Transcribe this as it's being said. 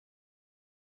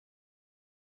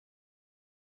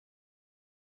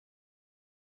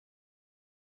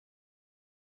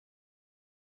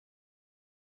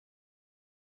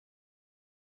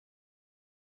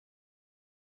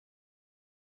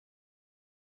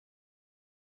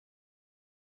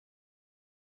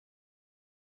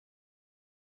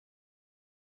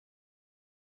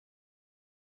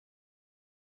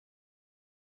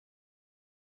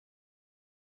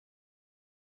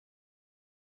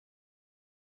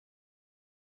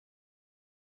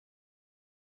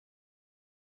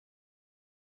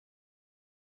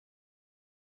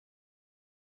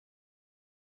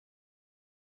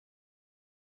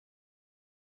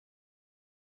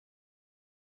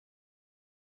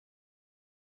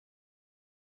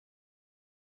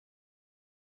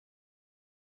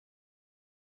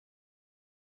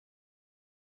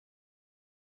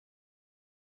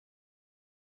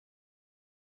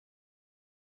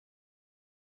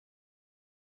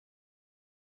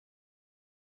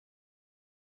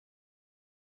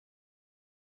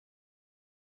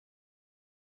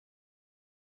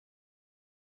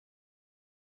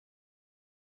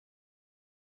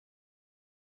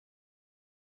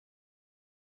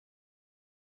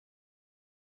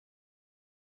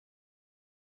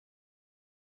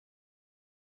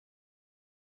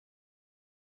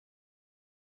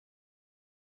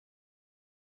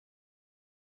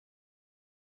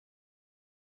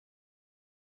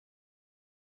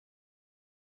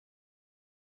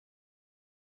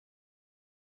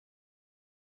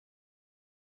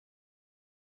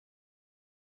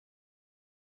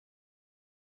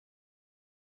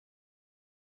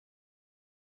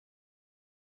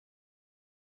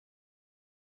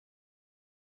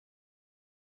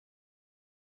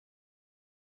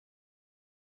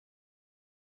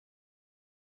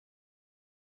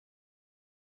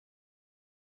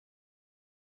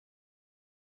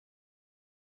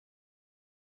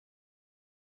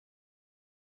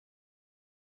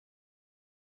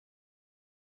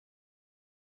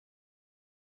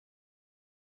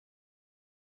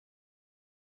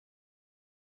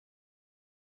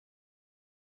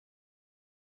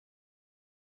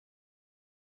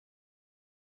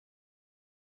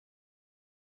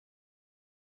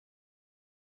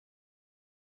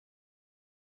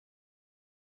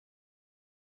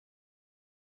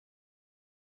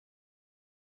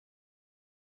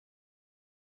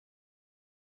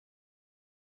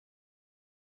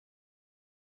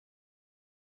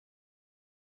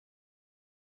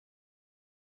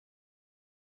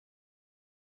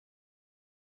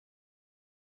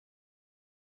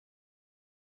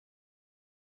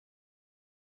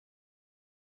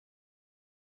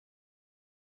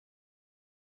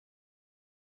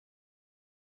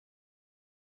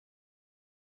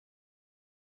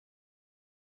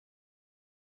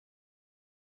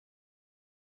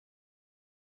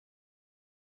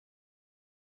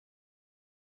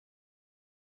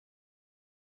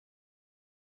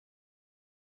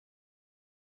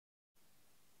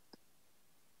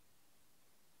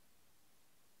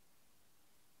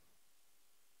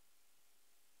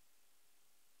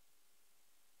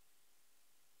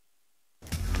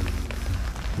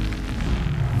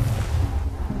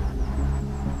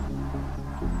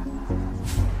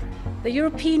The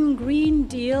European Green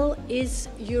Deal is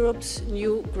Europe's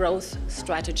new growth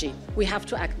strategy. We have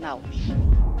to act now.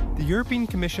 The European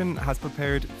Commission has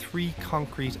prepared 3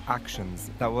 concrete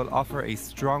actions that will offer a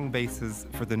strong basis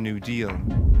for the New Deal.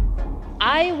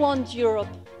 I want Europe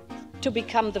to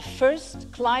become the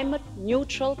first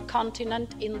climate-neutral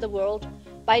continent in the world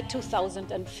by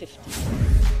 2050.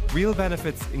 Real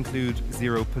benefits include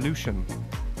zero pollution,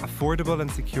 affordable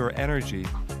and secure energy,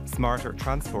 smarter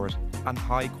transport, and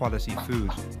high-quality food.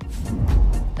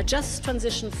 A Just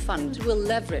Transition Fund will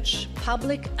leverage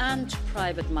public and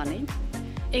private money,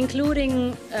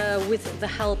 including with the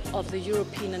help of the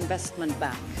European Investment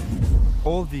Bank.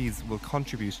 All these will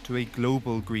contribute to a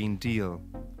global Green Deal.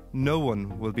 No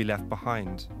one will be left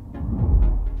behind.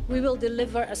 We will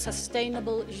deliver a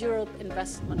sustainable Europe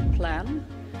investment plan.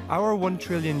 Our €1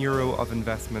 trillion of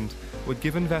investment would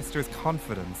give investors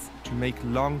confidence to make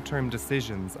long-term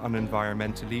decisions on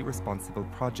environmentally responsible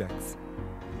projects.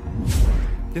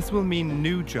 This will mean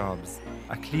new jobs,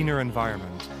 a cleaner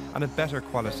environment, and a better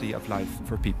quality of life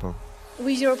for people.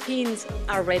 We Europeans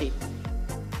are ready.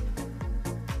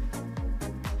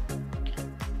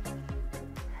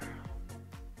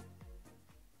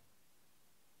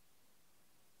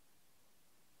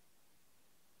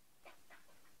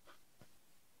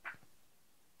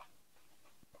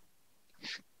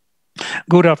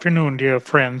 Good afternoon, dear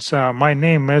friends. My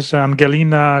name is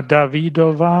Angelina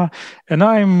Davidova, and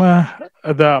I'm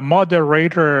the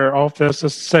moderator of this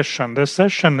session. This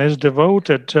session is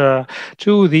devoted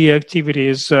to the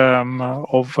activities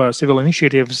of civil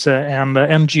initiatives and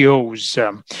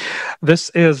NGOs. This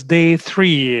is day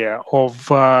 3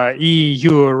 of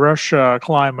EU-Russia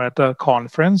Climate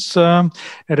Conference.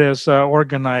 It is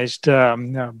organized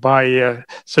by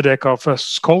Sedekov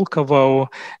Skolkovo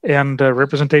and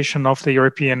representation of the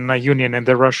European Union and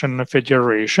the Russian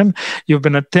Federation. You've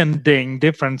been attending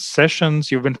different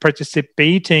sessions. You've been participating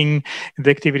in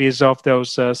the activities of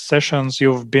those sessions.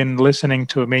 You've been listening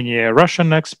to many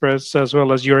Russian experts as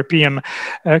well as European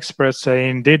experts.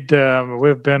 Indeed,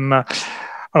 we've been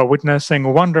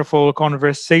witnessing wonderful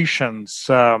conversations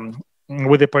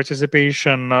with the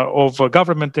participation of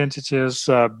government entities,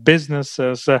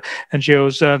 businesses,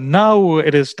 NGOs. Now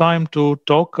it is time to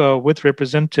talk with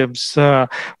representatives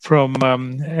from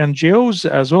NGOs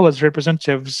as well as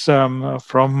representatives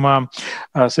from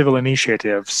civil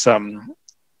initiatives.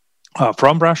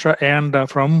 From Russia and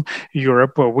from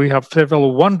Europe. We have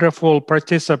several wonderful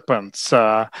participants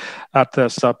at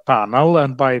this panel.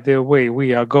 And by the way,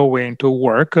 we are going to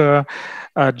work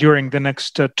during the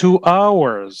next 2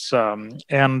 hours.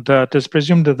 And it is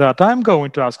presumed that I'm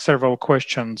going to ask several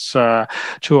questions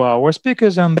to our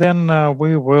speakers, and then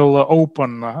we will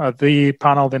open the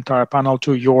panel, the entire panel,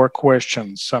 to your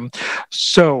questions.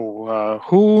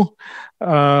 Who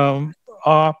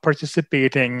are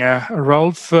participating?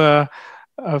 Ralph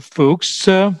Fuchs,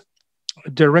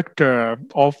 Director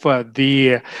of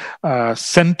the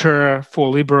Center for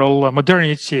Liberal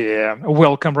Modernity.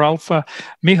 Welcome, Ralph.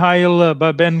 Mikhail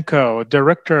Babenko,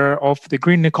 Director of the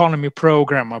Green Economy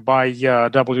Program by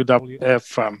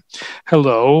WWF.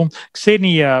 Hello.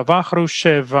 Ksenia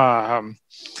Vakhrusheva.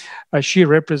 She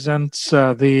represents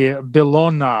the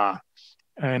Belona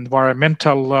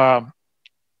Environmental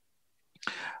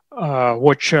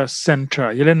Watch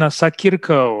Center. Yelena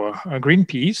Sakirko,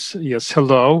 Greenpeace. Yes,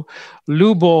 hello.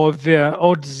 Lubov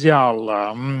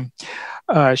Odzial.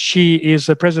 She is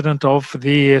the president of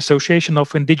the Association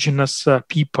of Indigenous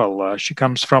People. She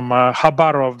comes from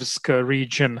Khabarovsk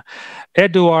region.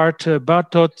 Eduard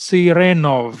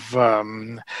Batotsirenov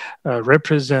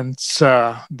represents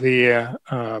the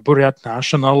Buryat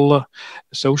National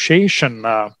Association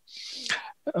of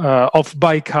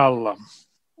Baikal.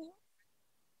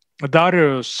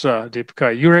 Darius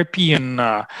Dipka, European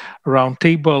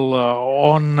Roundtable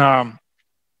on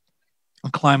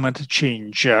Climate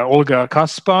Change. Olga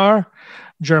Kaspar,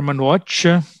 German Watch.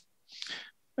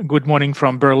 Good morning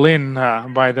from Berlin,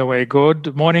 by the way.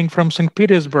 Good morning from St.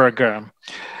 Petersburg.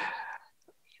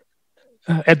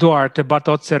 Eduard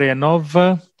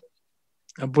Batotserenov,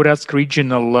 Buryatsk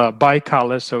Regional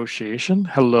Baikal Association.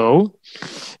 Hello.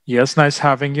 Yes, nice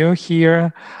having you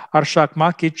here. Arshak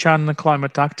Makichan,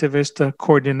 climate activist,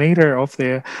 coordinator of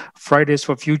the Fridays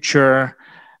for Future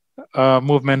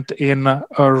movement in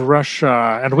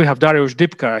Russia. And we have Dariusz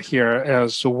Dipka here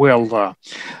as well.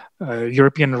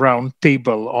 European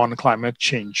Roundtable on Climate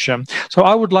Change. So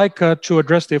I would like to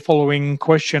address the following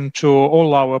question to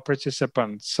all our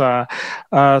participants.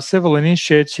 Civil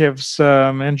initiatives,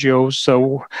 NGOs,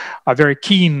 are very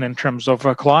keen in terms of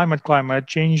climate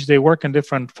change. They work in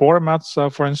different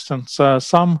formats. For instance,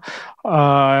 some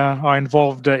are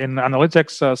involved in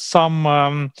analytics. Some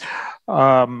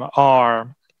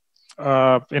are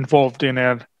involved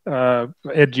in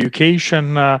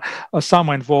education, some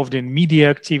are involved in media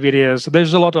activities.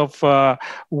 There's a lot of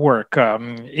work.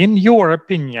 In your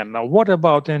opinion, what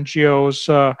about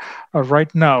NGOs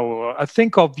right now?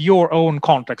 Think of your own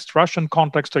context, Russian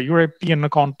context or European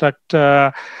context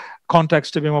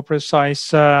to be more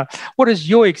precise. What is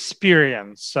your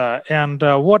experience and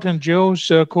what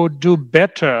NGOs could do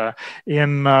better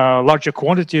in larger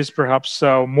quantities, perhaps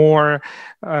more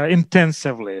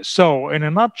intensively? So in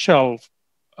a nutshell,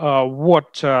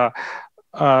 what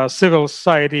civil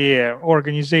society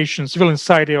organizations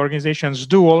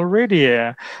do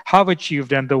already have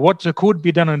achieved and what could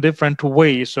be done in different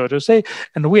ways, so to say.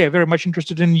 And we are very much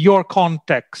interested in your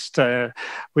context.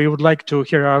 We would like to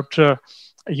hear out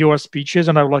your speeches,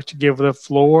 and I would like to give the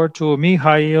floor to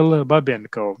Mikhail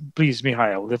Babenko. Please,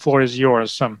 Mikhail, the floor is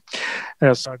yours.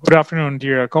 Yes, good afternoon,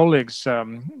 dear colleagues.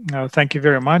 Thank you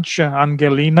very much,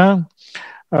 Angelina.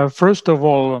 First of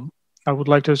all, I would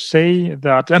like to say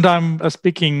that, and I'm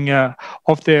speaking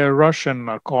of the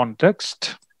Russian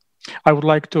context, I would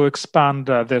like to expand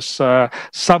this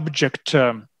subject.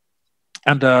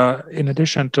 And in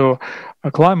addition to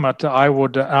climate, I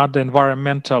would add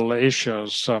environmental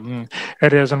issues.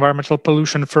 It is environmental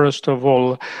pollution, first of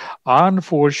all.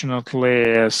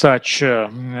 Unfortunately, such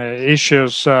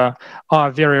issues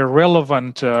are very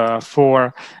relevant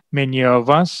for many of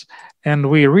us.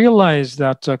 And we realize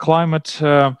that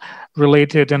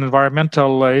climate-related and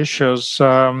environmental issues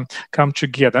come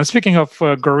together. And speaking of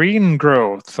green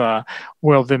growth,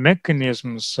 well, the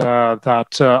mechanisms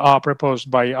that are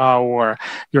proposed by our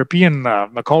European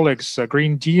colleagues,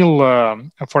 Green Deal,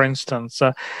 for instance,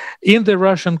 in the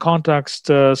Russian context,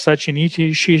 such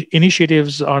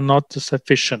initiatives are not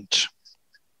sufficient.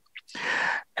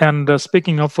 And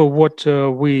speaking of what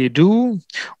we do,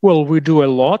 well, we do a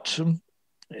lot.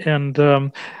 And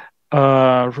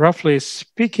roughly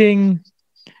speaking,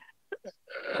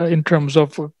 in terms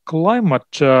of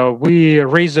climate, we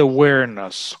raise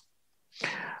awareness.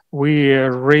 We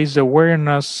raise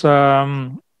awareness.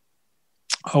 What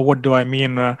do I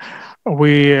mean?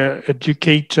 We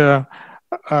educate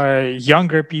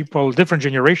younger people, different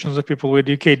generations of people. We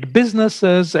educate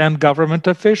businesses and government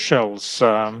officials.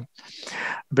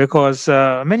 Because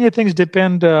many things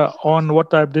depend on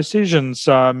what type of decisions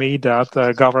are made at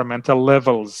governmental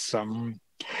levels. And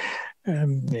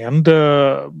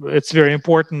it's very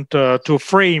important to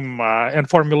frame and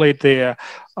formulate the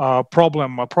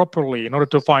problem properly in order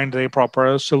to find a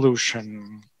proper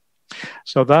solution.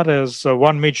 So that is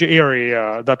one major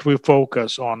area that we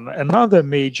focus on. Another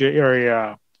major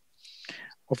area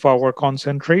of our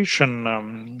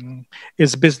concentration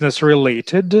is business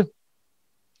related.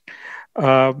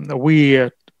 We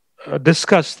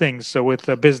discuss things with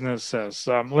businesses.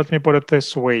 Let me put it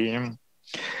this way.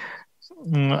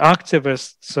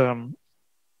 Activists,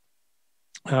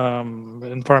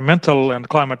 environmental and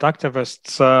climate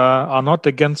activists are not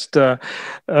against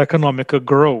economic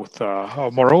growth.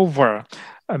 Moreover,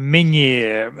 many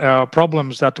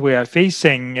problems that we are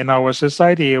facing in our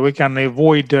society, we can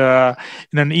avoid in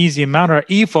an easy manner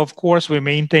if, of course, we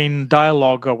maintain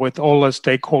dialogue with all the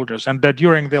stakeholders. And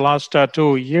during the last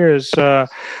 2 years,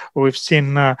 we've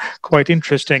seen quite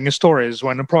interesting stories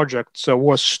when projects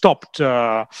were stopped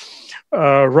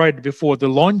right before the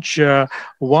launch.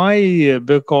 Why?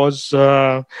 Because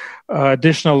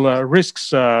additional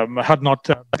risks had not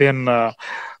been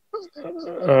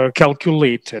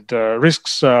calculated,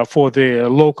 risks for the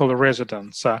local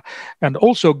residents. And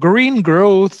also green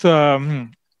growth,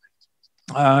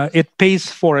 it pays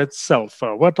for itself.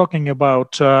 We're talking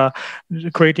about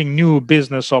creating new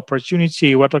business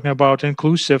opportunity. We're talking about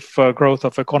inclusive growth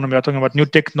of economy. We're talking about new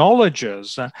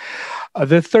technologies.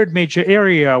 The third major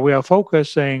area we are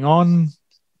focusing on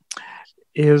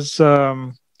is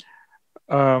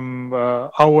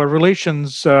our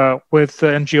relations with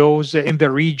NGOs in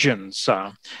the regions,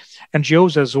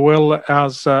 NGOs as well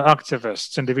as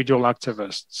activists, individual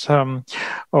activists.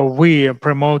 We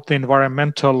promote the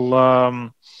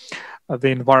environmental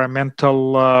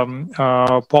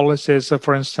policies.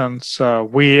 For instance,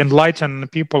 we enlighten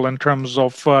people in terms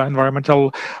of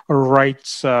environmental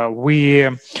rights. We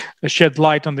shed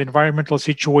light on the environmental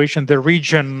situation the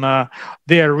region,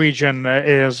 their region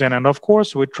is in. And of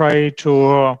course, we try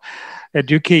to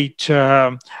educate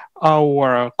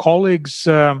our colleagues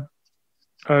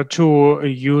to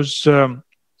use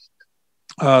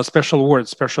special words,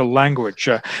 special language.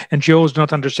 NGOs do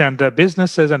not understand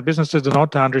businesses, and businesses do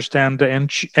not understand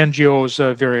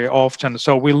NGOs very often.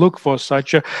 So we look for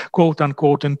such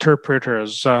quote-unquote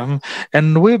interpreters,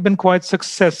 and we've been quite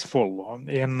successful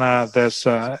in this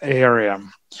area.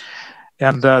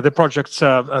 And the projects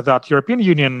that European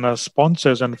Union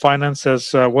sponsors and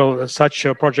finances, well, such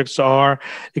projects are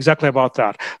exactly about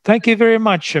that. Thank you very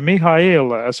much,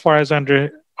 Mikhail. As far as I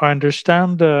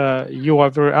understand, you are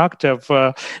very active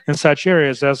in such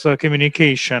areas as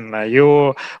communication.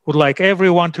 You would like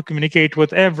everyone to communicate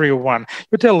with everyone.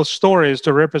 You tell stories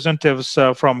to representatives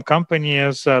from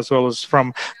companies as well as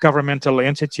from governmental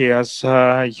entities.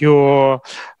 You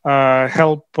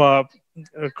help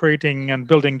creating and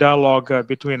building dialogue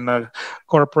between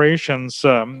corporations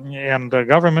and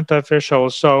government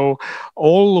officials. So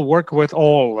all work with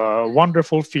all.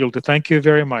 Wonderful field. Thank you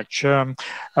very much.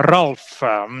 Ralph,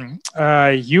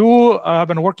 you have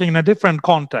been working in a different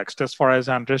context as far as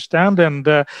I understand, and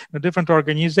in a different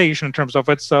organization in terms of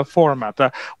its format.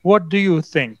 What do you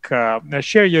think?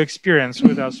 Share your experience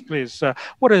with us, please.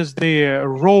 What is the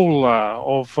role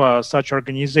of such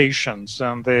organizations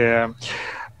and the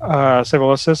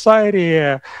civil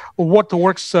society? What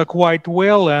works quite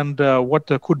well and what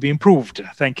could be improved?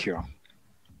 Thank you.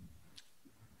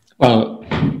 Well,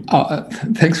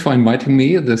 thanks for inviting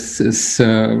me. This is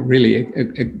really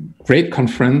a great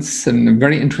conference and a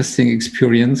very interesting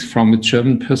experience from a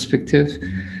German perspective.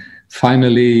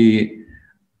 Finally,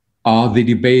 the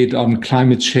debate on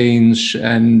climate change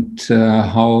and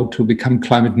how to become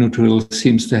climate neutral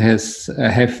seems to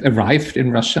have arrived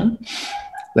in Russia.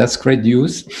 That's great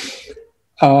news.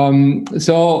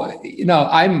 So, you know,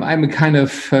 I'm a kind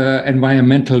of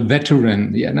environmental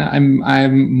veteran. Yeah,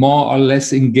 I'm more or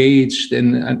less engaged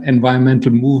in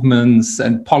environmental movements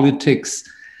and politics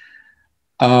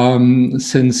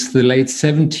since the late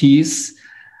 70s.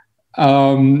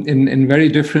 In very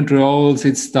different roles.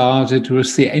 It started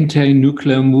with the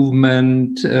anti-nuclear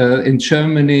movement in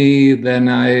Germany. Then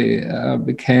I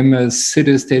became a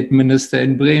city-state minister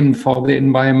in Bremen for the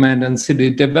environment and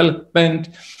city development.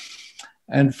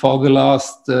 And for the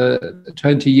last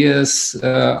 20 years,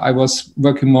 I was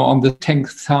working more on the tech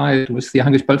side with the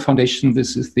Heinrich Böll Foundation.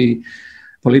 This is the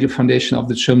political foundation of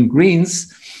the German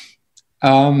Greens.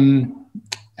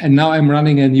 And now I'm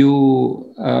running a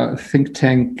new think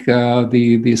tank,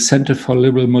 the Center for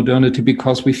Liberal Modernity,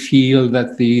 because we feel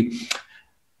that the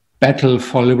battle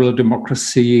for liberal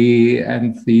democracy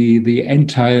and the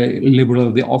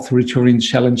anti-liberal, the authoritarian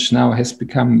challenge now has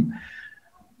become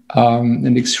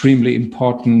an extremely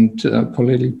important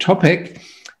political topic.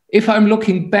 If I'm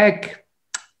looking back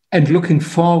and looking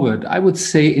forward, I would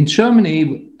say in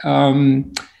Germany,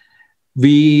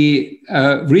 we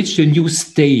reached a new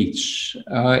stage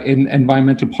in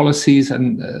environmental policies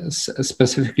and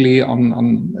specifically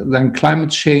on climate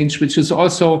change, which is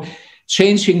also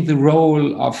changing the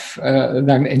role of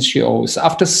NGOs.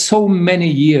 After so many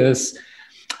years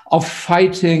of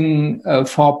fighting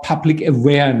for public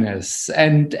awareness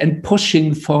and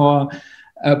pushing for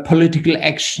political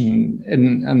action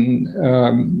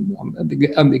on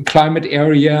the climate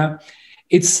area,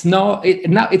 it's now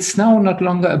not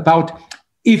longer about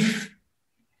if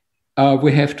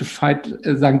we have to fight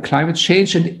climate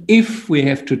change and if we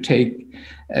have to take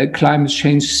climate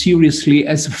change seriously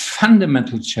as a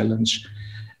fundamental challenge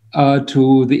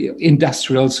to the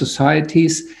industrial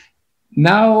societies.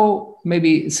 Now,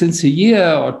 maybe since a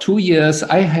year or 2 years,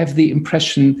 I have the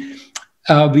impression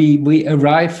we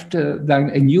arrived at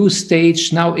a new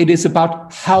stage. Now it is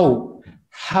about how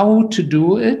to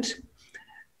do it.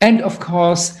 And of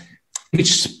course,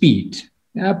 which speed.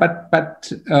 Yeah,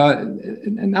 but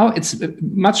now it's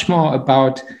much more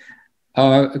about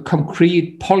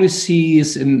concrete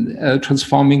policies in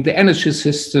transforming the energy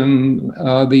system,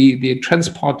 the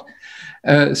transport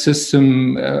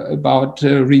system, about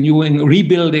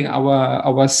rebuilding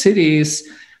our cities,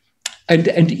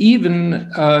 and even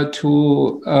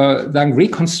to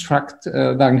reconstruct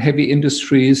heavy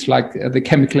industries like the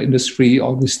chemical industry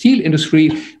or the steel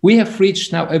industry. We have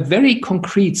reached now a very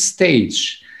concrete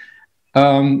stage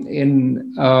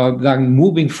in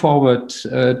moving forward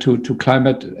to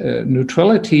climate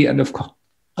neutrality, and of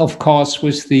course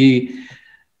with the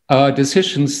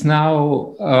decisions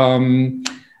now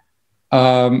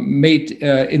made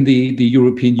in the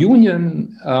European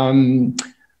Union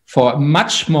for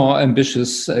much more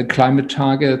ambitious climate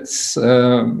targets,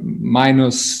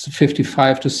 minus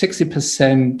 55 to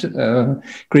 60%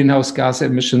 greenhouse gas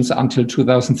emissions until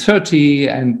 2030,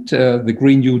 and the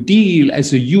Green New Deal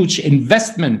as a huge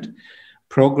investment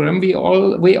program. We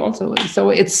also,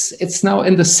 so it's now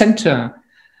in the center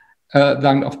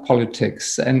of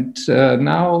politics, and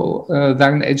now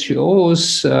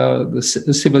NGOs,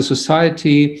 the civil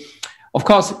society. Of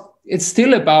course, it's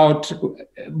still about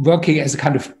working as a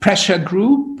kind of pressure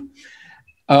group,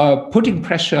 putting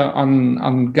pressure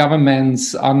on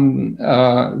governments, on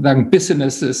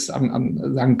businesses,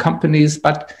 on companies,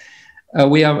 but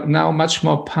we are now much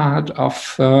more part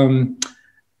of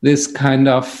this kind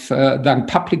of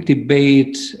public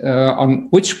debate on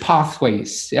which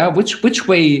pathways, which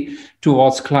way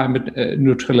towards climate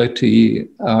neutrality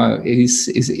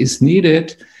is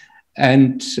needed,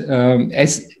 and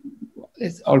as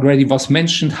it already was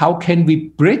mentioned, how can we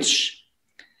bridge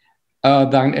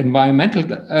environmental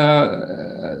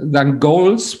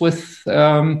goals with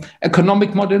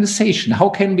economic modernization? How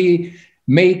can we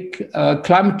make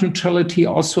climate neutrality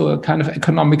also a kind of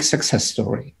economic success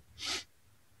story?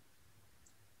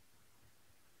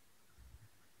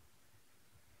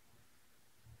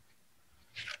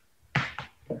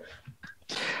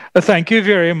 Thank you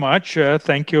very much.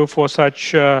 Thank you for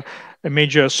such a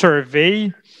major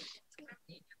survey.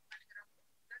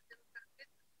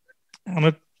 And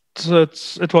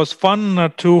it was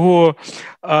fun to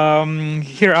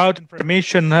hear out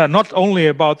information not only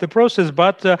about the process,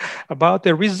 but about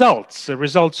the results. The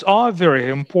results are very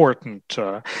important.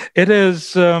 It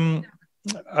is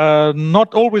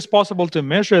not always possible to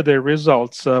measure the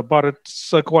results, but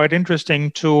it's quite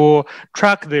interesting to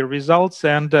track the results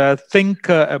and think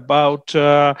about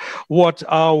what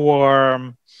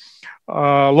our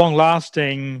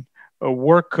long-lasting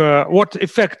work, what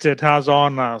effect it has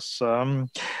on us.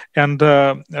 And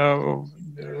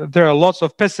there are lots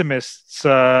of pessimists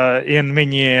in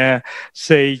many,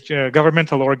 say,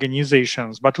 governmental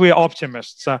organizations, but we are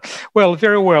optimists. Well,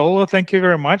 very well. Thank you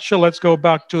very much. Let's go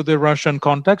back to the Russian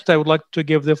context. I would like to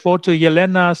give the floor to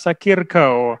Yelena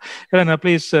Sakirko. Yelena,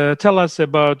 please tell us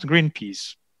about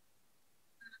Greenpeace.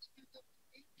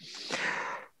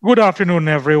 Good afternoon,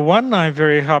 everyone. I'm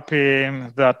very happy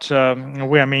that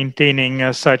we are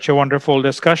maintaining such a wonderful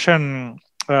discussion.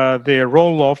 The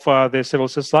role of the civil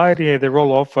society, the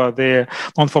role of the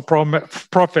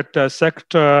non-for-profit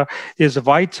sector is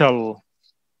vital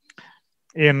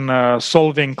in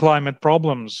solving climate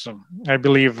problems. I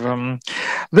believe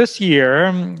this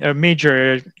year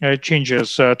major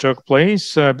changes took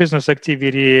place. Business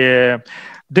activity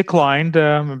declined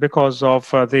because of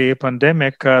the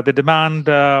pandemic. The demand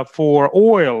for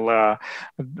oil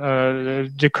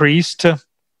decreased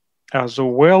as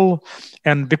well.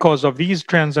 And because of these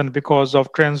trends and because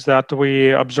of trends that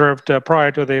we observed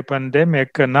prior to the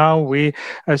pandemic, now we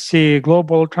see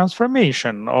global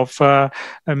transformation of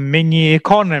many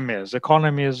economies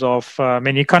of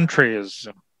many countries.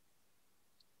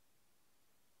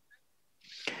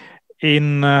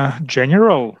 In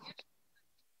general,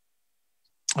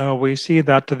 we see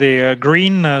that the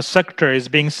green sector is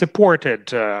being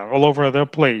supported all over the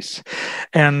place.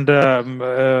 And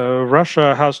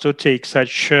Russia has to take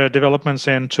such developments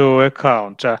into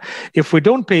account. If we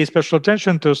don't pay special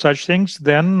attention to such things,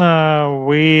 then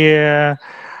we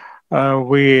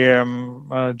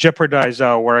jeopardize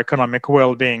our economic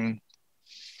well-being.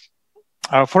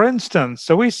 For instance,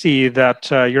 we see that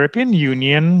European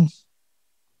Union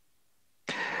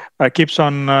keeps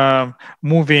on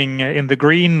moving in the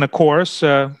green course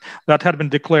that had been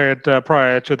declared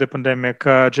prior to the pandemic.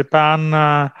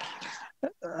 Japan,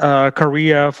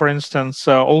 Korea, for instance,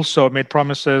 also made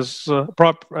promises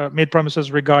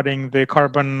regarding the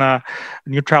carbon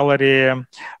neutrality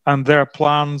and their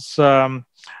plans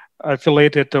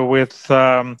affiliated with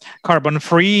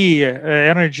carbon-free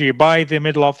energy by the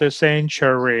middle of the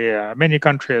century. Many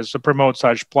countries promote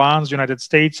such plans, United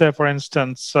States, for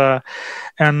instance,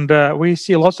 and we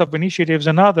see lots of initiatives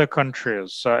in other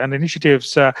countries, and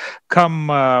initiatives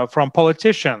come from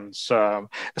politicians,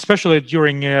 especially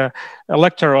during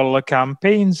electoral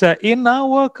campaigns. In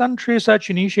our country, such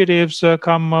initiatives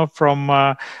come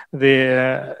from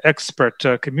the expert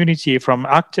community, from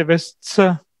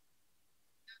activists,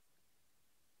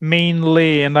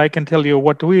 mainly, and I can tell you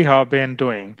what we have been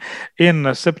doing.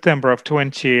 In September of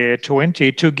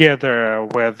 2020, together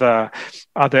with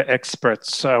other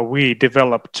experts, we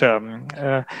developed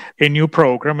a new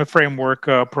program, a framework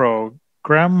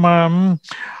program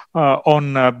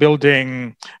on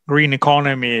building green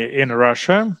economy in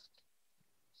Russia.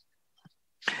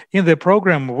 In the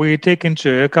program, we take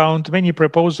into account many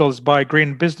proposals by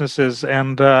green businesses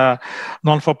and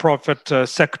non-for-profit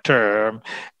sector.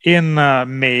 In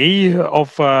May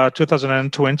of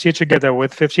 2020, together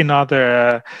with 15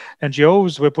 other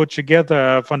NGOs, we put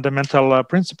together fundamental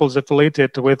principles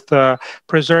affiliated with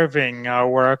preserving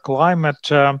our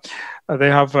climate. They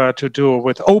have to do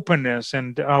with openness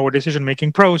and our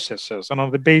decision-making processes. And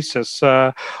on the basis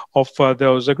of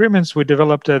those agreements, we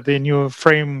developed the new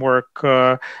framework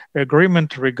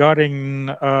agreement regarding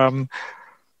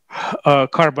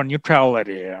carbon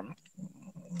neutrality.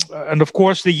 And of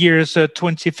course, the year is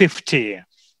 2050.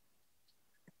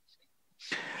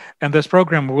 And this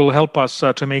program will help us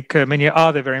to make many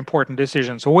other very important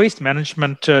decisions, waste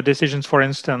management decisions, for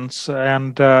instance,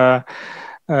 and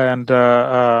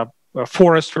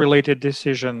forest-related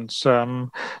decisions. So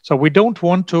we don't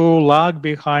want to lag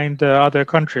behind other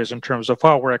countries in terms of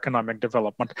our economic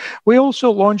development. We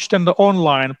also launched an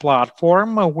online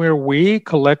platform where we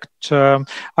collect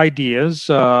ideas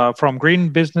from green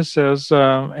businesses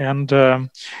and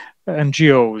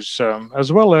NGOs,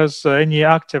 as well as any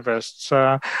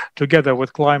activists, together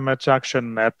with Climate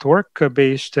Action Network,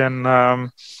 based in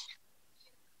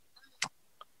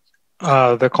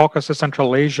the Caucasus,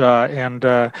 Central Asia, and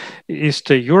East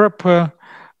Europe,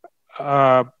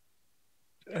 and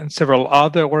several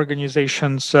other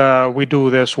organizations. We do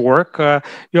this work.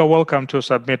 You're welcome to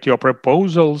submit your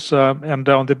proposals, and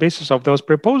on the basis of those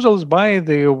proposals, by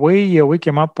the way, we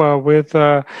came up with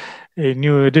a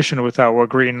new edition with our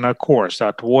green course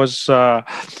that was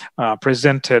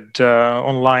presented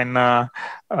online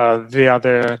the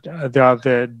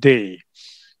other day.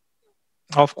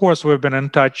 Of course, we've been in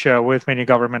touch with many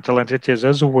governmental entities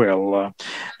as well.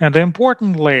 And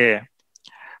importantly,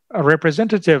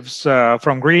 representatives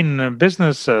from green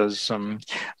businesses,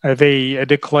 they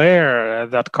declare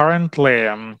that currently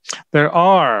there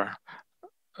are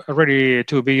ready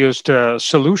to be used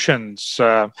solutions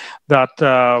that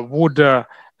would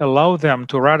allow them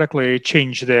to radically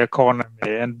change the economy.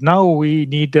 And now we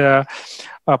need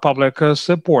public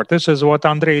support. This is what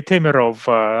Andrei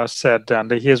Temirov said,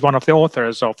 and he is one of the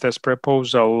authors of this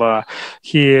proposal.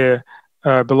 He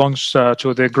belongs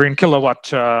to the Green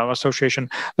Kilowatt Association.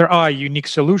 There are unique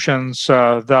solutions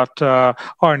that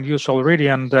are in use already,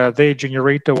 and they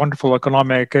generate wonderful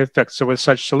economic effects. So with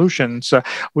such solutions,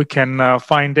 we can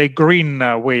find a green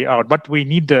way out, but we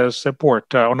need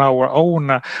support. On our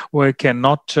own, we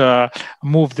cannot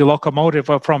move the locomotive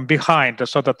from behind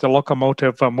so that the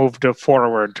locomotive moved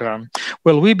forward.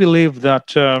 Well, we believe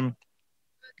that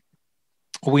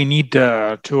we need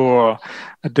to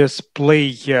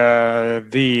display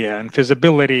the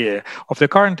feasibility of the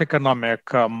current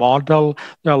economic model.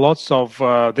 There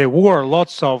were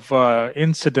lots of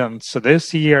incidents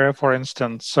this year, for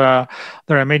instance. There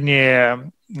are many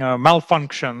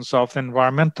malfunctions of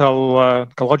environmental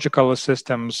ecological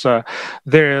systems.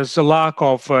 There is a lack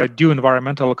of due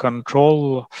environmental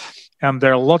control. And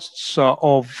there are lots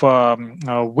of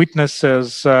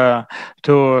witnesses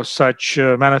to such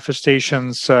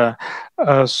manifestations. So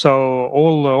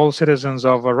all citizens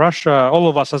of Russia, all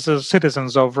of us as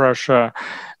citizens of Russia,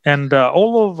 and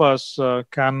all of us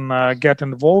can get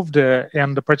involved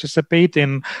and participate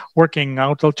in working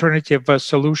out alternative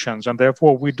solutions. And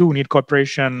therefore, we do need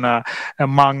cooperation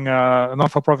among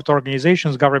non-for-profit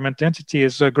organizations, government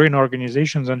entities, green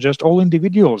organizations, and just all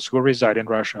individuals who reside in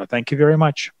Russia. Thank you very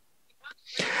much.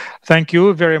 Thank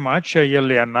you very much,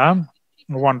 Yelena.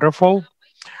 Wonderful.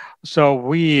 So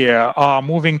we are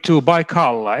moving to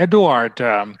Baikal. Eduard,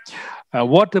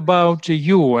 what about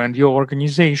you and your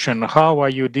organization? How are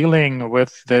you dealing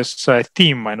with this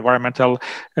theme, environmental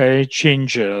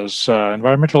changes?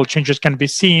 Environmental changes can be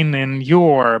seen in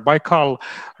your Baikal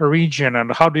region,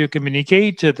 and how do you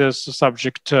communicate this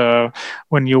subject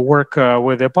when you work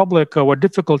with the public? What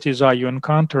difficulties are you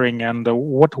encountering, and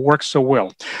what works so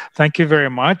well? Thank you very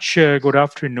much. Good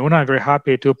afternoon. I'm very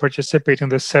happy to participate in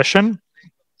this session.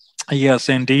 Yes,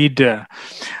 indeed.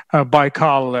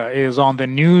 Baikal is on the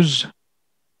news.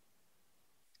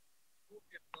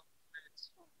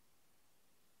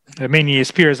 Many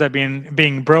spears have been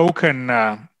being broken.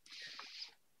 The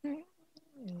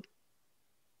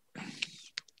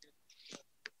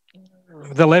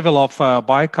level of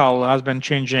Baikal has been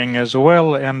changing as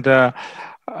well, and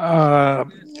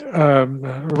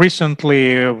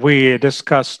recently we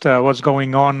discussed what's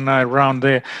going on around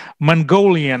the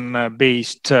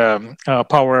Mongolian-based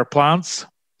power plants.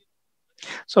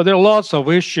 So there are lots of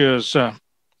issues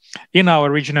in our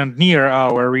region and near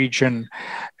our region.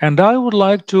 And I would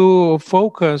like to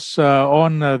focus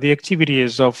on the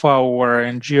activities of our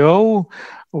NGO.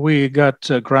 We got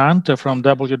a grant from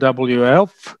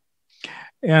WWF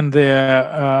and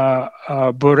the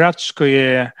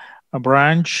Buryatskoye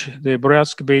branch, the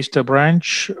Buryatsk-based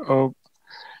branch,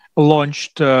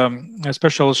 launched a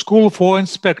special school for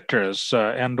inspectors,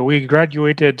 and we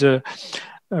graduated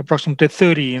approximately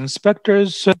 30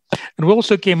 inspectors. And we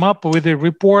also came up with a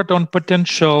report on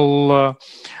potential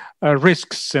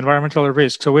risks, environmental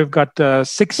risks. So we've got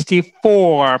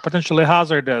 64 potentially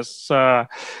hazardous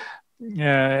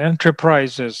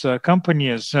enterprises,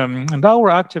 companies, and our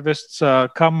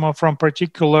activists come from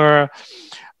particular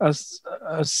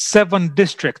 7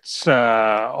 districts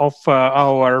of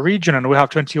our region, and we have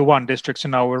 21 districts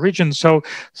in our region. So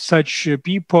such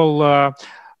people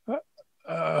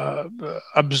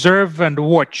observe and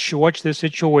watch the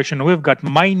situation. We've got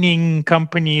mining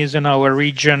companies in our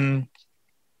region.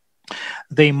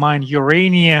 They mine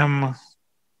uranium.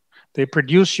 They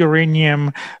produce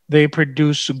uranium. They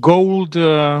produce gold.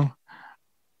 We've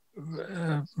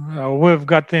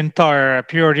got the entire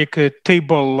periodic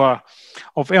table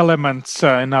of elements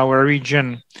in our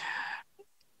region.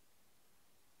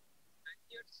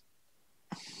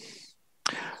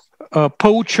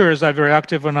 Poachers are very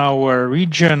active in our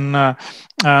region.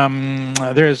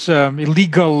 There's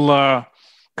illegal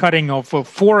cutting of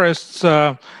forests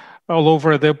all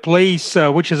over the place,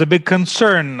 which is a big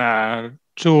concern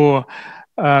to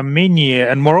many.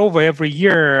 And moreover, every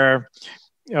year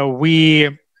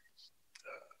we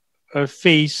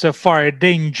face fire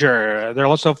danger. There are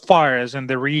lots of fires in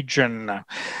the region.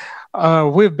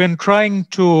 We've been trying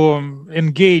to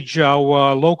engage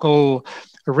our local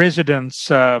residents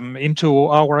into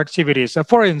our activities.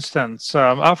 For instance,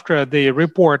 after the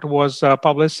report was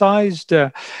publicized,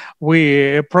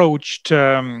 we approached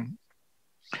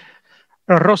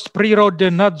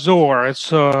Rosprirode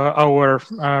it's our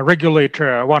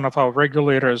regulator, one of our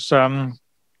regulators, and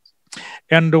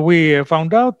we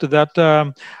found out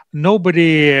that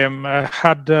nobody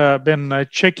had been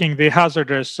checking the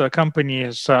hazardous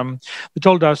companies. They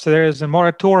told us there is a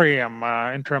moratorium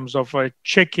in terms of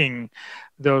checking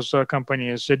those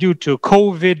companies due to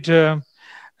COVID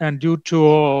and due to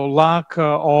lack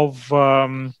of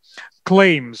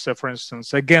claims, for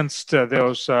instance, against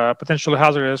those potentially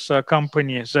hazardous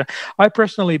companies. I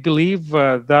personally believe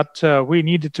that we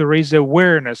needed to raise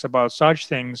awareness about such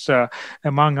things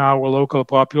among our local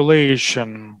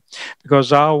population,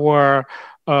 because our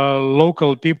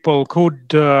local people could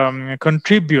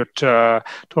contribute to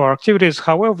our activities.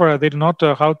 However, they do not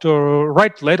know how to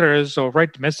write letters or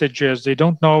write messages. They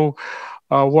don't know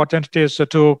what entities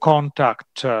to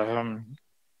contact.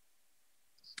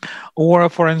 Or,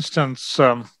 for instance,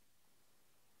 our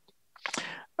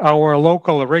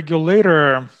local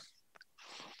regulator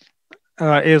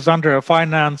is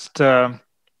under-financed. Their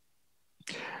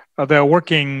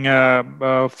working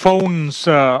phones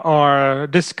are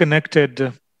disconnected,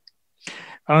 and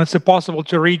it's impossible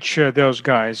to reach those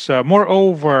guys.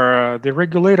 Moreover, the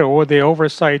regulator or the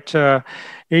oversight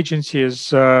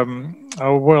agencies,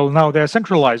 well, now they're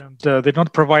centralized. They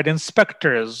don't provide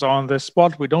inspectors on the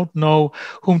spot. We don't know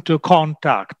whom to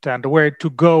contact and where to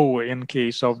go in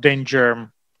case of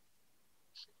danger.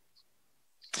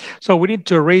 So we need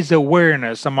to raise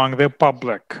awareness among the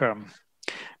public.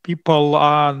 People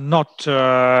are not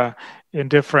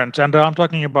indifferent. And I'm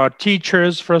talking about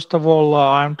teachers, first of all.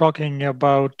 I'm talking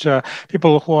about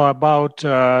people who are about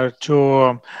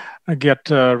to get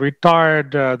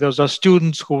retired. Those are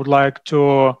students who would like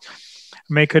to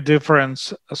make a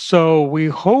difference. So we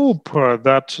hope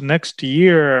that next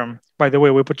year, by the way,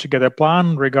 we put together a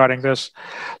plan regarding this.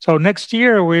 So next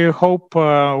year, we hope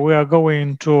we are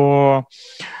going to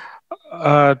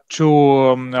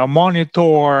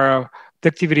monitor the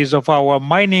activities of our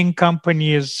mining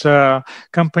companies,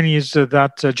 companies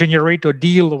that generate or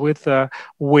deal with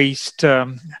waste.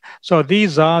 So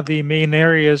these are the main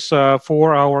areas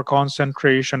for our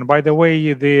concentration. By the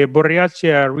way, the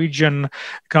Buryatia region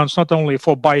counts not only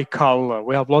for Baikal,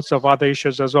 we have lots of other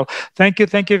issues as well. Thank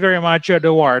you very much,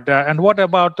 Eduard. And what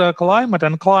about climate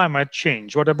and climate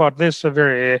change? What about this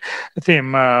very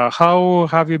theme? How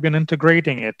have you been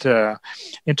integrating it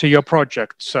into your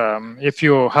projects, if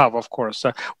you have, of course?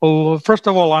 Well, first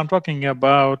of all, I'm talking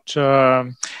about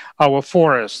our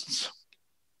forests.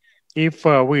 If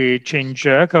we change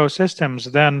ecosystems,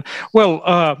 then, well,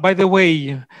 by the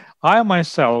way, I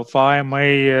myself, I'm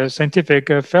a scientific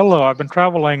fellow. I've been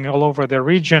traveling all over the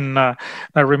region. I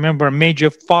remember major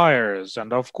fires,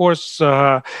 and of course,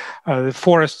 the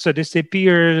forests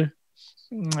disappear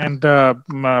and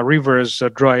rivers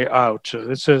dry out.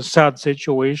 It's a sad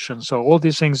situation. So all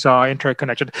these things are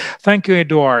interconnected. Thank you,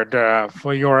 Eduard,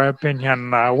 for your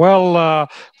opinion. Well,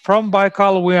 from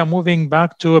Baikal, we are moving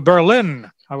back to Berlin.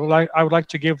 I would like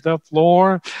to give the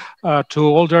floor to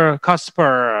older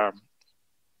Kasper.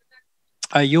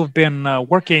 You've been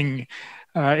working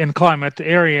in climate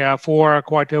area for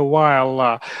quite a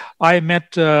while. I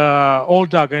met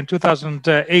Oldug in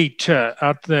 2008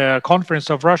 at the conference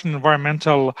of Russian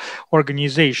environmental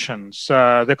organizations.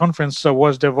 The conference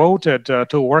was devoted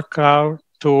to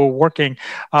working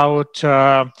out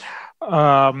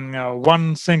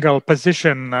one single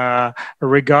position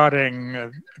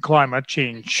regarding climate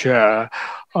change.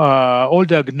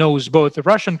 Oldug knows both the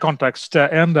Russian context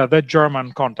and the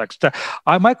German context.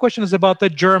 My question is about the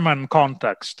German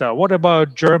context. What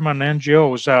about German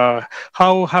NGOs?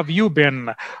 How have you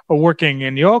been working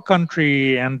in your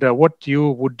country, and what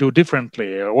you would do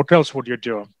differently? What else would you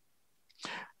do?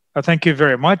 Thank you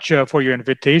very much for your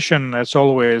invitation. It's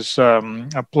always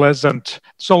it's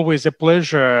always a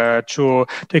pleasure to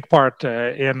take part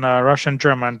in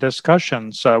Russian-German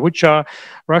discussions, which are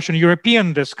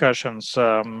Russian-European discussions.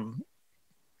 And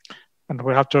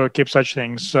we have to keep such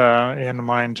things in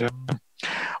mind.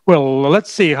 Well,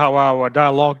 let's see how our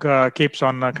dialogue keeps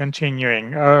on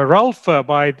continuing. Ralph,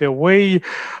 by the way,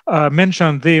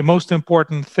 mentioned the most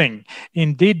important thing.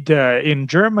 Indeed, in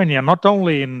Germany, and not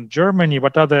only in Germany,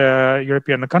 but other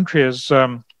European countries,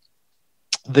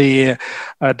 the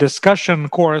discussion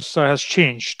course has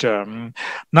changed.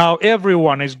 Now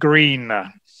everyone is green.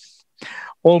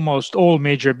 Almost all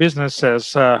major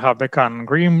businesses have become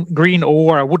green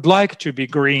or would like to be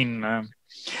green.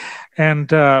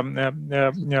 And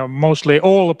mostly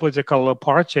all political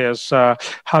parties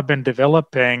have been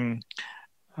developing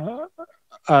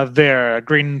their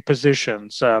green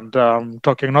positions, and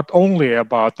talking not only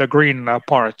about the Green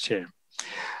Party.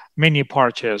 Many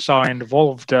parties are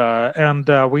involved, and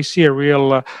we see a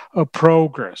real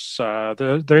progress.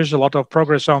 There's a lot of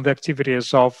progress on the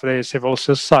activities of the civil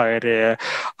society.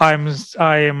 I'm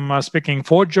speaking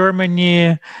for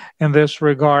Germany in this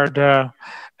regard.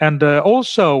 And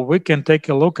also, we can take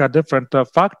a look at different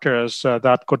factors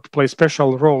that could play a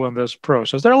special role in this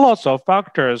process. There are lots of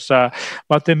factors,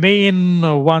 but the main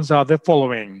ones are the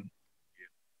following.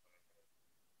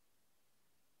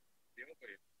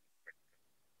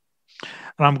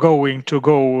 And I'm going to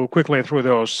go quickly through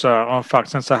those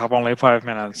facts since I have only 5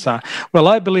 minutes. Well,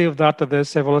 I believe that the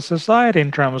civil society,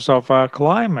 in terms of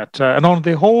climate, and on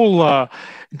the whole,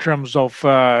 in terms of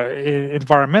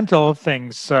environmental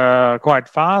things, quite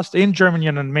fast in Germany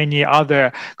and in many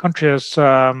other countries,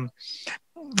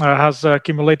 has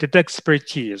accumulated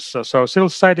expertise. So civil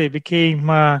society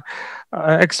became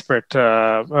expert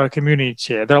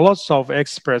community. There are lots of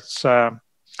experts.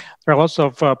 There are lots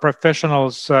of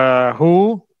professionals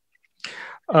who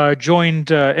joined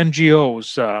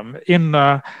NGOs. In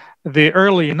the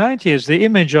early 90s, the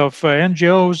image of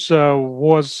NGOs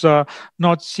was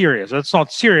not serious. It's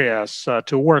not serious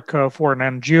to work for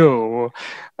an NGO.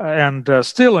 And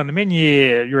still in many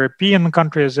European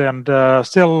countries and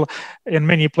still in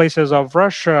many places of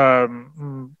Russia,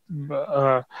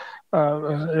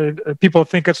 people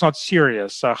think it's not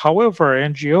serious. However,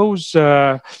 NGOs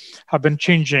have been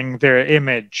changing their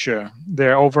image,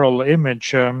 their overall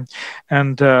image. And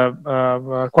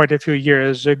quite a few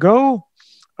years ago,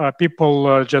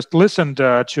 people just listened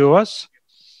to us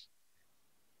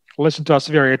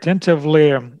very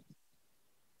attentively.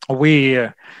 We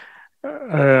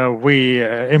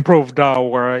improved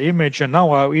our image, and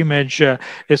now our image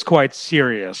is quite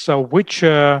serious, which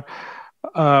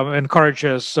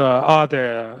encourages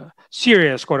other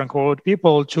serious, quote unquote,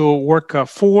 people to work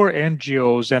for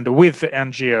NGOs and with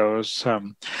NGOs.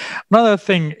 Another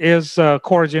thing is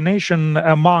coordination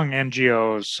among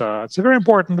NGOs. It's a very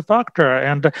important factor,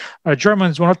 and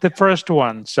Germans were not the first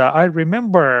ones. I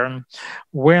remember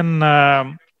when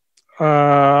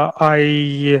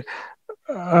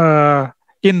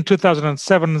in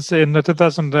 2007, in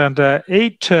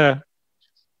 2008,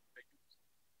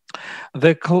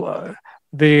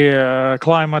 the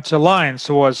Climate Alliance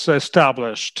was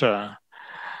established. It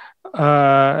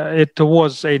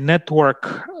was a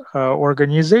network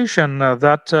organization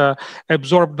that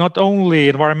absorbed not only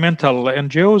environmental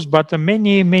NGOs, but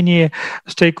many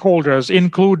stakeholders,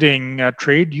 including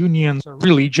trade unions,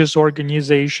 religious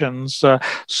organizations,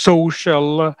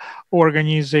 social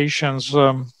organizations.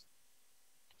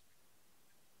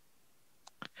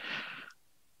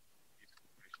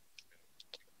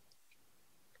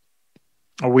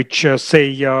 Which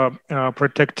say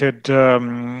protected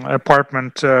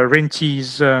apartment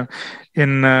rentees in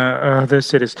the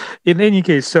cities. In any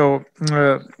case, so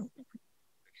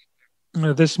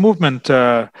this movement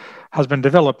has been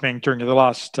developing during the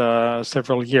last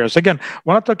several years. Again,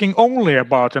 we're not talking only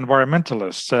about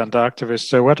environmentalists and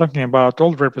activists. We're talking about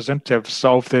all representatives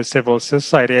of the civil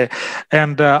society,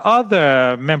 and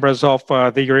other members of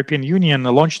the European Union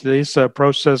launched this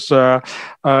process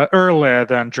earlier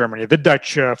than Germany, the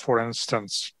Dutch, for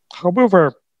instance.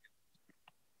 However,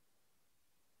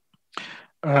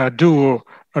 do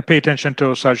pay attention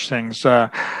to such things.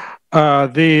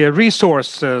 The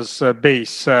resources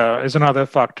base is another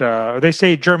factor. They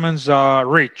say Germans are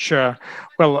rich.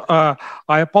 Well,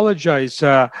 I apologize.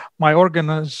 My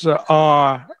organs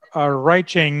are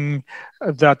writing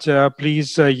that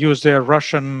please use the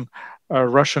Russian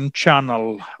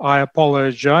channel. I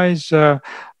apologize.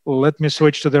 Let me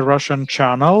switch to the Russian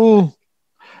channel.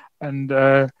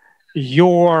 And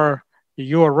your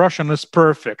Russian is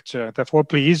perfect. Therefore,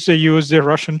 please use the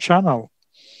Russian channel.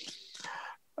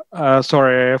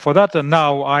 Sorry for that. And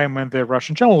now I'm in the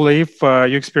Russian channel. If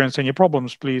you experience any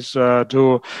problems, please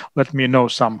do let me know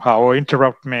somehow or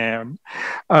interrupt me.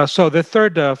 So the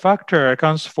third factor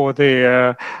accounts for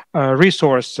the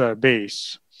resource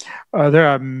base. There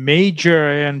are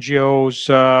major NGOs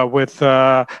with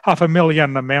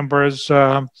 500,000 members,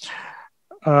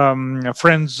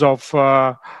 Friends of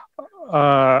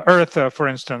Earth, for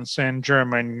instance, in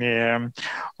Germany.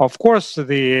 Of course,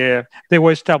 they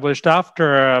were established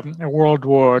after World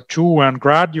War II, and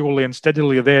gradually and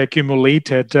steadily they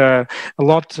accumulated a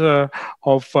lot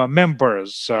of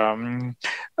members.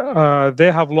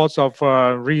 They have lots of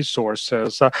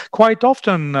resources. Quite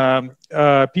often,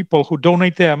 people who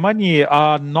donate their money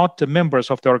are not members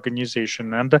of the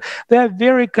organization, and they are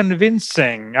very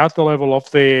convincing at the level of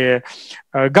the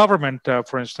government,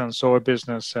 for instance, or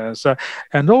businesses.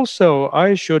 And also,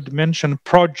 I should mention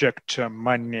project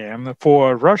money.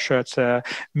 For Russia, it's a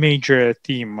major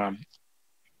theme.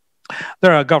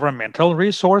 There are governmental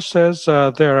resources.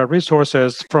 There are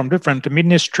resources from different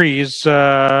ministries.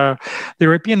 The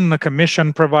European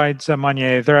Commission provides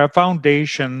money. There are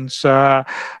foundations. There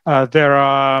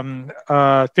are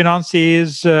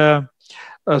finances.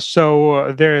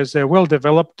 So there is a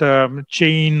well-developed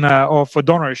chain of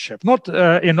donorship, not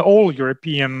in all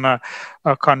European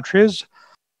countries.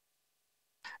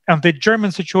 And the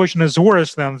German situation is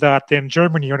worse than that in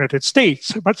Germany, United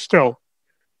States, but still.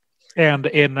 And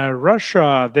in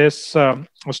Russia, this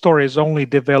story is only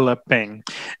developing,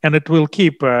 and it will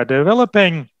keep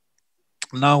developing.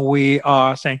 Now we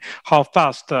are saying how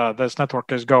fast this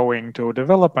network is going to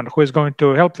develop and who is going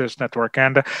to help this network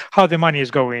and how the money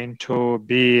is going to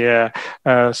be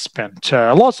spent.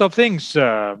 Lots of things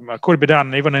could be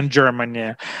done even in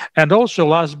Germany. And also,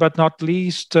 last but not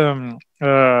least,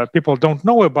 people don't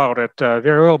know about it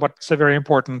very well, but it's a very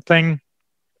important thing.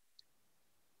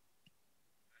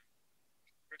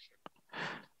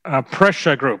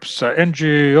 Pressure groups.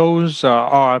 NGOs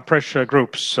are pressure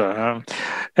groups.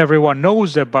 Everyone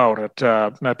knows about it.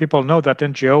 People know that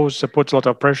NGOs put a lot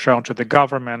of pressure onto the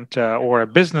government or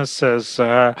businesses.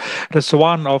 That's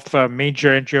one of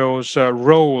major NGOs'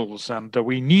 roles, and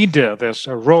we need this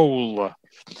role.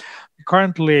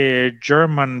 Currently,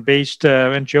 German-based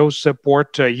NGOs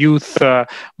support youth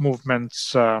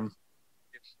movements,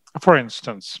 for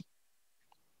instance.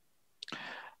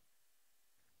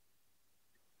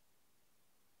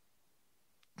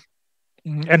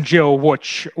 NGO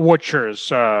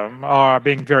watchers are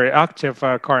being very active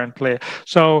currently.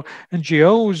 So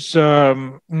NGOs,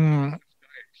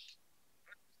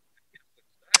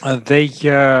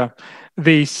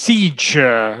 they siege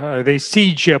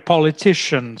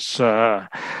politicians.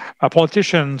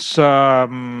 Politicians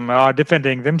are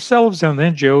defending themselves, and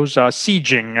NGOs are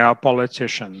sieging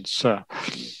politicians.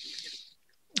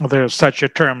 There's such a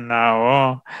term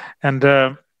now,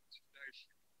 and.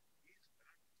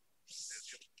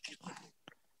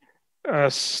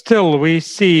 Still, we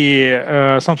see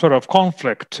some sort of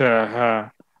conflict.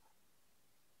 There's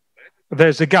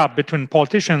a gap between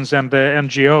politicians and the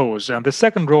NGOs, and the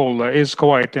second role is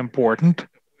quite important.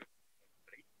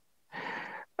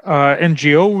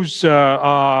 NGOs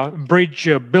are bridge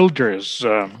builders,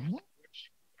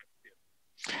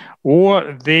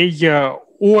 or they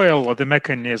oil the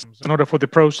mechanisms in order for the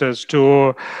process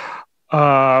to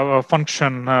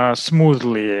function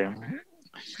smoothly.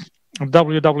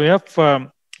 WWF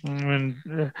in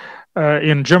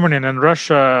Germany and in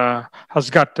Russia has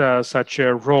got such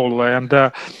a role, and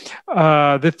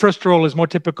the first role is more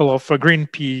typical of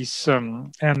Greenpeace,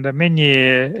 and many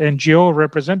NGO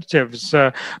representatives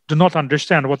do not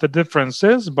understand what the difference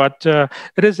is, but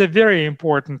it is a very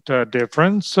important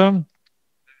difference. We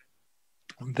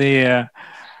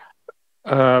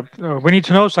need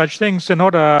to know such things in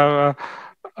order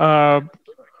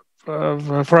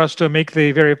for us to make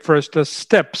the very first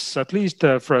steps, at least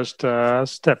first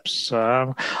steps.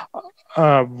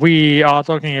 We are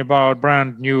talking about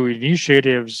brand new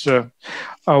initiatives.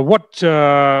 What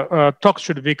talks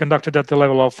should be conducted at the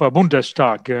level of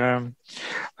Bundestag?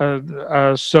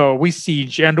 So we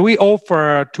siege and we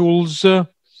offer tools.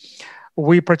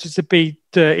 We participate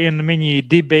in many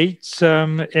debates,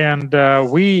 and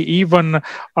we even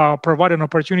provide an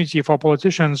opportunity for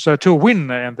politicians to win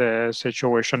in the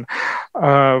situation.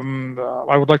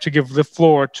 I would like to give the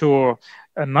floor to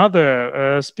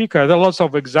another speaker. There are lots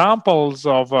of examples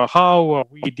of how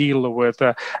we deal with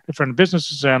different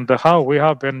businesses and how we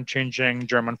have been changing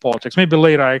German politics. Maybe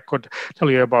later I could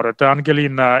tell you about it.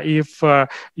 Angelina, if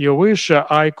you wish,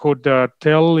 I could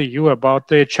tell you about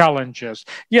the challenges.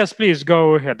 Yes, please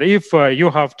go ahead. If you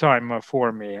have time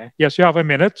for me. Yes, you have a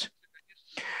minute.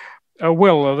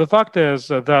 Well, the fact is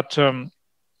that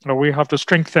we have to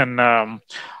strengthen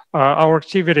our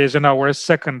activities in our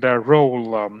second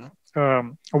role.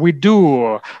 We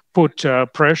do put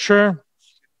pressure,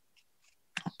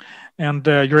 and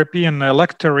the European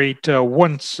electorate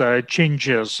wants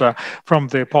changes from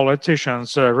the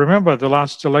politicians. Remember the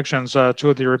last elections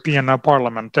to the European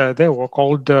Parliament. They were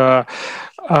called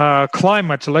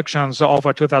climate elections of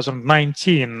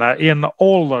 2019. In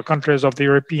all countries of the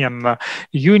European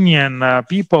Union,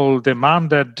 people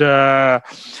demanded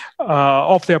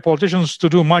of their politicians to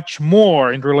do much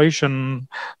more in relation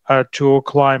to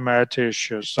climate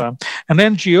issues. And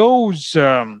NGOs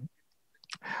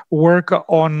work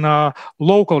on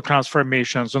local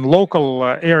transformations and local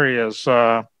areas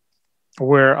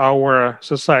where our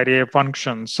society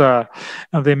functions.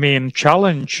 And the main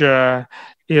challenge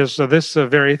is this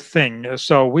very thing.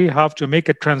 So we have to make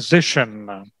a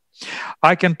transition.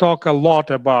 I can talk a lot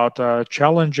about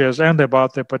challenges and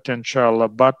about the potential,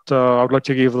 but I would like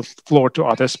to give the floor to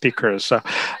other speakers.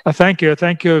 Thank you.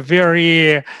 Thank you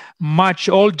very much,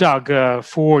 Oldag,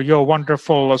 for your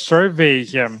wonderful survey.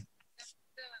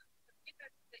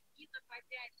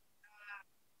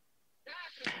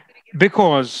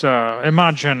 Because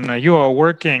imagine you are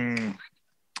working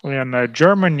in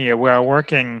Germany, we are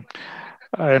working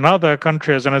in other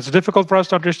countries, and it's difficult for us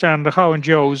to understand how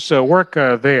NGOs work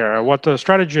there. What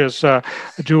strategies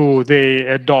do they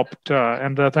adopt?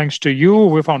 And thanks to you,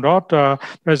 we found out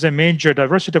there's a major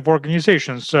diversity of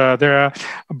organizations. There are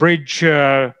bridge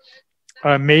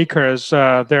makers,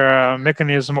 there are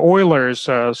mechanism oilers,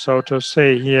 so to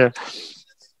say here.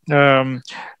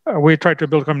 We try to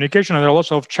build communication, and there are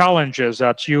lots of challenges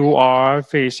that you are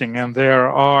facing, and there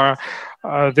are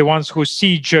the ones who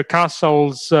siege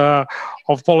castles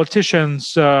of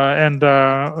politicians and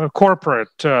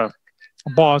corporate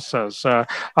bosses.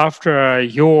 After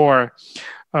your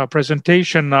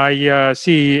presentation, I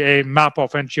see a map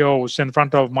of NGOs in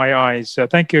front of my eyes.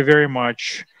 Thank you very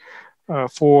much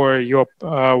for your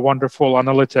wonderful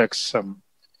analytics.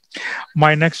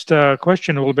 My next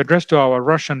question will be addressed to our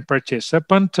Russian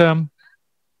participant.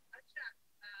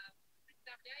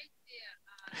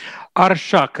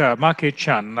 Arshak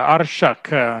Makichan.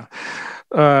 Arshak,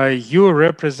 you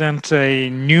represent a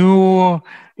new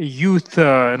youth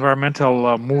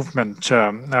environmental movement.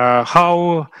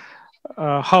 How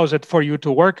is it for you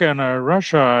to work in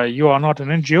Russia? You are not an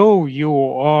NGO, you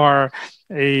are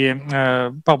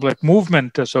a public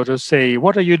movement, so to say.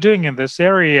 What are you doing in this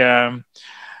area?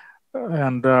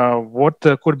 And what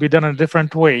could be done in a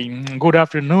different way? Good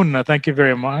afternoon. Thank you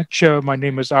very much. My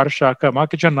name is Arshak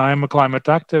Makichan. I am a climate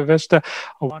activist,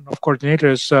 one of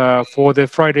coordinators for the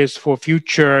Fridays for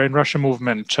Future in Russia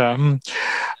movement.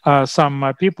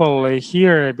 Some people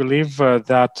here, I believe,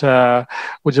 that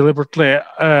we deliberately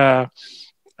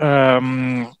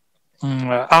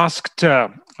asked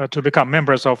to become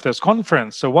members of this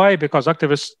conference. So why? Because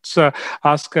activists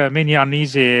ask many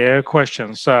uneasy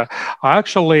questions. I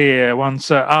actually once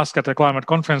asked at a climate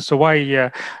conference why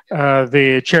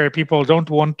the chair people don't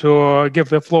want to give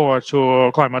the floor to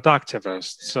climate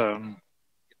activists.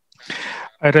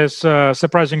 It is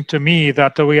surprising to me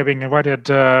that we are being invited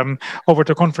over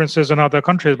to conferences in other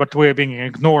countries, but we are being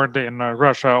ignored in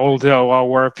Russia, although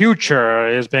our future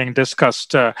is being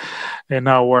discussed in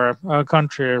our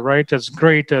country, right? It's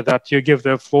great that you give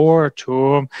the floor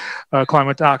to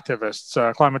climate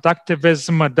activists. Climate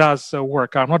activism does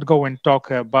work. I'm not going to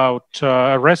talk about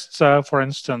arrests, for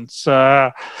instance.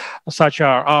 Such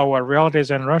are our realities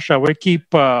in Russia. We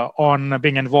keep on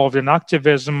being involved in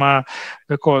activism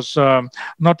because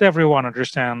not everyone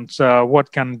understands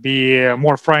what can be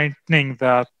more frightening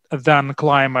than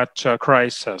climate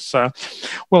crisis.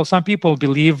 Well, some people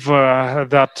believe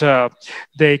that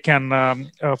they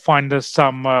can find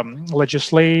some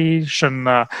legislation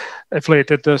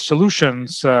affiliated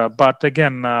solutions, but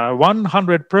again,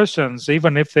 100 persons,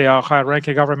 even if they are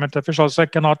high-ranking government officials,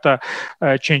 cannot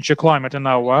change the climate in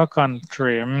our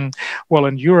country. Well,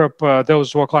 in Europe,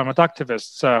 those were climate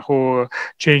activists who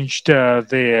changed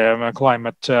the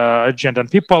climate agenda, and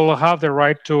people have the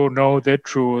right to know the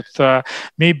truth.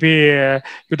 Maybe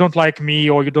you don't like me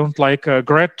or you don't like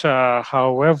Greta.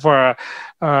 However,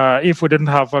 if we didn't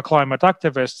have climate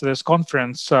activists, this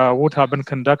conference would have been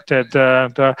conducted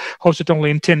and hosted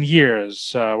only in 10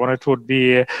 years when it would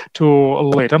be too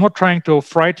late. I'm not trying to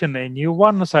frighten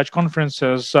anyone. Such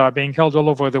conferences are being held all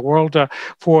over the world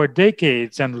for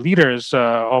decades, and leaders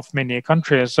of many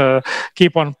countries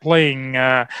keep on playing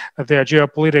their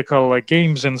geopolitical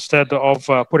games instead of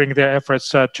putting their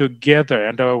efforts together.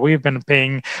 And we've been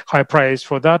paying high price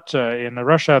for that. In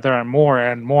Russia, there are more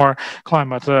and more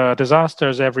climate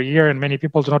disasters every year, and many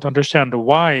people do not understand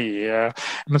why.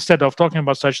 Instead of talking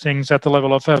about such things at the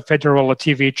level of federal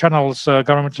TV channels,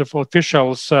 government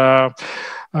officials say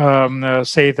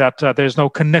that there's no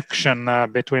connection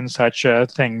between such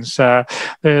things.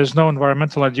 There's no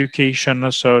environmental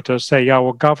education, so to say.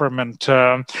 Our government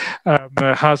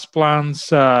has plans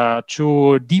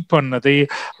to deepen the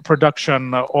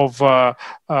production of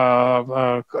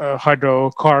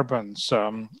hydrocarbons.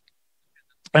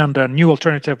 And new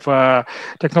alternative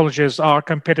technologies are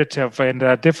competitive in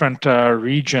different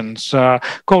regions.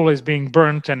 Coal is being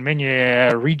burnt in many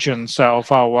regions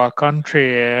of our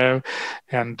country,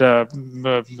 and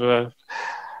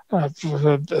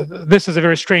this is a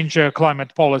very strange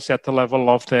climate policy at the level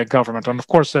of the government. And of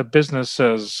course,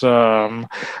 businesses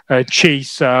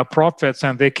chase profits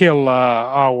and they kill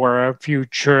our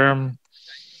future.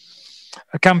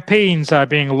 Campaigns are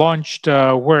being launched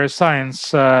where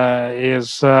science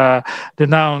is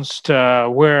denounced,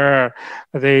 where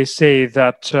they say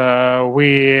that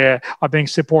we are being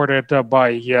supported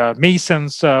by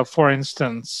Masons, for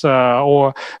instance,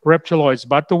 or reptiloids.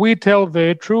 But we tell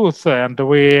the truth and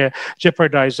we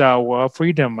jeopardize our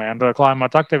freedom. And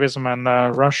climate activism in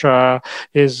Russia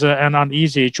is an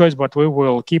uneasy choice, but we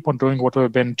will keep on doing what we've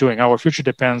been doing. Our future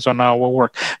depends on our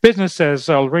work. Businesses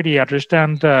already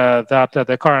understand that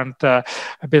the current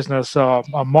business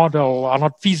model are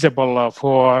not feasible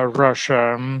for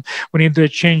Russia. We need the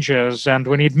changes, and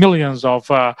we need millions of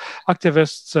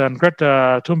activists. And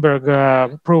Greta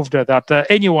Thunberg proved that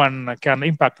anyone can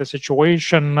impact the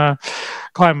situation.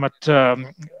 Climate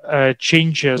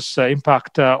changes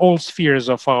impact all spheres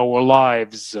of our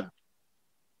lives.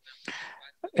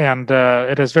 And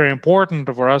it is very important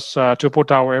for us to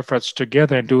put our efforts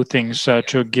together and do things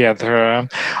together.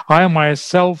 I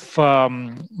myself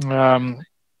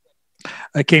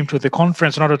I came to the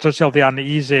conference in order to tell the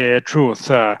uneasy truth.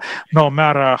 No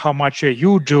matter how much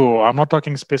you do, I'm not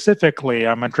talking specifically,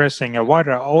 I'm addressing a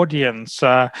wider audience.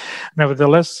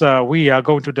 Nevertheless, we are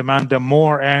going to demand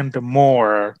more and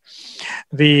more.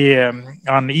 The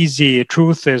uneasy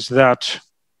truth is that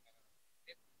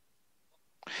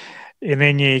in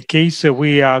any case,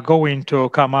 we are going to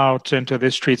come out into the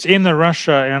streets in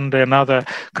Russia and in other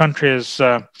countries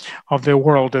of the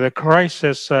world. The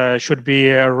crisis should be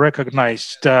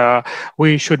recognized.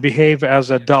 We should behave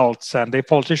as adults. And if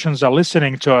politicians are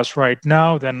listening to us right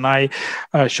now, then I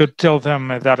should tell them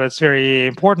that it's very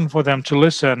important for them to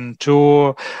listen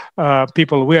to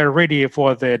people. We are ready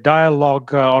for the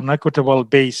dialogue on an equitable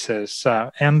basis.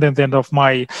 And at the end of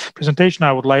my presentation,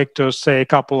 I would like to say a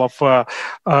couple of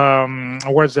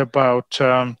words about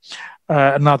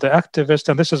another activist,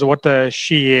 and this is what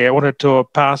she wanted to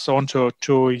pass on to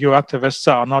you. Activists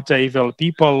are not evil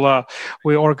people.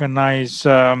 We organize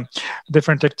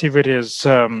different activities.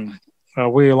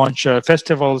 We launch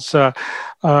festivals,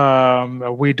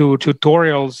 we do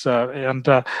tutorials,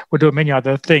 and we do many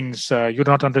other things. You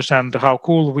don't understand how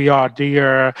cool we are,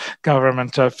 dear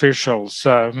government officials.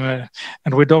 And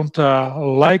we don't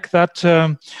like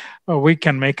that. We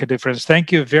can make a difference.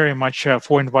 Thank you very much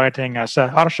for inviting us.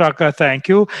 Arshak, thank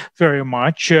you very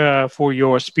much for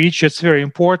your speech. It's very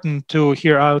important to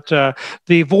hear out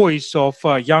the voice of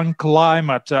young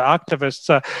climate activists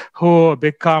who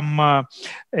become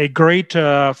a great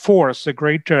force, a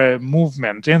great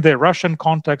movement in the Russian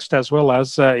context as well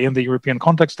as in the European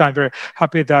context. I'm very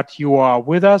happy that you are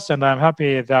with us, and I'm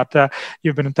happy that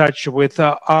you've been in touch with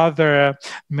other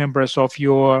members of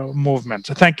your movement.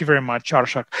 Thank you very much,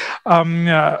 Arshak.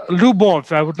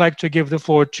 Lubov, I would like to give the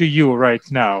floor to you right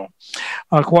now.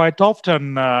 Quite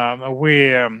often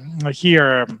we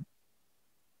hear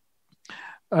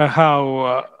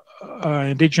how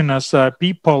indigenous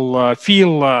people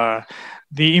feel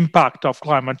the impact of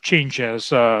climate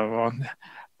changes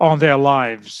on their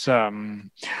lives.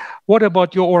 What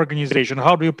about your organization?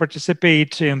 How do you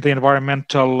participate in the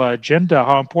environmental agenda?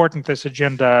 How important this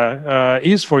agenda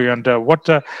is for you, and what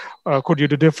could you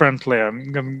do differently?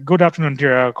 Good afternoon,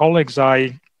 dear colleagues.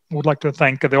 I would like to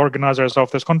thank the organizers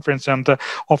of this conference and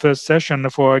of this session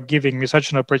for giving me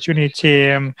such an opportunity.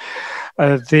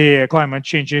 The climate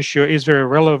change issue is very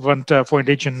relevant for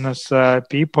indigenous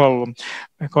people,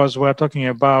 because we're talking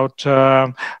about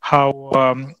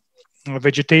how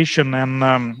vegetation and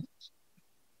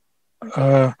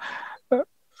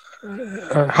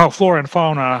how flora and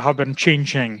fauna have been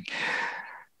changing.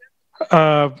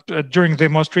 During the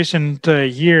most recent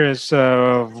years,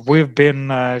 we've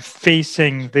been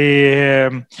facing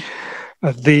the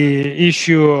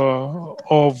issue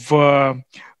of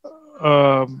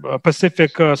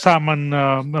Pacific salmon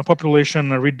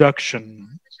population reduction.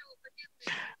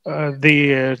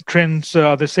 The trends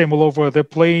are the same all over the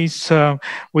place.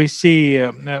 We see,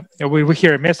 we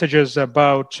hear messages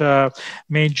about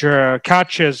major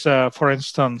catches, for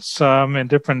instance, in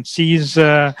different seas.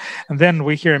 And then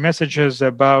we hear messages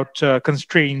about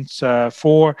constraints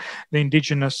for the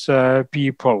indigenous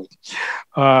people.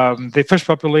 The fish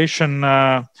population,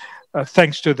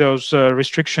 thanks to those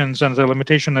restrictions and the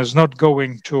limitation, is not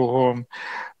going to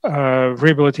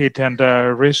rehabilitate and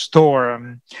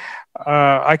restore.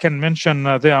 I can mention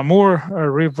the Amur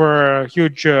River,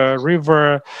 huge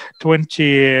river,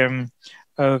 20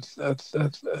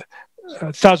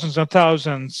 thousands and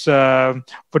thousands of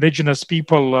indigenous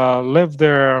people live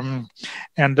there,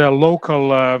 and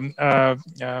local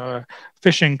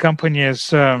fishing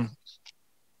companies are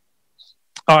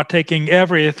taking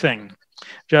everything.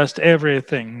 Just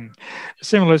everything.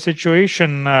 Similar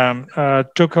situation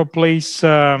took place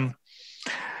in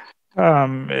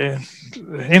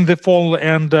the fall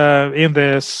and in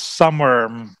the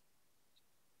summer.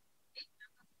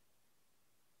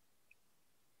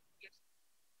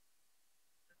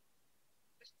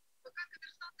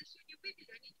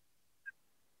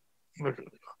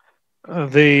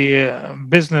 The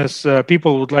business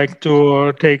people would like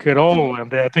to take it all,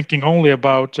 and they're thinking only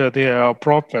about their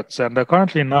profits. And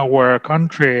currently in our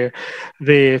country,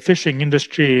 the fishing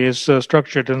industry is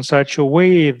structured in such a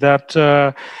way that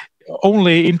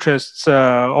only interests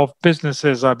of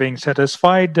businesses are being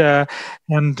satisfied, and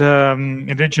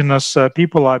indigenous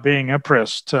people are being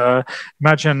oppressed.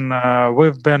 Imagine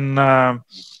we've been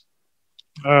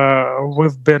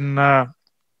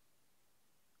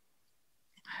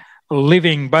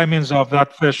living by means of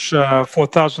that fish for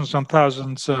thousands and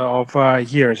thousands of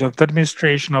years. The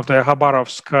administration of the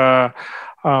Khabarovsk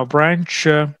branch,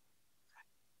 the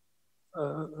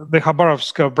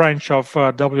Khabarovsk branch of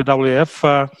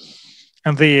WWF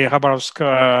and the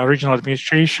Khabarovsk regional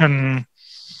administration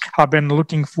have been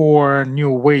looking for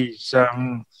new ways.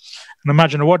 And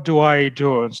imagine, what do I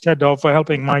do? Instead of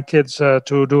helping my kids to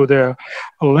do their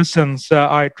lessons,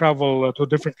 I travel to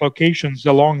different locations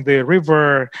along the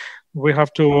river. We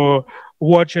have to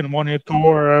watch and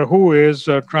monitor who is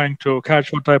trying to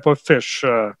catch what type of fish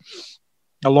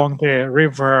along the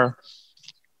river.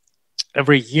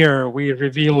 Every year we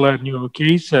reveal new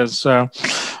cases.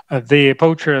 The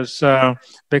poachers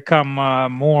become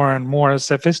more and more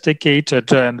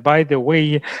sophisticated. And by the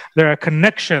way, there are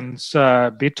connections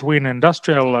between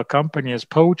industrial companies,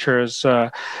 poachers,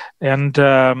 and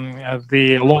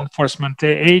the law enforcement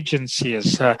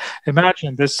agencies.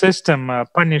 Imagine the system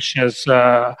punishes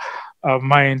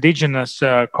my indigenous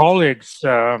colleagues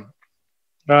for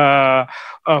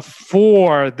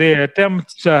the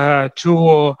attempt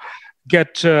to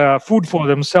get food for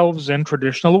themselves in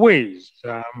traditional ways.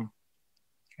 I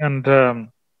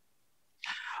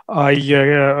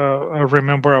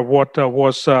remember what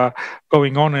was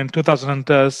going on in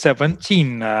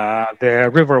 2017. The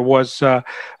river was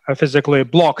physically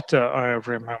blocked, I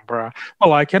remember.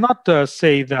 Well, I cannot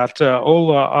say that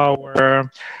all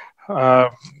our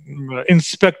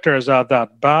inspectors are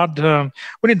that bad.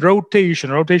 We need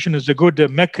rotation. Rotation is a good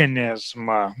mechanism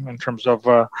in terms of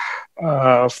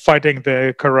fighting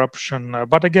the corruption.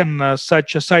 But again,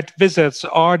 such site visits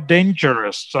are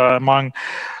dangerous among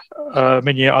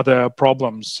many other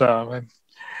problems.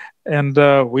 And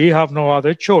we have no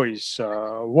other choice.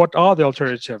 What are the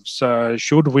alternatives?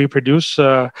 Should we produce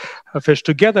fish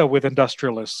together with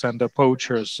industrialists and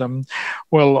poachers?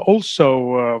 Well,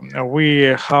 also,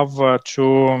 we have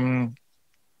to,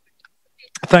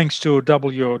 thanks to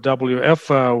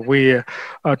WWF, we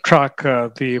track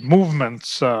the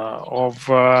movements of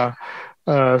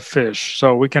fish.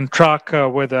 So we can track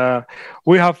whether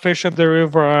we have fish in the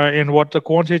river, in what the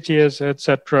quantity is,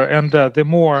 etc. And the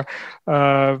more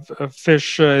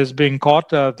fish is being caught,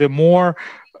 the more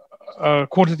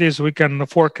quantities we can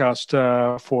forecast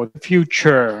for the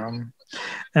future.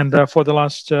 And for the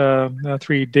last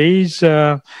 3 days,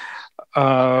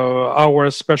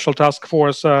 our special task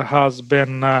force has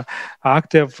been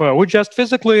active. We just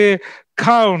physically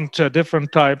count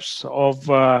different types of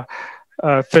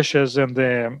fishes in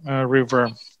the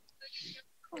river.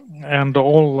 And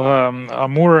all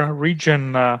Amur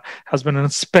region has been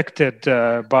inspected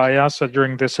by us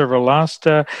during the several last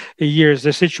years.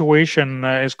 The situation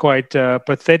is quite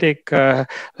pathetic. There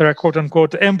are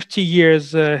quote-unquote empty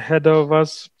years ahead of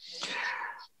us.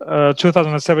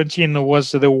 2017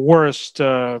 was the worst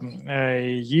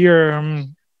year,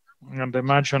 and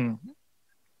imagine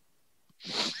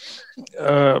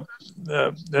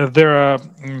there are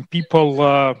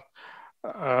people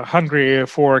hungry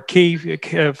for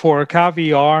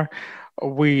caviar.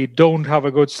 We don't have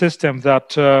a good system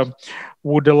that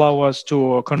would allow us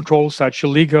to control such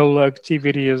illegal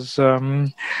activities. Our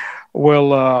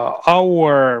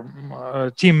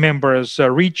team members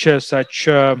reach such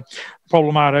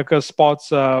problematic spots,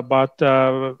 but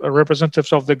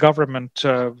representatives of the government,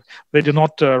 they do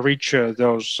not reach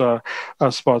those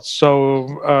spots.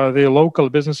 So the local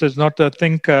businesses not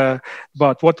think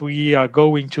about what we are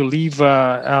going to leave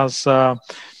as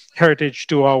heritage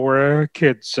to our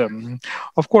kids.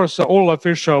 Of course, all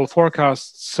official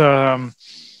forecasts are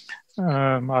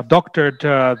doctored.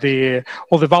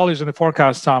 All the values in the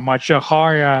forecasts are much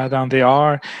higher than they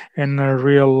are in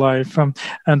real life.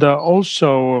 And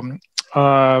also,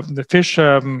 the fish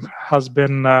has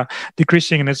been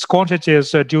decreasing in its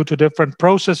quantities due to different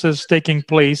processes taking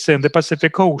place in the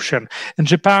Pacific Ocean. In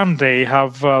Japan, they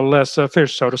have less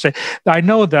fish, so to say. I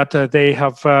know that they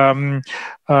have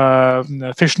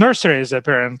fish nurseries,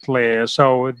 apparently,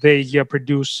 so they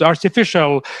produce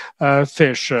artificial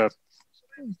fish.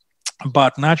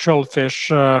 But natural fish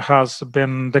has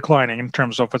been declining in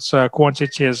terms of its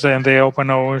quantities in the open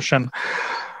ocean.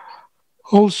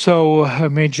 Also,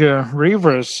 major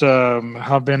rivers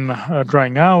have been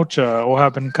drying out or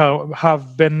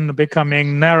have been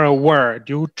becoming narrower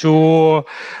due to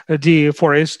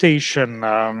deforestation.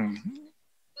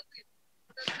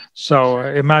 So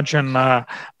imagine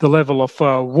the level of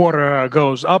water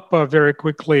goes up very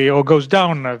quickly or goes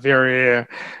down very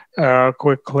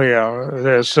quickly.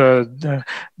 There's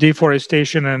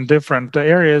deforestation in different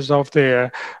areas of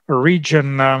the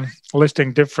region,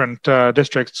 listing different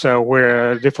districts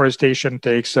where deforestation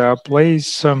takes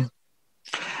place. And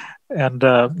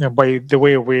by the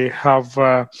way, we have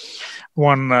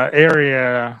one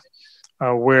area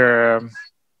where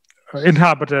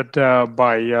inhabited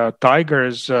by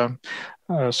tigers.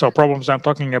 So problems I'm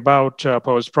talking about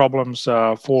pose problems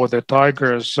for the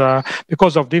tigers.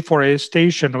 Because of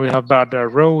deforestation, we have bad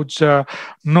roads,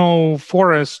 no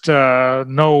forest,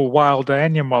 no wild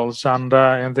animals. And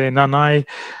in the Nanai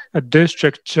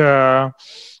district,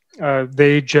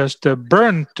 they just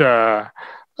burnt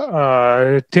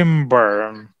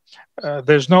timber.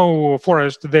 There's no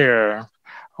forest there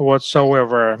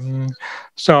whatsoever.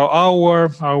 So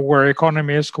our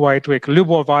economy is quite weak.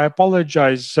 Lyubov, I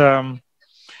apologize.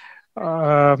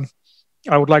 I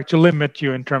would like to limit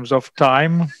you in terms of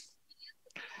time.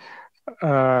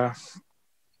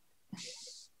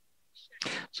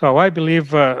 So I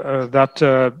believe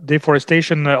that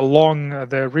deforestation along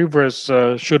the rivers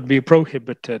should be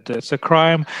prohibited. It's a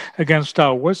crime against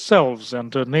ourselves,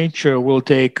 and nature will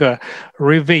take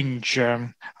revenge.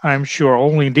 I'm sure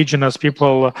only indigenous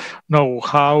people know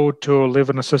how to live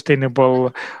in a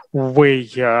sustainable way.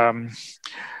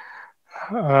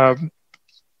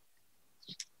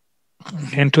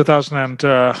 In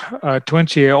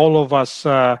 2020, all of us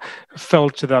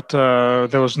felt that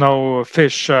there was no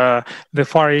fish in the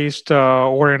Far East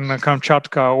or in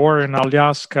Kamchatka or in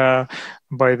Alaska,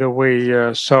 by the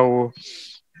way. So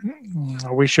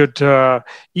we should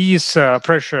ease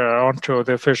pressure onto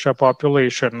the fish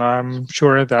population. I'm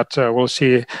sure that we'll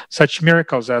see such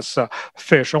miracles as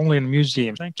fish only in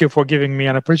museums. Thank you for giving me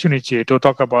an opportunity to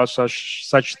talk about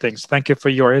such things. Thank you for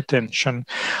your attention.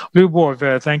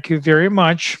 Lyubov, thank you very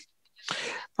much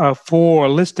for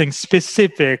listing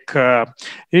specific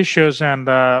issues and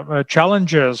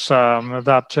challenges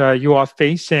that you are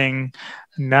facing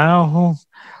now.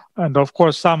 And of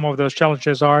course, some of those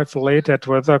challenges are related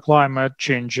with climate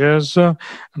changes. And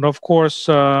of course,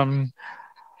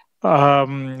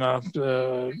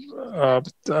 poor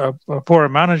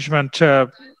management,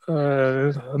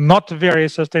 not very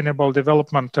sustainable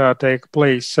development take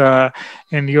place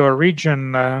in your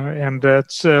region, and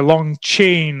it's a long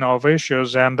chain of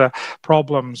issues and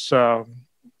problems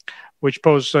which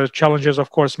pose challenges, of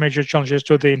course, major challenges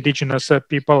to the indigenous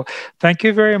people. Thank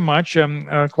you very much.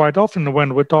 Quite often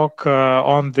when we talk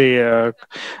on the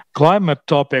climate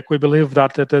topic, we believe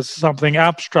that it is something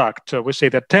abstract. We say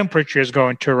that temperature is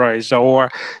going to rise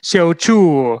or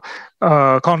CO2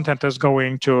 content is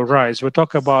going to rise. We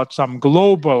talk about some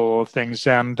global things,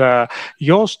 and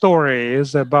your story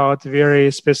is about very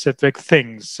specific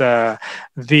things.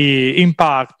 The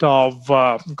impact of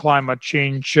climate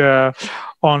change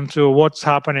onto what's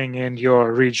happening in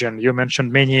your region. You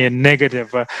mentioned many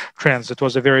negative trends. It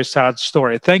was a very sad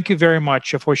story. Thank you very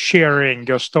much for sharing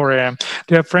your story.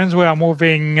 Dear friends, we are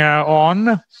moving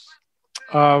on.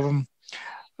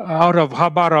 Out of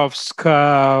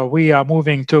Khabarovsk, we are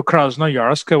moving to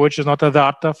Krasnoyarsk, which is not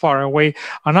that far away.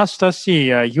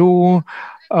 Anastasia, you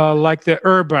like the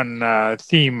urban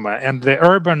theme, and the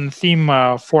urban theme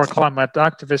for climate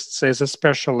activists is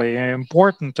especially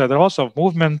important. There are also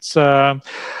movements, there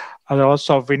are lots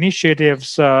of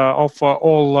initiatives of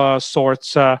all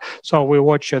sorts. So we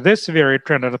watch this very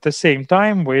trend, and at the same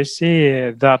time, we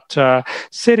see that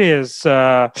cities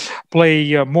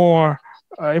play a more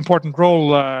important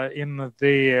role in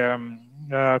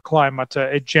the climate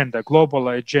agenda, global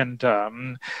agenda.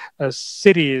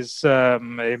 Cities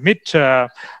emit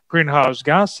greenhouse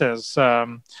gases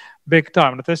big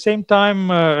time. At the same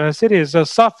time, cities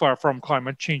suffer from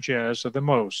climate changes the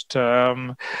most.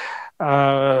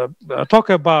 Talk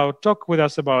with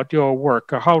us about your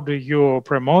work. How do you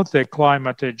promote the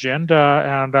climate agenda,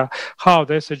 and how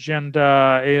this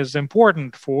agenda is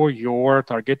important for your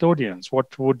target audience?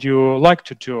 What would you like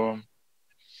to do?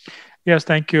 Yes,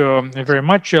 thank you very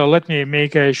much. Let me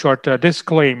make a short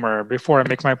disclaimer before I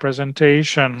make my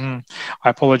presentation. I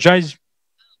apologize.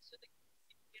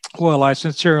 Well, I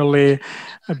sincerely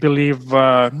believe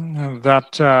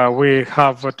that we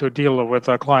have to deal with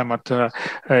climate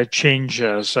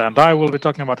changes, and I will be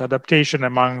talking about adaptation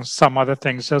among some other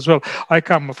things as well. I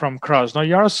come from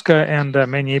Krasnoyarsk, and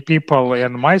many people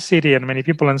in my city and many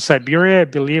people in Siberia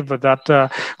believe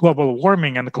that global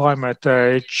warming and climate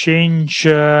change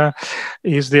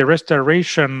is the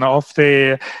restoration of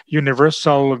the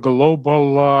universal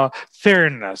global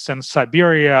fairness. In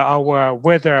Siberia, our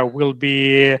weather will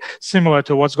be similar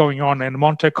to what's going on in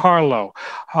Monte Carlo.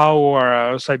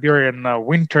 Our Siberian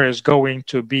winter is going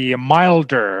to be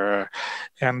milder,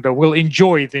 and we'll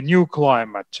enjoy the new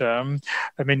climate.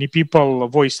 Many people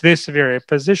voice this very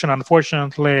position.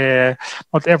 Unfortunately,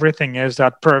 not everything is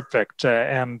that perfect,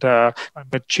 and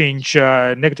climate change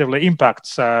negatively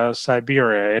impacts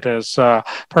Siberia. It is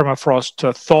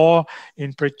permafrost thaw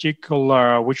in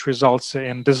particular, which results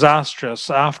in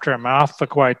disastrous aftermath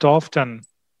quite often,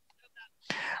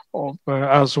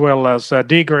 as well as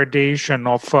degradation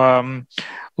of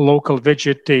local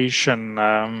vegetation,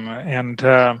 and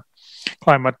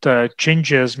climate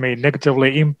changes may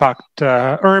negatively impact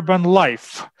urban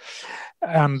life.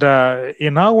 And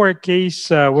in our case,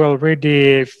 we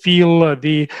already feel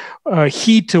the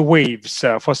heat waves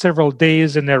for several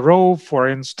days in a row. For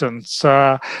instance,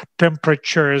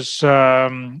 temperatures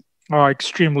are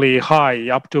extremely high,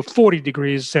 up to 40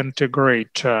 degrees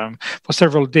centigrade for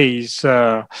several days.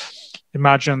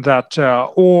 Imagine that.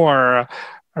 Or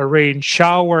rain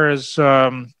showers,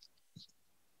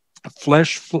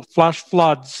 flash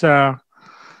floods.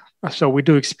 So we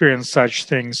do experience such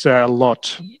things a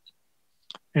lot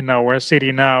in our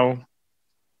city now.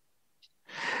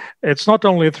 It's not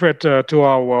only a threat to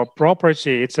our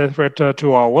property, it's a threat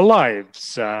to our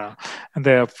lives. And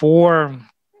therefore,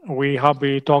 we have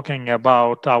been talking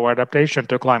about our adaptation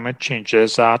to climate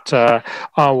changes at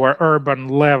our urban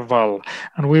level.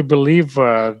 And we believe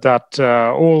that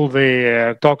all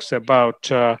the talks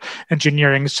about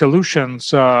engineering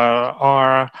solutions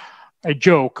are a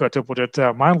joke, to put it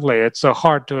mildly. It's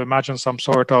hard to imagine some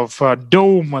sort of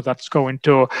dome that's going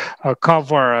to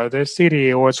cover the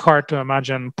city, or it's hard to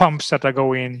imagine pumps that are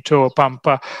going to pump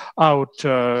out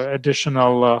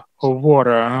additional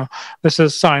water. This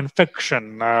is science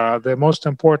fiction. The most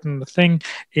important thing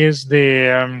is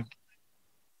the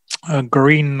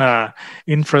green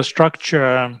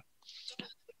infrastructure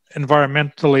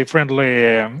environmentally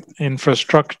friendly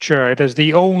infrastructure. It is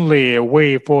the only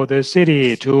way for the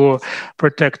city to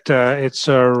protect its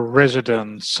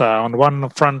residents. On one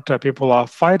front, people are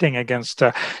fighting against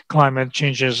climate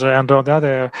changes, and on the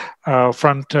other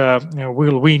front,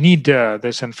 we need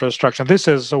this infrastructure. This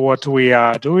is what we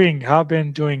are doing, have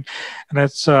been doing, and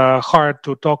it's hard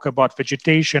to talk about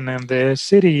vegetation in the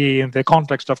city in the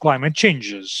context of climate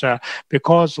changes,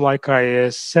 because, like I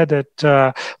said it,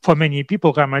 for many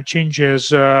people, climate changes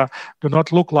do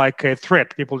not look like a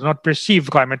threat. People do not perceive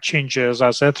climate changes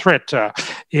as a threat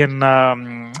in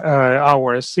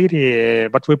our city,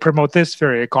 but we promote this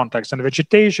very context. And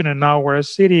vegetation in our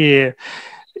city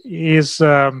is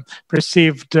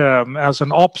perceived as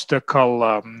an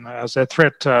obstacle, as a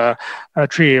threat.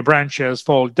 Tree branches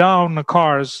fall down,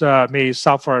 cars may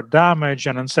suffer damage,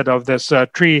 and instead of this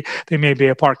tree, there may be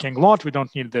a parking lot. We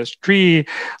don't need this tree.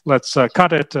 Let's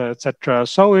cut it, etc.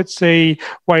 So it's a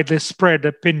widely spread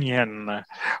opinion.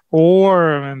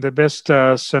 Or in the best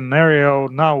scenario,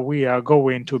 now we are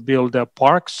going to build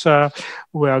parks.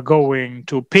 We are going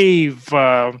to pave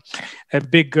a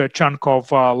big chunk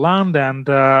of land, and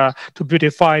to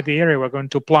beautify the area, we're going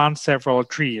to plant several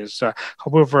trees.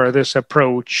 However, this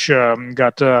approach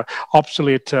got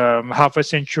obsolete half a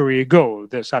century ago,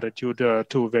 this attitude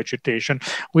to vegetation.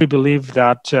 We believe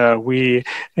that we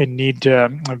need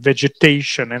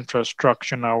vegetation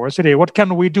infrastructure in our city. What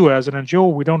can we do as an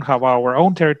NGO? We don't have our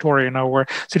own territory in our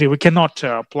city. We cannot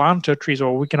plant trees,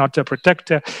 or we cannot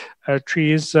protect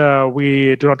trees.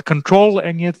 We do not control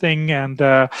anything, and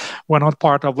we're not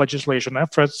part of legislation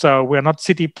efforts. We're not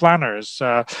city planners,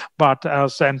 but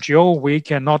as NGO, we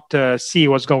cannot see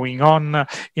what's going on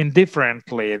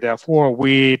indifferently. Therefore,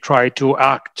 we try to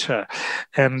act,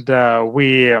 and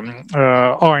we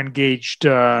are engaged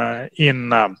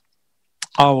in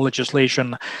our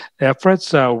legislation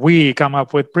efforts. We come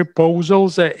up with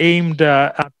proposals aimed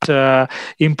at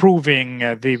improving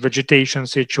the vegetation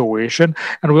situation,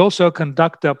 and we also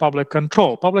conduct public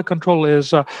control. Public control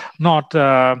is not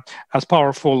as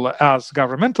powerful as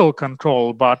governmental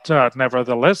control, but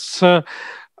nevertheless,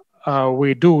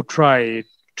 we do try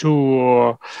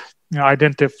to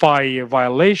identify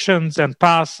violations and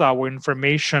pass our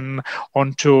information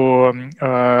onto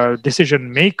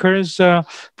decision makers,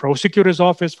 prosecutor's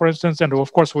office, for instance, and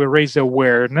of course we raise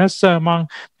awareness among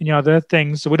many other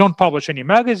things. We don't publish any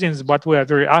magazines, but we are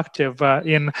very active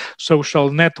in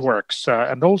social networks,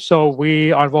 and also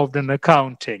we are involved in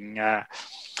accounting.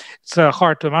 It's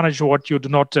hard to manage what you do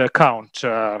not count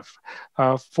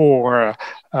for.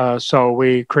 So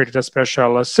we created a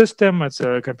special system. It's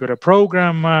a computer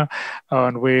program,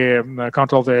 and we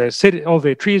count all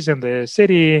the trees in the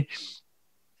city.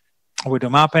 We do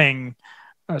mapping.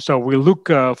 So we look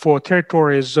for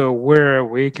territories where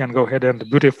we can go ahead and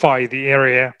beautify the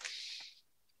area.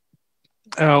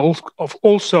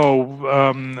 Also,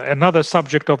 another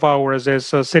subject of ours is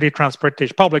city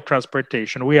transportation, public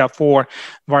transportation. We are for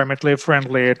environmentally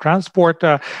friendly transport.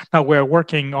 Now we're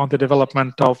working on the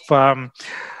development of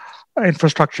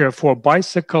infrastructure for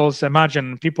bicycles.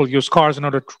 Imagine people use cars in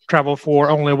order to travel for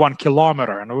only 1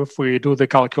 kilometer. And if we do the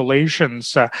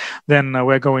calculations, then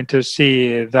we're going to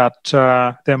see that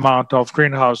the amount of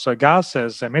greenhouse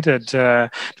gases emitted to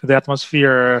the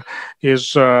atmosphere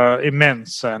is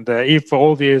immense. And if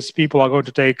all these people are going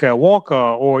to take a walk,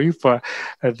 or if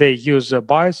they use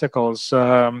bicycles,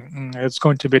 it's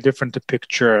going to be a different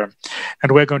picture.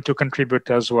 And we're going to contribute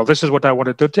as well. This is what I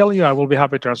wanted to tell you. I will be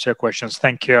happy to answer your questions.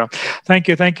 Thank you. Thank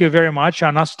you very much,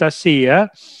 Anastasia.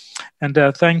 And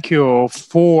thank you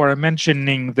for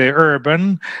mentioning the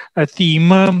urban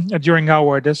theme during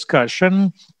our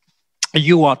discussion.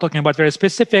 You are talking about very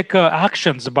specific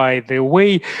actions, by the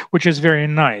way, which is very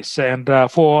nice. And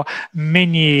for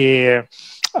many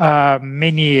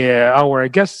our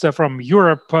guests from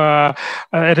Europe,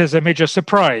 it is a major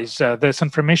surprise, this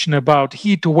information about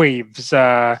heat waves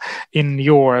in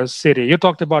your city. You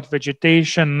talked about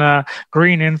vegetation,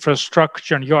 green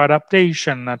infrastructure, and your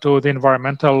adaptation to the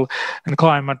environmental and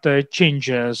climate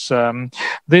changes.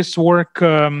 This work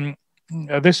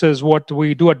this is what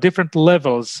we do at different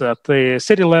levels, at the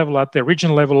city level, at the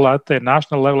regional level, at the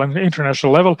national level, and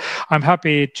international level. I'm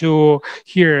happy to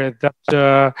hear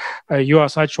that you are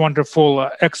such wonderful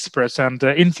experts and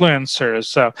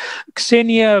influencers.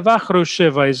 Ksenia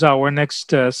Vakhrusheva is our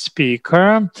next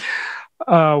speaker.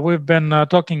 We've been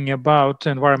talking about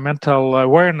environmental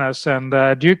awareness and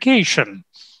education.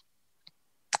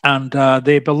 And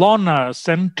the Bologna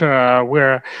Center,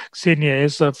 where Ksenia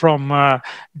is from,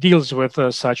 deals with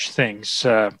such things.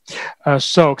 So,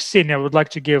 Ksenia, I would like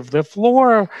to give the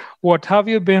floor. What have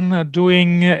you been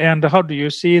doing, and how do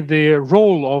you see the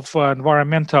role of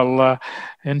environmental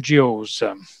NGOs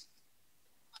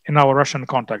in our Russian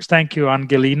context? Thank you,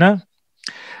 Angelina.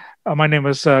 My name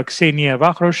is Ksenia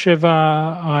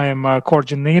Vakhruseva. I'm a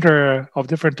coordinator of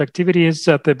different activities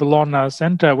at the Bologna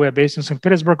Center. We're based in St.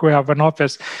 Petersburg. We have an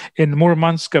office in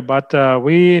Murmansk, but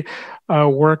we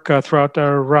work throughout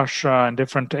Russia in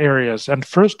different areas. And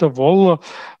first of all,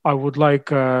 I would like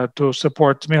to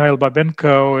support Mikhail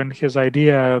Babenko in his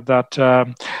idea that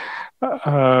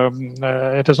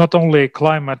it is not only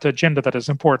climate agenda that is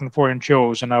important for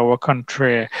NGOs in our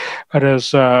country, it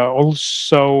is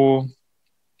also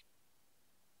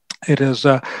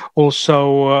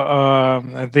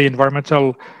the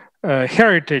environmental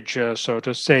heritage, so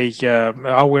to say.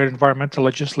 Our environmental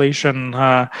legislation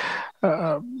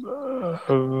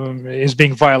is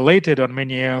being violated on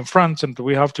many fronts, and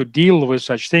we have to deal with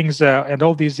such things. And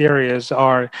all these areas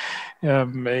are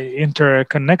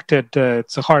interconnected.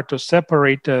 It's hard to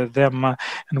separate them,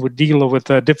 and we deal with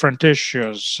different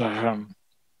issues.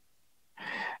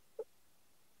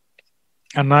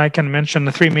 And I can mention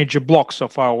the three major blocks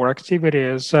of our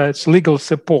activities. It's legal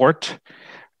support.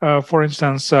 For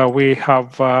instance, we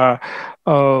have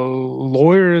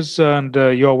lawyers, and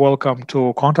you're welcome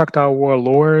to contact our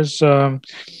lawyers.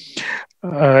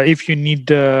 If you need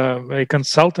a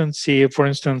consultancy, for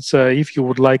instance, if you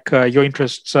would like your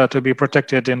interests to be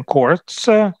protected in courts,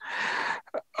 we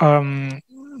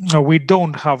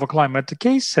don't have climate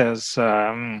cases.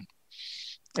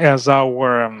 As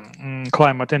our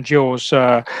climate NGOs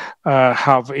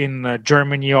have in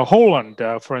Germany or Holland,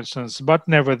 for instance. But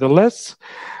nevertheless,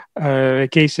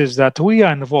 cases that we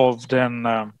are involved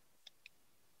in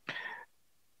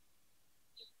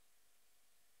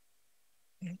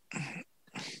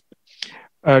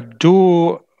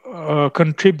do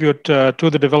contribute to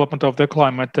the development of the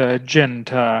climate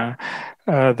agenda.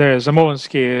 There's a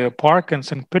Molinsky Park in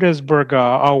St. Petersburg.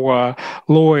 Our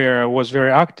lawyer was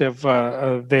very active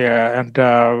there, and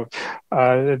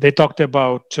they talked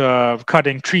about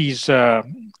cutting trees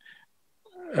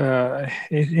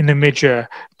in a major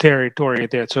territory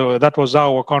there. So that was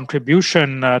our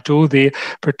contribution to the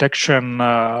protection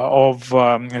of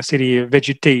city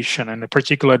vegetation in a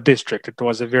particular district. It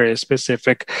was a very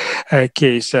specific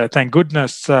case. Thank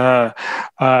goodness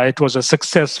it was a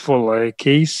successful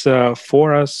case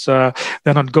for us. They're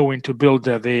not going to build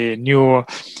the new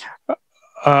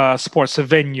sports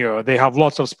venue. They have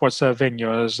lots of sports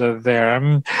venues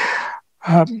there.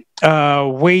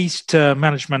 Waste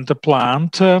management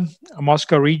plant,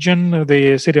 Moscow region,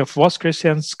 the city of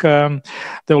Voskresensk.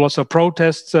 There were lots of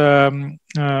protests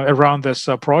around this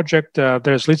project.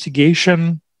 There's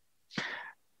litigation,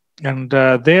 and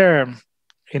there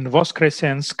in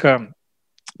Voskresensk,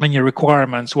 many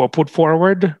requirements were put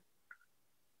forward.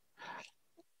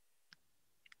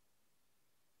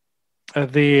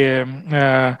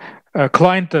 The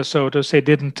client, so to say,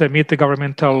 didn't meet the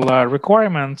governmental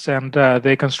requirements, and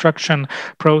the construction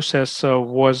process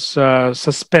was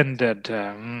suspended.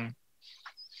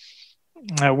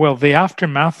 Well, the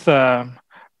aftermath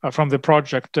from the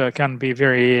project can be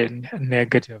very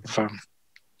negative.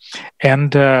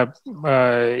 And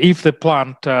if the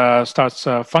plant starts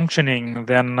functioning,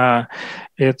 then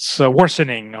it's a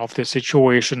worsening of the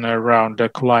situation around the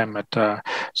climate.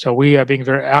 So we are being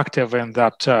very active in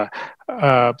that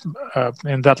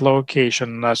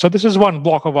location. So this is one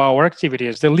block of our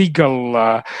activities, the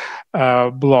legal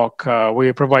block.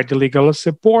 We provide the legal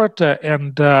support,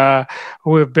 and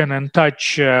we've been in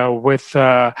touch with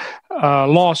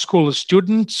law school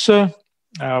students.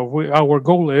 Our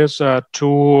goal is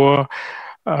to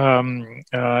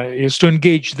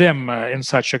engage them in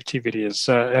such activities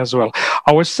as well.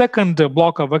 Our second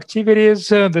block of activities,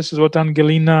 this is what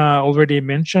Angelina already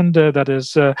mentioned, that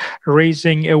is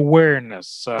raising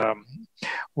awareness.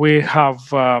 We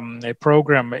have a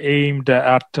program aimed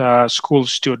at school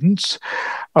students.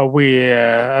 We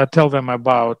tell them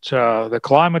about the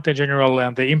climate in general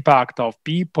and the impact of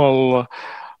people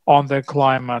on the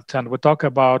climate, and we talk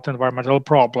about environmental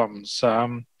problems.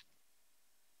 I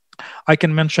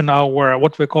can mention our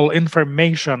what we call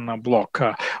information block.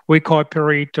 We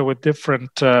cooperate with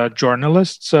different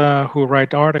journalists who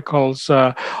write articles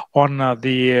on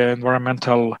the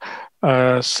environmental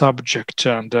subject,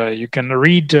 and you can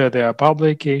read their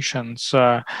publications.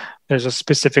 There's a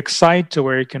specific site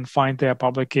where you can find their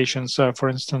publications. For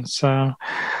instance,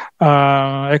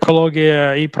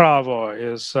 Ecologia y Pravo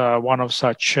is one of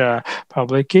such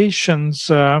publications.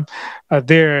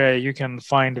 There you can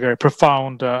find very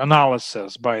profound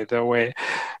analysis, by the way.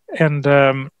 And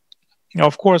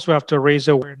of course, we have to raise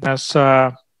awareness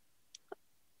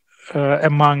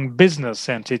among business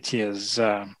entities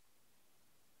and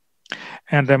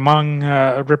among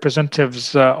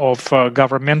representatives of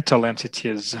governmental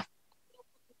entities.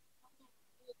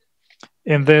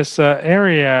 In this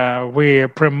area, we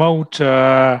promote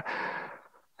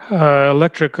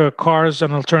electric cars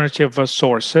and alternative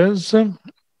sources.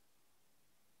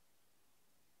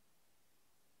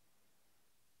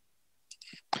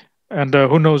 And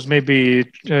who knows, maybe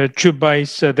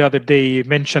Chubais the other day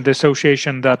mentioned the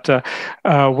association that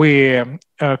we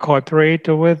cooperate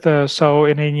with. So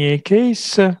in any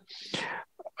case,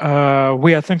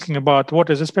 we are thinking about what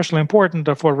is especially important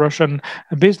for Russian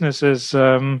businesses.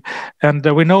 And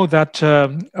we know that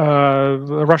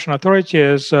Russian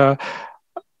authorities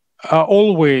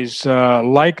always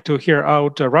like to hear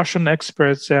out Russian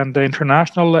experts and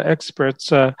international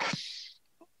experts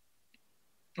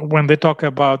when they talk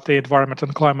about the environment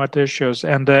and climate issues.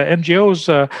 And NGOs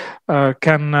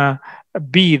can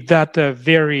be that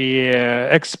very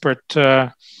expert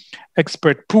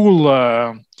pool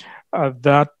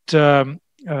that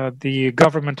the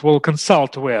government will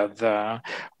consult with.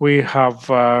 We have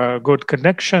good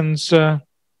connections.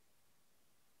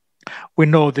 We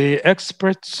know the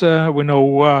experts. We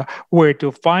know where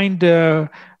to find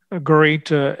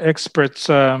great experts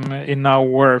in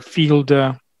our field.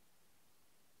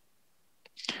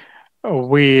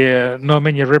 We know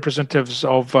many representatives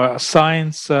of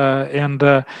science and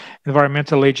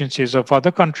environmental agencies of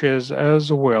other countries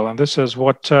as well. And this is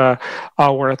what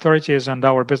our authorities and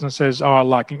our businesses are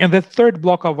lacking. And the third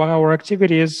block of our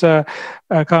activities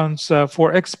accounts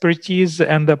for expertise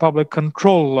and the public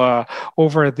control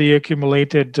over the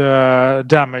accumulated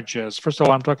damages. First of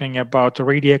all, I'm talking about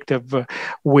radioactive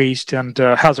waste and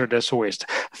hazardous waste.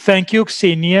 Thank you,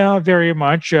 Ksenia, very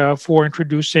much for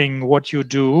introducing what you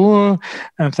do.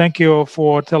 And thank you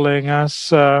for telling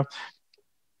us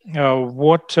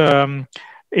what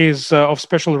is of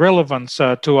special relevance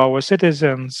to our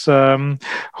citizens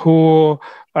who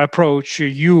approach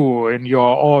you in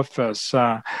your office.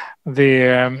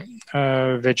 The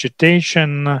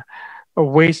vegetation,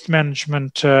 waste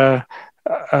management,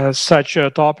 such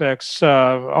topics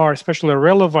are especially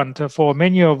relevant for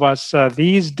many of us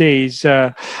these days.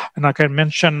 And I can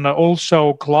mention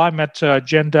also climate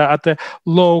agenda at the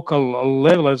local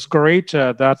level. It's great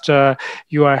that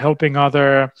you are helping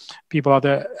other people,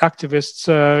 other activists,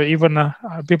 even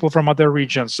people from other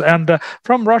regions. And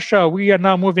from Russia, we are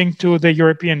now moving to the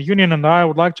European Union, and I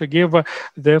would like to give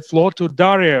the floor to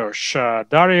Dariusz.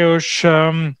 Dariusz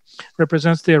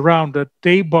represents the round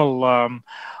table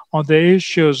on the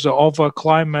issues of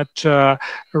climate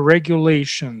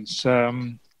regulations. So,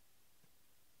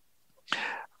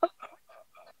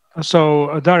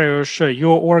 Dariusz,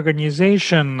 your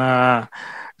organization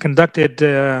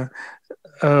conducted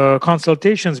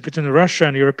consultations between Russia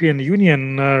and European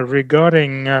Union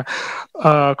regarding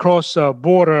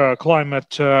cross-border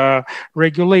climate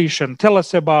regulation. Tell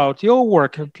us about your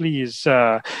work, please.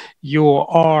 You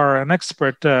are an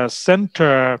expert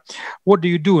center. What do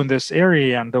you do in this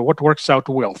area, and what works out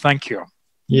well? Thank you.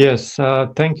 Yes,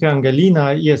 thank you,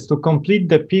 Angelina. Yes, to complete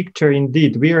the picture,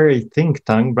 indeed, we are a think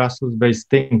tank, Brussels-based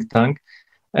think tank,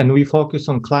 and we focus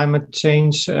on climate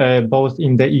change, both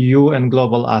in the EU and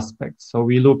global aspects. So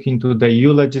we look into the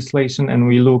EU legislation, and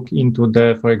we look into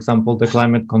the, for example, the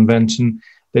Climate Convention,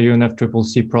 the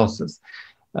UNFCCC process.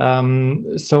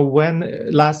 So when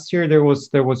last year there was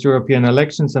European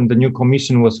elections and the new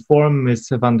Commission was formed, Ms.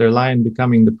 van der Leyen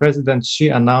becoming the president, she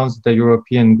announced the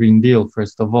European Green Deal,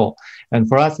 first of all. And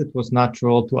for us, it was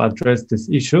natural to address these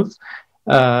issues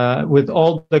with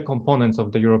all the components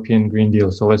of the European Green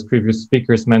Deal. So as previous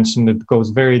speakers mentioned, it goes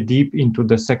very deep into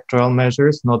the sectoral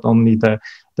measures, not only the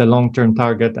long-term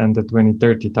target and the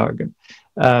 2030 target.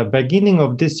 Beginning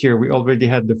of this year, we already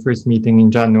had the first meeting in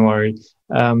January,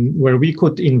 where we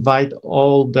could invite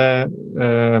all the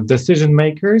decision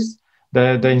makers,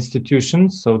 the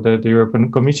institutions, so the European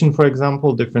Commission, for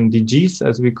example, different DGs,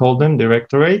 as we call them,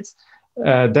 directorates,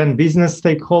 then business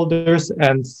stakeholders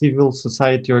and civil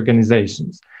society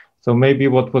organizations. So maybe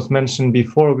what was mentioned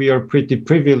before, we are pretty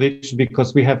privileged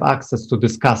because we have access to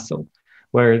this castle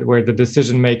where the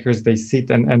decision makers, they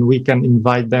sit and we can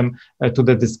invite them to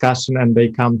the discussion, and they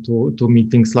come to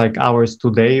meetings like ours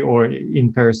today or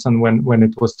in person when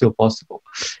it was still possible.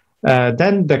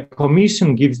 Then the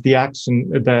Commission gives the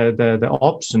option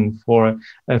for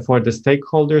the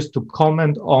stakeholders to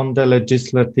comment on the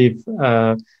legislative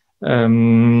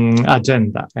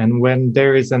agenda. And when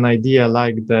there is an idea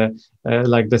like the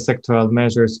sectoral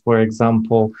measures, for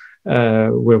example,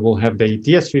 we will have the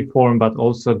ETS reform, but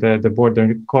also the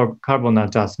border carbon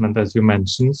adjustment, as you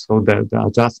mentioned. So the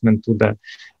adjustment to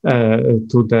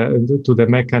the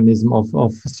mechanism of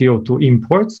CO2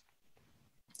 imports.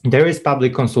 There is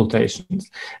public consultations,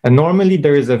 and normally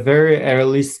there is a very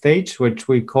early stage which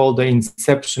we call the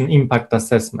inception impact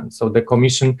assessment. So the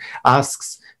Commission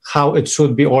asks how it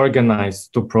should be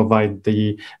organized to provide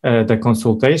the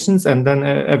consultations, and then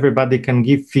everybody can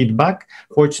give feedback.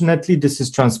 Fortunately, this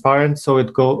is transparent, so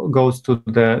it goes to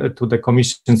the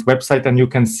Commission's website, and you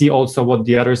can see also what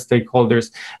the other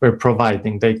stakeholders were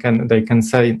providing. They can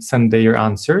send their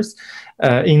answers.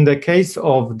 In the case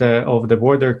of the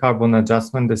border carbon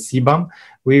adjustment, the CBAM,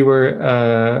 we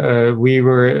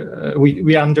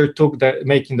undertook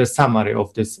making the summary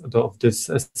of this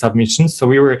submission. So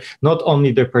we were not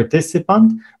only the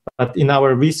participant, but in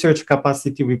our research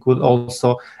capacity, we could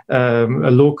also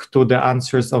look to the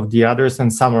answers of the others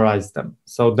and summarize them.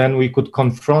 So then we could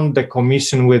confront the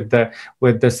Commission with the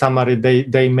summary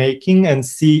they making and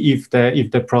see if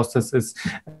the process is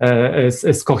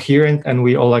coherent, and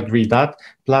we all agree that.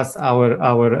 Plus our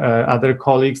other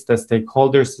colleagues, the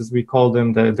stakeholders, as we call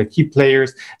them, the key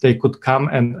players, they could come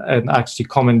and actually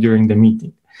comment during the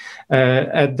meeting.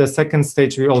 At the second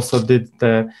stage, we also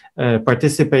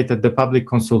participated in the public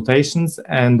consultations,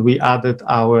 and we added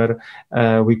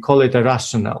we call it a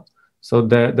rationale. So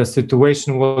the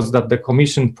situation was that the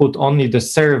Commission put only the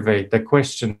survey, the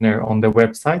questionnaire on the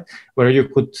website, where you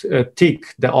could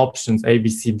tick the options A, B,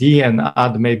 C, D, and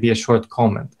add maybe a short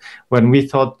comment. When we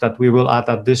thought that we will add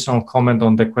additional comment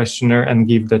on the questionnaire and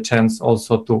give the chance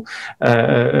also to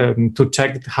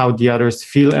check how the others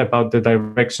feel about the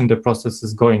direction the process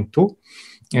is going to.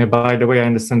 By the way, I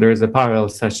understand there is a parallel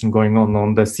session going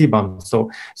on the CBAM. So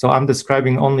I'm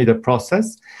describing only the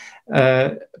process.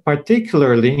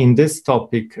 Particularly in this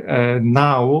topic,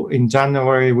 now in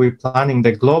January, we're planning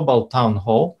the global town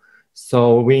hall.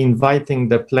 So we're inviting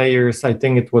the players, I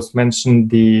think it was mentioned,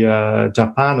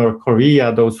 Japan or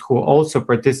Korea, those who also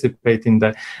participate in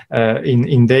their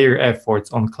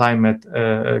efforts on climate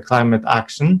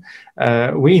action.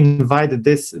 We invited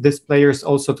these players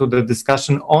also to the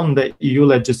discussion on the EU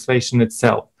legislation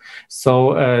itself.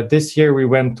 So this year we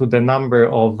went to the number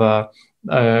of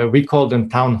we call them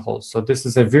town halls. So this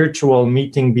is a virtual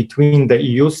meeting between the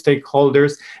EU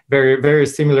stakeholders, very, very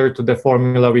similar to the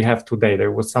formula we have today.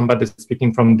 There was somebody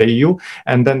speaking from the EU,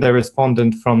 and then the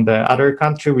respondent from the other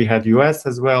country. We had US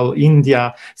as well,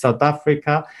 India, South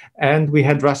Africa, and we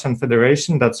had Russian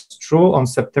Federation. That's true. On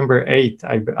September 8th,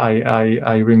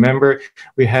 I remember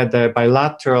we had a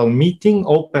bilateral meeting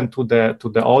open to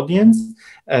the audience.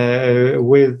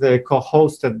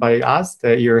 Co-hosted by us,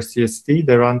 the ERCST,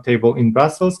 the roundtable in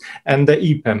Brussels, and the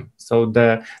IPEM, so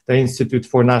the Institute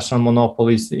for National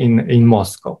Monopolies in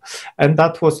Moscow. And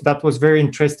that was very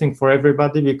interesting for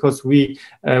everybody, because we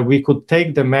could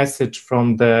take the message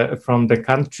from the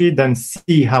country, then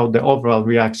see how the overall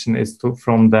reaction is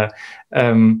from the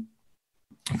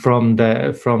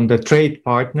trade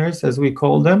partners, as we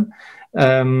call them.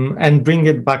 And bring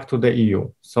it back to the EU.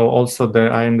 So also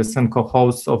I understand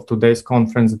co-hosts of today's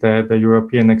conference, the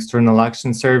European External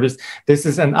Action Service. This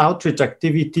is an outreach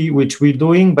activity which we're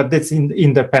doing, but it's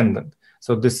independent.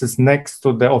 So this is next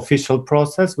to the official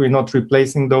process. We're not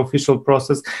replacing the official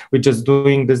process. We're just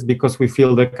doing this because we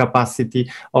feel the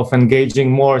capacity of engaging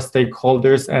more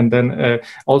stakeholders, and then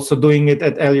also doing it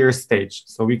at earlier stage.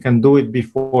 So we can do it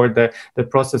before the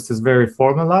process is very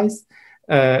formalized.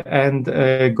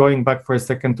 Going back for a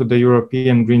second to the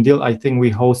European Green Deal, I think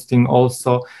we're hosting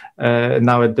also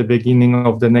now at the beginning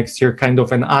of the next year kind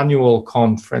of an annual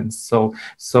conference.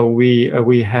 So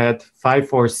we had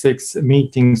 5 or 6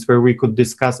 meetings where we could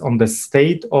discuss on the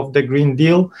state of the Green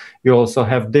Deal. You also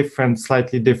have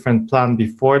slightly different plan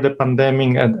before the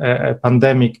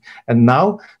pandemic and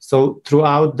now. So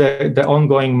throughout the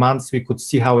ongoing months, we could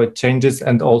see how it changes,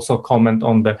 and also comment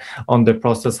on the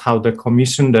process, how the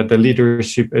Commission, the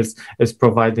leadership is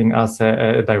providing us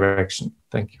a direction.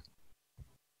 Thank you.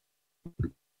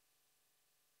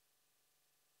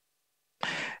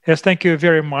 Yes, thank you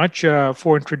very much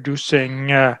for introducing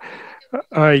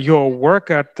your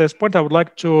work. At this point, I would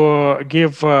like to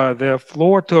give the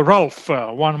floor to Ralph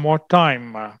one more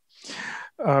time,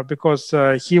 because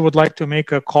he would like to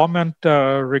make a comment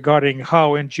regarding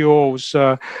how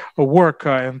NGOs work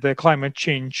in the climate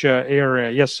change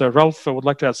area. Yes, Ralph would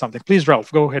like to add something. Please,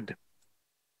 Ralph, go ahead.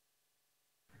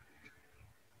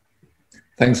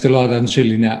 Thanks a lot,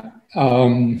 Angelina.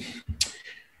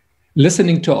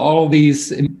 Listening to all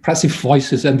these impressive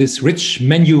voices and this rich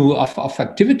menu of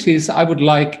activities, I would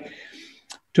like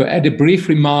to add a brief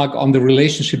remark on the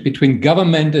relationship between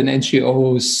government and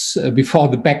NGOs before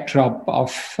the backdrop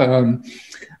of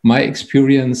my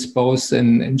experience both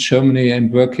in Germany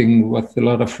and working with a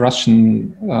lot of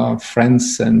Russian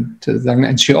friends and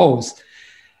NGOs.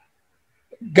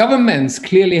 Governments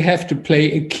clearly have to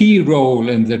play a key role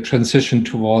in the transition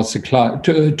towards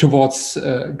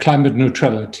climate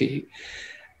neutrality.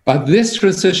 But this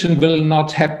transition will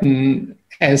not happen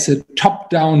as a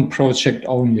top-down project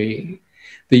only.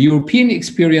 The European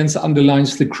experience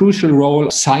underlines the crucial role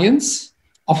of science,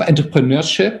 of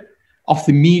entrepreneurship, of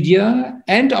the media,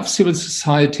 and of civil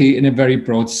society in a very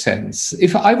broad sense.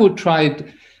 If I would try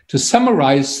to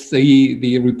summarize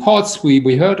the reports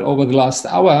we heard over the last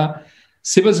hour,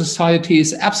 civil society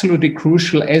is absolutely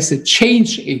crucial as a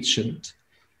change agent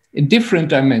in different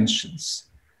dimensions.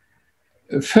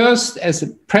 First, as a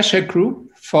pressure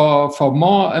group for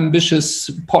more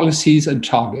ambitious policies and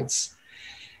targets.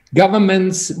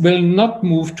 Governments will not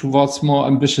move towards more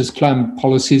ambitious climate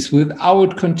policies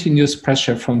without continuous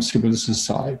pressure from civil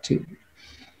society.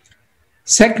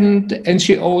 Second,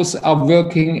 NGOs are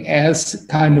working as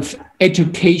kind of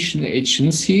education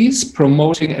agencies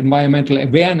promoting environmental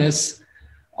awareness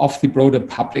of the broader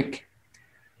public.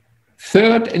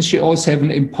 Third, NGOs have an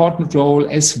important role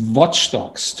as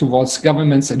watchdogs towards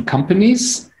governments and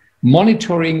companies,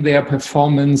 monitoring their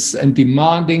performance and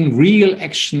demanding real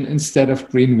action instead of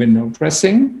green window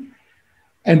dressing.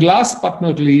 And last but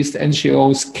not least,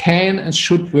 NGOs can and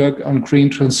should work on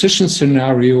green transition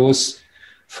scenarios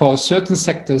for certain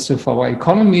sectors of our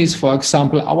economies. For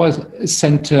example, our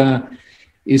center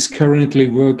is currently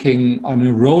working on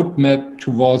a roadmap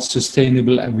towards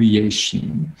sustainable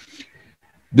aviation.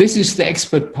 This is the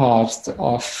expert part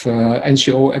of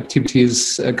NGO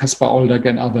activities Kaspar Oldag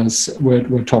and others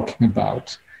were talking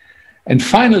about. And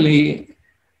finally,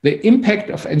 the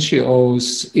impact of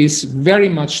NGOs is very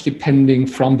much depending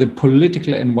from the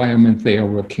political environment they are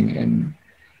working in.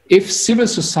 If civil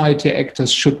society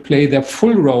actors should play their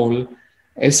full role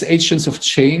as agents of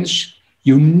change,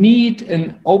 you need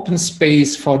an open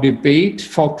space for debate,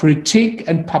 for critique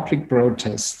and public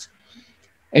protest.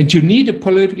 And you need a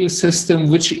political system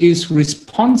which is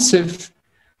responsive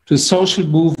to social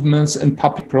movements and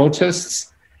public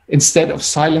protests instead of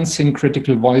silencing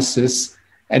critical voices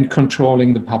and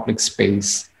controlling the public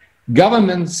space.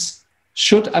 Governments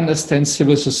should understand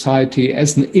civil society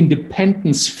as an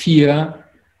independent sphere,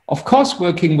 of course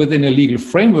working within a legal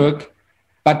framework,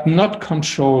 but not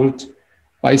controlled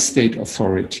by state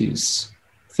authorities.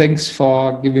 Thanks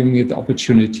for giving me the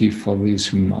opportunity for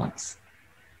these remarks.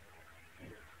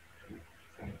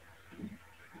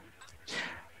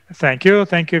 Thank you.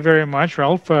 Thank you very much,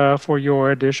 Ralph, for your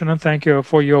addition, and thank you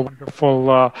for your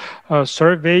wonderful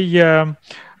survey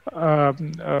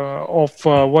of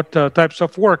what types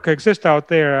of work exist out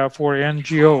there for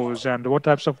NGOs and what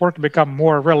types of work become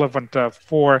more relevant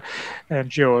for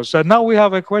NGOs. Now we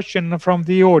have a question from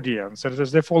the audience. It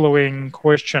is the following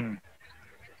question.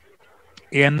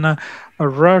 In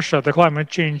Russia, the climate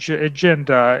change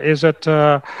agenda,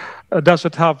 does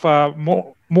it have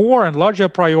more and larger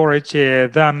priority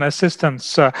than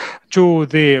assistance to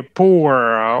the poor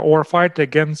or fight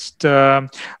against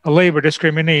labor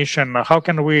discrimination? How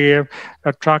can we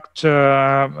attract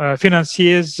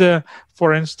financiers,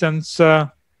 for instance, and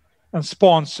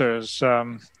sponsors?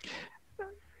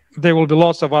 There will be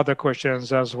lots of other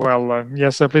questions as well.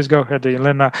 Yes, please go ahead,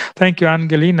 Elena. Thank you,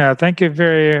 Angelina. Thank you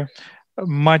very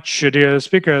much, dear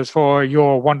speakers, for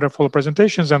your wonderful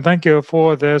presentations, and thank you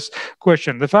for this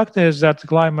question. The fact is that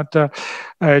climate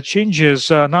changes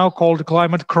are now called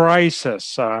climate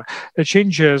crisis. The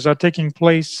changes are taking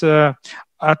place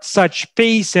at such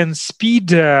pace and speed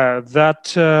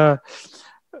that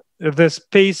this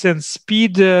pace and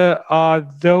speed are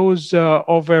those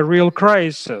of a real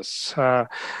crisis.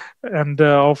 And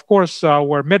of course,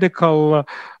 our medical,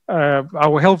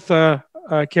 our health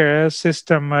care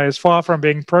system is far from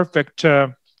being perfect.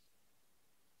 Fires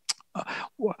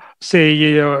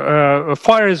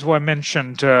were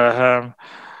mentioned.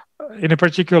 In a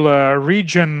particular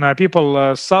region,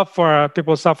 people suffer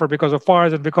because of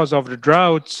fires and because of the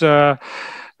droughts.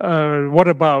 What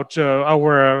about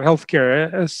our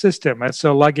healthcare system? It's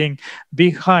lagging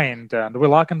behind, and we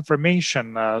lack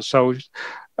information. So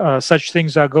such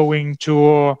things are going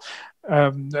to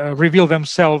reveal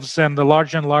themselves in the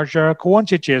larger and larger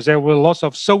quantities. There were lots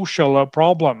of social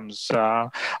problems. I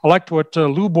liked what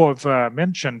Lubov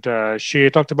mentioned. She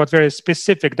talked about very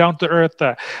specific, down-to-earth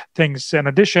things. In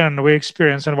addition, we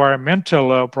experience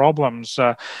environmental problems.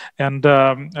 And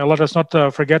let us not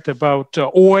forget about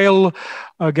oil,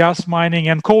 gas mining,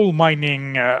 and coal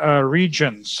mining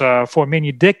regions. For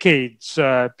many decades,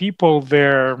 people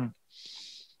there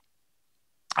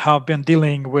have been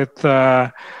dealing with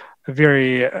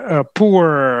very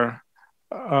poor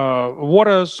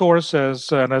water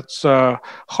sources, and it's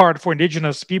hard for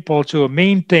indigenous people to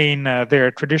maintain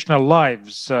their traditional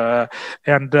lives.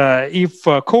 And if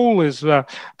coal is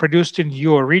produced in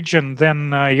your region,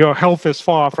 then your health is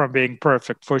far from being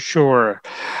perfect, for sure.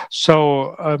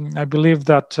 So I believe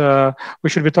that we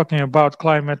should be talking about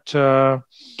climate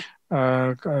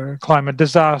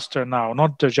disaster now,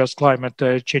 not just climate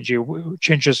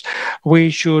changes. We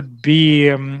should be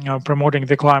promoting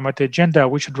the climate agenda.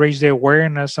 We should raise the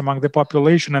awareness among the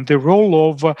population, and the role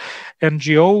of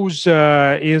NGOs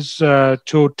is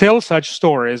to tell such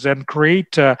stories and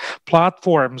create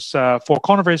platforms for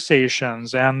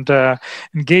conversations and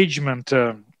engagement.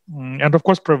 And of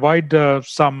course, provide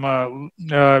some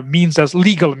means as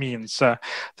legal means.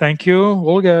 Thank you.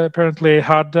 Olga apparently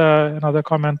had another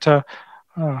comment.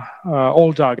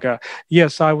 Oldag.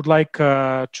 Yes, I would like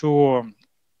to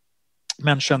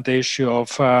mention the issue of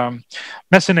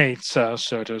mecenates,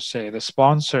 so to say, the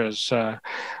sponsors.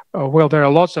 Well, there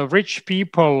are lots of rich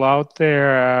people out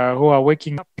there who are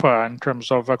waking up in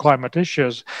terms of climate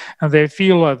issues, and they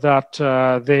feel that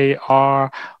they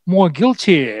are more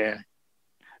guilty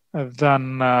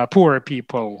than poor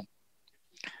people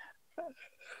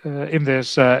in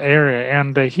this area.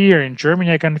 And here in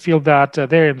Germany, I can feel that.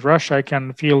 There in Russia, I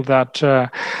can feel that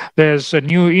there's a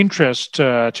new interest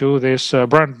to this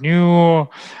brand new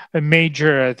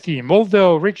major theme.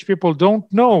 Although rich people don't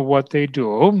know what they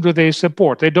do, whom do they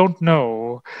support? They don't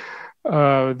know.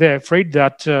 They're afraid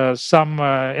that some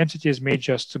entities may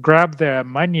just grab their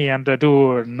money and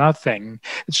do nothing.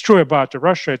 It's true about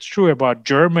Russia, it's true about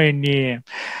Germany,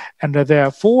 and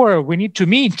therefore we need to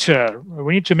meet,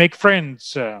 we need to make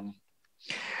friends.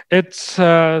 It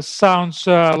sounds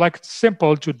like it's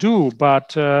simple to do,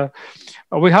 but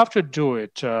we have to do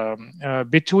it.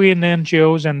 Between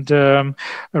NGOs and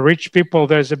rich people,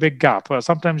 there's a big gap.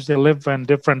 Sometimes they live in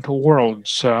different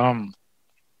worlds.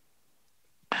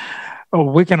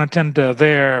 We can attend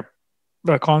their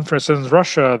conference in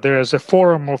Russia. There is a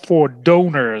forum for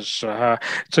donors.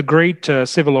 It's a great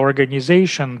civil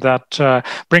organization that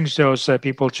brings those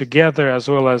people together, as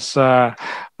well as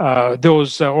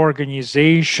those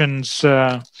organizations.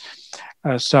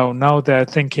 So now they're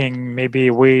thinking maybe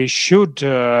we should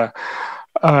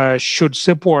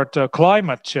support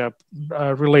climate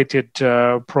related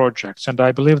projects. And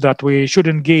I believe that we should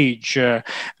engage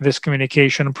this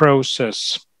communication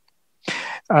process.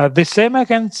 The same I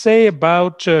can say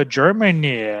about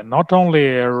Germany, not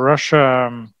only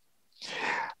Russia.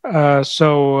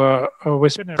 So we're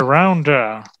sitting around,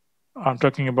 I'm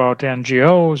talking about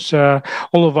NGOs.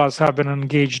 All of us have been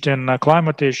engaged in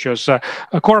climate issues,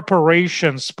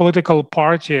 corporations, political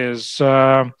parties,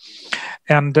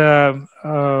 and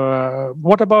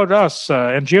what about us,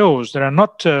 NGOs? There are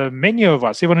not many of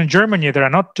us. Even in Germany, there are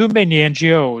not too many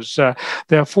NGOs.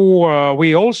 Therefore,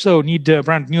 we also need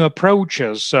brand new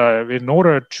approaches in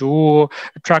order to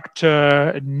attract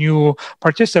new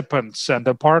participants and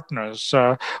partners.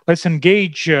 Let's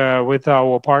engage with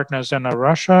our partners in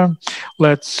Russia.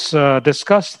 Let's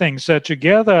discuss things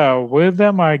together with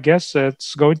them. I guess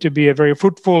it's going to be a very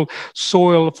fruitful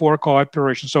soil for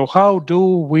cooperation. So how do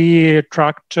we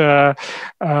attract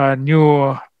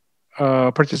new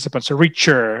participants,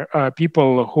 richer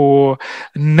people who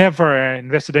never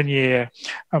invested any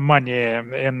money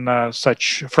in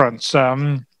such fronts?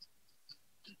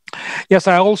 Yes,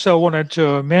 I also wanted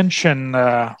to mention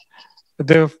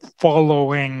the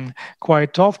following.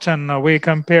 Quite often we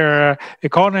compare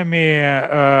economy,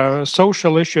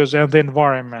 social issues, and the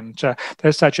environment.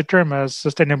 There's such a term as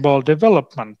sustainable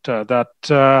development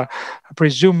that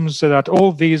presumes that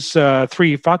all these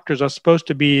three factors are supposed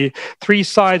to be three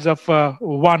sides of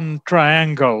one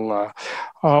triangle.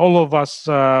 All of us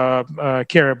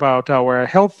care about our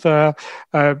health.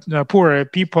 Poor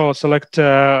people select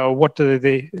what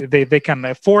they can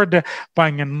afford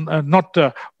buying, and not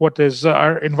what is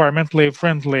environmentally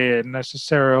friendly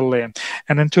necessarily.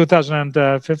 And in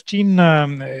 2015,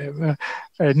 a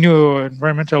new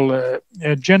environmental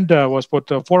agenda was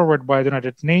put forward by the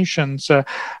United Nations. I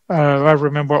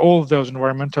remember all of those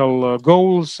environmental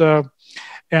goals.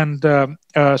 And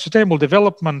sustainable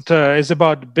development is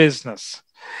about business.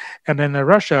 And in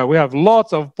Russia, we have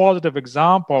lots of positive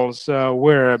examples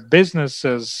where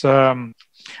businesses,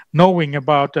 knowing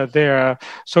about their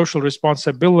social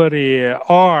responsibility,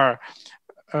 are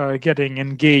getting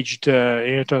engaged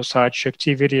into such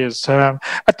activities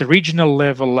at the regional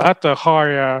level, at the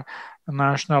higher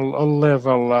national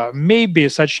level. Maybe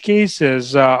such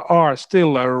cases are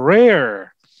still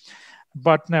rare,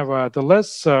 but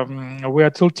nevertheless, we are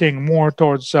tilting more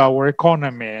towards our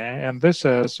economy, and this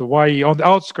is why on the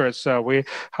outskirts we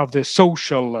have the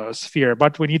social sphere,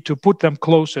 but we need to put them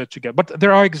closer together. But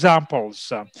there are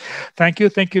examples. Thank you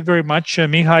very much,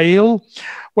 Mikhail.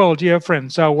 Well, dear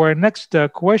friends, our next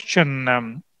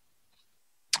question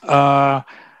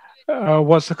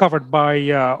was covered by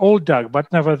Oldag,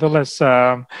 but nevertheless,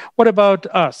 what about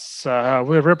us?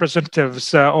 We're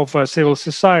representatives of civil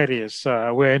societies,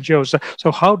 we're NGOs.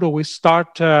 So how do we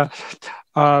start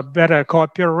better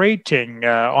cooperating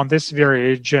on this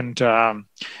very urgent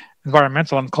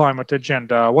environmental and climate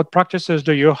agenda? What practices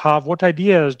do you have? What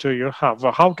ideas do you have?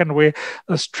 How can we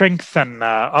strengthen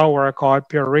our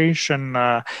cooperation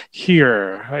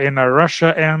here in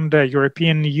Russia and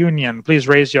European Union? Please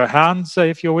raise your hands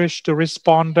if you wish to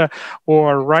respond,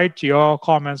 or write your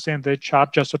comments in the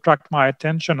chat. Just attract my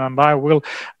attention and I will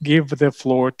give the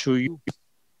floor to you.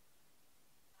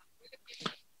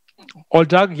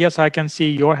 Oldag, yes, I can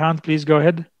see your hand. Please go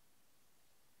ahead.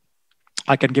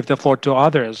 I can give the floor to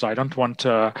others. I don't want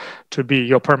to be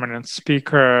your permanent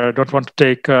speaker. Don't want to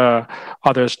take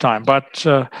others' time. But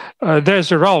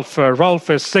there's Ralph.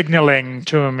 Ralph is signaling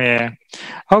to me.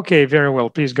 Okay, very well.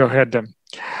 Please go ahead.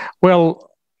 Well,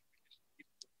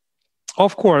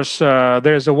 of course,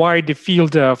 there's a wide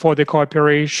field for the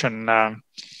cooperation.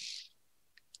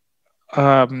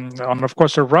 And of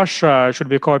course, Russia should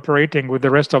be cooperating with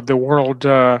the rest of the world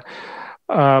better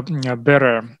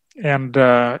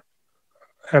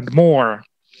and more.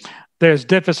 There's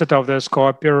deficit of this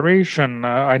cooperation.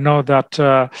 I know that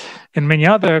in many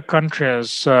other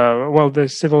countries, well, the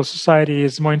civil society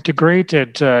is more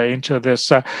integrated into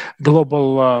this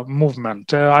global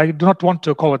movement. I do not want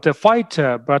to call it a fight,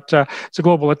 but it's a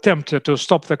global attempt to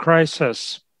stop the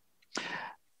crisis.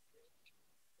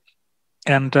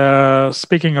 And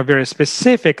speaking of very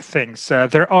specific things,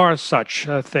 there are such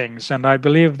things, and I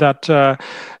believe that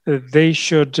they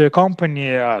should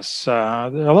accompany us. There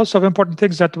are lots of important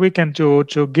things that we can do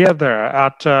together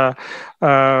at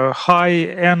high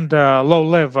and low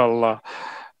level.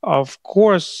 Of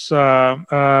course,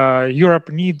 Europe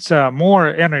needs more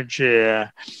energy,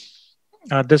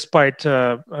 despite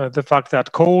the fact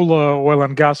that coal, oil,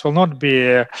 and gas will not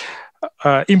be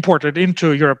imported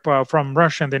into Europe from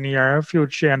Russia in the near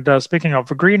future. And speaking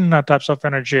of green types of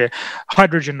energy,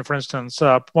 hydrogen, for instance,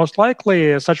 most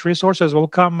likely such resources will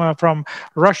come from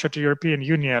Russia to European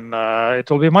Union.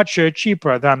 It will be much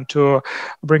cheaper than to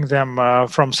bring them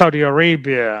from Saudi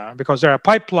Arabia, because there are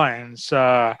pipelines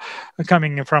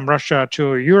coming from Russia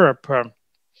to Europe.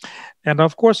 And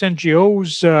of course,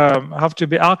 NGOs have to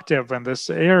be active in this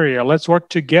area. Let's work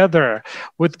together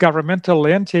with governmental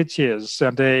entities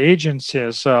and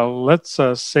agencies. Let's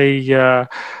say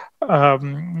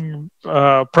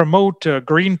promote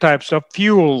green types of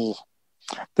fuel.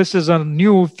 This is a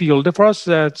new field for us.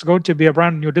 It's going to be a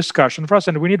brand new discussion for us,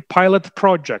 and we need pilot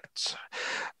projects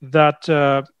that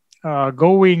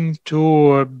going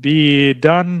to be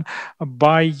done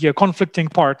by conflicting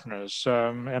partners,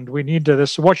 and we need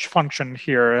this watch function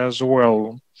here as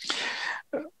well.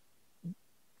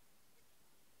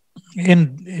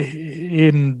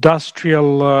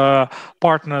 Industrial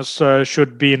partners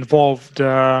should be involved.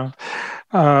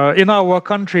 In our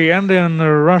country and in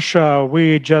Russia,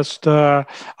 we just, at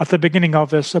the beginning of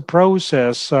this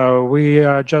process, we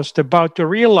are just about to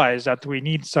realize that we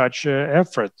need such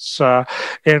efforts.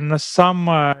 In some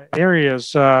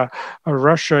areas,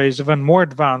 Russia is even more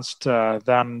advanced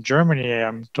than Germany.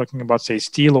 I'm talking about, say,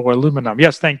 steel or aluminum.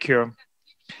 Yes, thank you.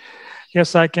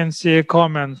 Yes, I can see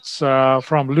comments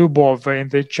from Lubov in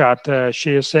the chat.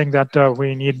 She is saying that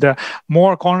we need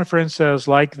more conferences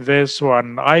like this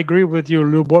one. I agree with you,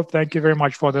 Lubov. Thank you very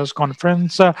much for this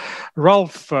conference.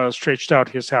 Ralph stretched out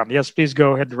his hand. Yes, please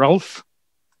go ahead, Ralph.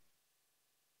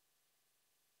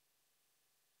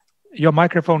 Your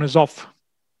microphone is off.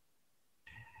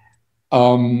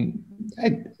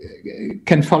 I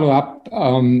can follow up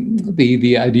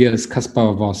the ideas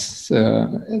Kaspar was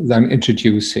then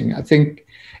introducing. I think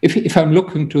if I'm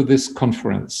looking to this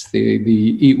conference, the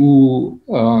EU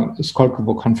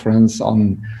Skolkovo conference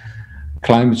on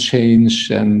climate change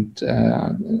and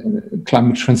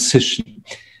climate transition,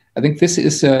 I think this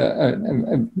is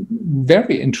a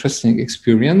very interesting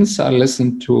experience. I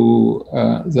listened to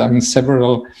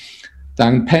several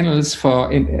panels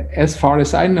as far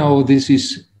as I know, this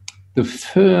is the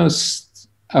first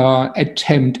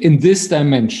attempt in this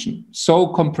dimension, so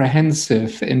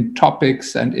comprehensive in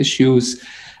topics and issues,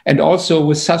 and also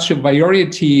with such a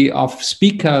variety of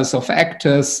speakers, of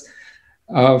actors,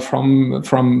 from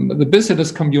the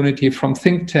business community, from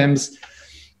think tanks,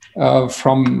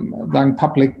 from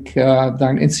public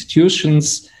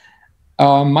institutions.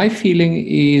 My feeling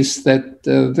is that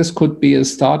this could be a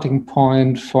starting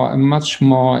point for a much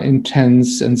more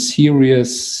intense and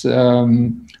serious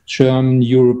German,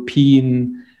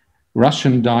 European,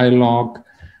 Russian dialogue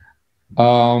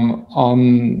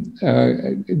on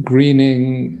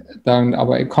greening down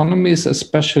our economies,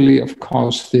 especially, of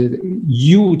course, the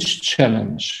huge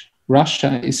challenge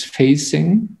Russia is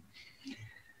facing,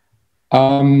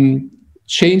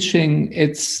 changing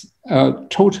its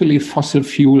totally fossil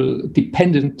fuel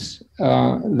dependent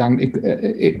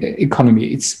economy,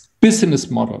 its business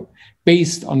model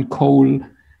based on coal,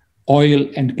 oil,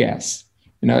 and gas.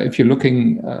 If you're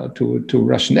looking to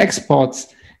Russian exports,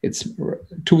 it's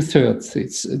 2/3.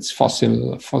 It's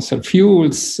fossil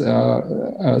fuels,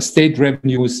 state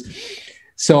revenues.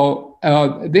 So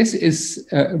this is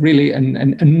really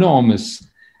an enormous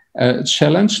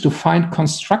challenge to find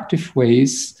constructive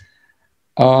ways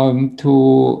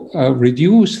to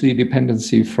reduce the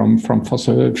dependency from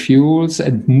fossil fuels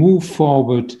and move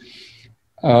forward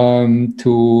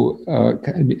to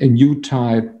a new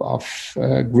type of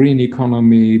green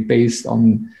economy based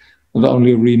on not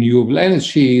only renewable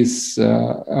energies,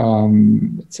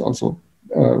 it's also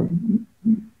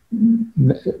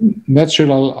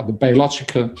natural or the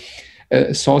biological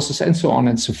sources, and so on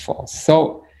and so forth.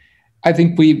 So I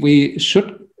think we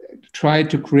should try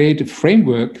to create a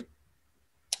framework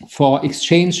for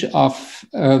exchange of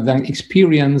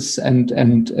experience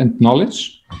and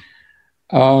knowledge,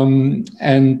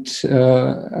 and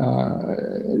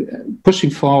pushing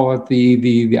forward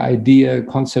the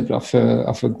concept of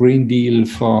a Green Deal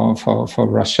for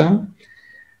Russia.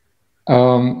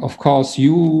 Of course,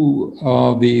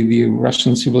 the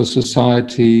Russian civil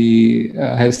society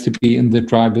has to be in the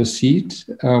driver's seat.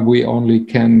 We only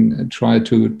can try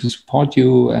to support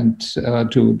you and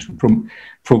to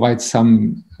provide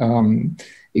some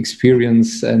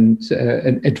experience and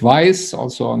advice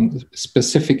also on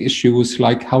specific issues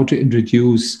like how to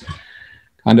introduce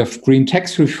kind of green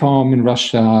tax reform in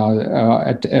Russia,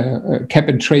 at a cap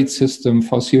and trade system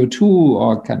for CO2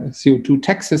 or kind of CO2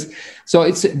 taxes. So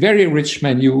it's a very rich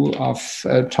menu of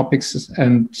topics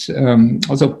and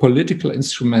also political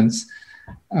instruments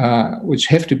which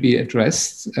have to be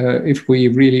addressed if we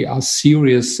really are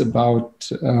serious about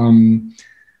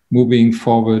moving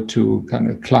forward to kind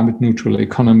of climate neutral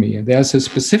economy. And there's a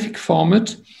specific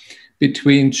format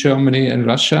between Germany and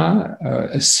Russia,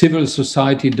 a civil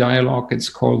society dialogue. It's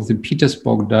called the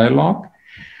Petersburg Dialogue.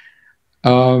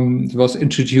 It was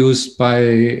introduced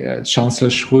by Chancellor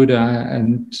Schröder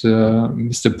and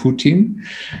Mr. Putin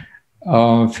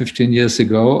 15 years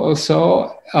ago or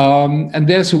so. And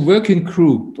there's a working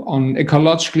group on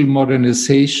ecological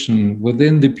modernization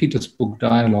within the Petersburg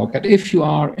Dialogue. And if you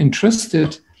are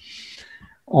interested,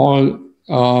 all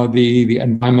the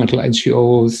environmental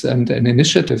NGOs and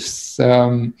initiatives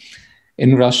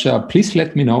in Russia, please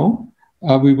let me know.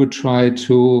 We would try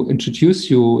to introduce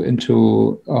you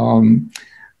into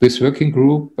this working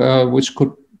group, which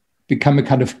could become a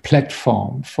kind of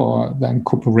platform for then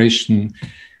cooperation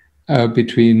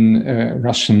between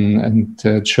Russian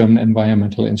and German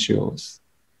environmental NGOs.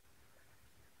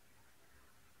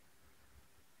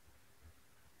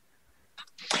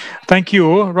 Thank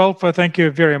you, Rolf. Thank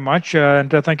you very much.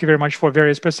 And thank you very much for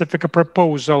very specific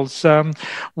proposals.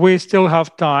 We still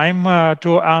have time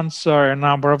to answer a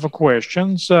number of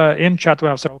questions. In chat, we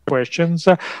have several questions.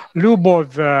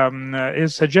 Lubov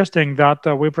is suggesting that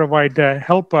we provide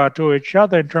help to each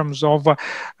other in terms of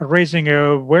raising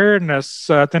awareness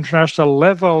at international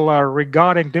level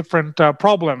regarding different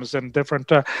problems in different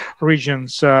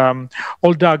regions.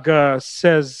 Oldag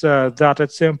says that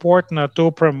it's important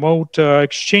to promote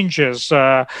exchanges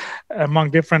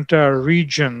among different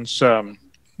regions on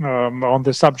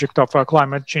the subject of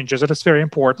climate changes. It is very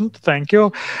important. Thank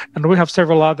you. And we have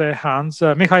several other hands.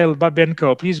 Mikhail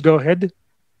Babenko, please go ahead.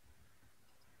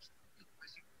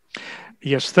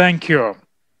 Yes, thank you.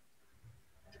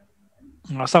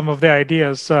 Some of the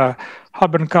ideas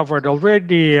have been covered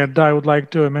already, and I would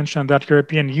like to mention that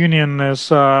European Union is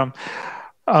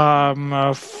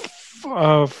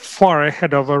far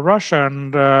ahead of Russia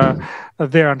and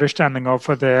their understanding of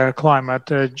the climate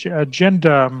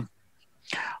agenda.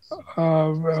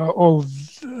 although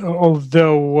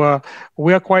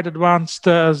we are quite advanced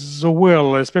as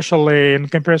well, especially in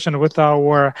comparison with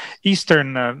our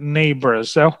eastern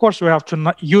neighbors. Of course, we have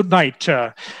to unite.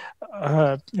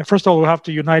 First of all, we have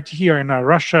to unite here in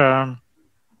Russia.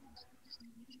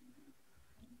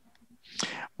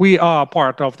 We are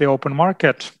part of the open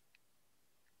market,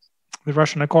 the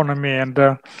Russian economy, and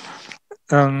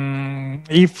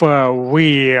if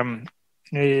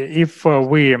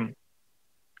we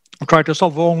try to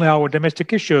solve only our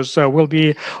domestic issues will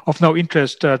be of no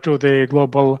interest to the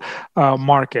global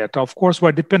market. Of course,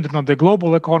 we're dependent on the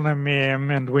global economy,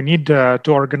 and we need to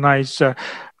organize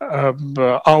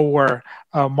our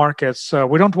markets.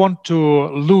 We don't want to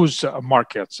lose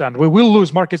markets, and we will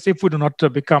lose markets if we do not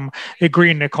become a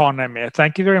green economy.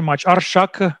 Thank you very much.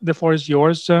 Arshak, the floor is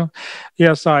yours.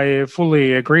 Yes, I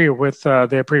fully agree with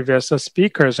the previous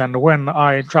speakers. And when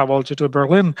I traveled to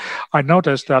Berlin, I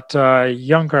noticed that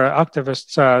younger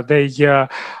activists, they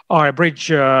are a bridge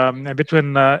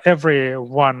between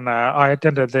everyone. I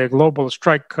attended the global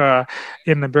strike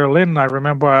in Berlin. I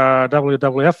remember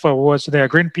WWF was there,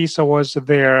 Greenpeace was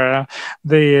there.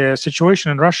 The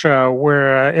situation in Russia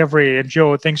where every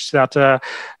NGO thinks that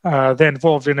they're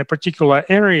involved in a particular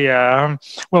area,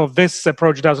 well, this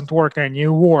approach doesn't work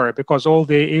anymore because all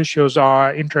the issues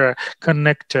are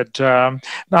interconnected. The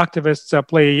activists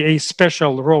play a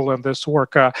special role in this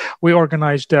work. We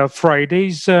organized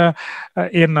Fridays in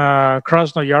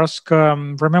Krasnoyarsk.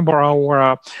 Remember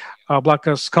our Black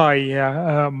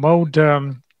Sky mode?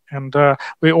 And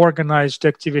we organized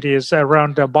activities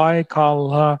around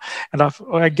Baikal, and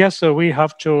I guess we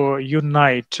have to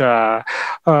unite.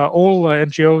 All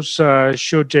NGOs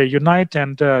should unite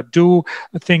and do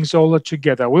things all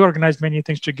together. We organized many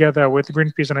things together with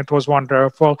Greenpeace, and it was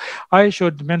wonderful. I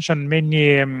should mention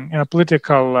many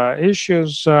political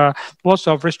issues, lots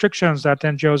of restrictions that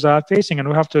NGOs are facing, and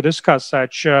we have to discuss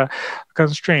such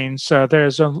constraints.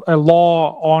 There's a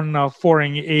law on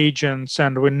foreign agents,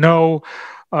 and we know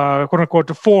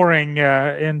quote-unquote foreign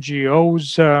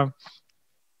NGOs.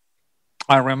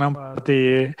 I remember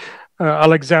the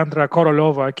Alexandra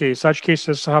Korolova case. Such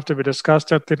cases have to be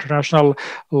discussed at the international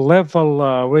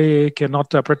level. We cannot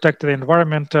protect the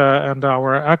environment and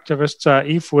our activists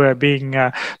if we're being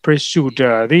pursued.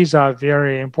 These are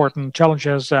very important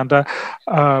challenges. And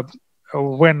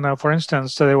when, for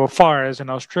instance, there were fires in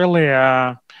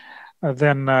Australia,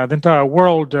 then the entire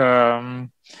world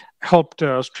helped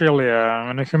Australia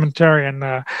in a humanitarian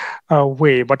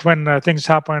way. But when things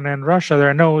happen in Russia,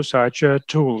 there are no such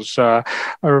tools. Think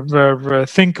of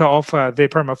the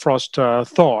permafrost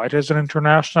thaw. It is an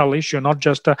international issue, not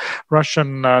just a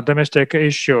Russian domestic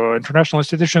issue. International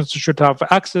institutions should have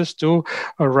access to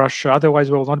Russia. Otherwise,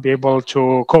 we will not be able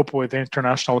to cope with the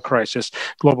international crisis,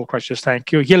 global crisis.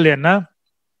 Thank you. Yelena.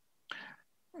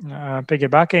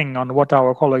 Piggybacking on what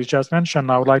our colleagues just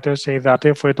mentioned, I would like to say that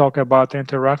if we talk about the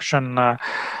interaction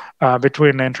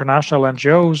between international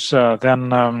NGOs,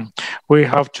 then we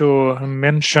have to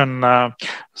mention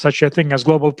such a thing as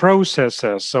global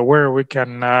processes, where we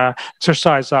can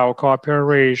exercise our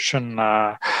cooperation,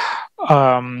 the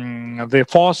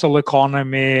fossil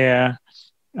economy,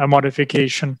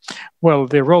 modification. Well,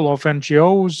 the role of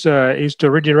NGOs is to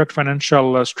redirect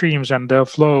financial streams and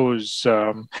flows,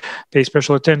 pay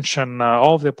special attention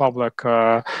of the public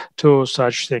to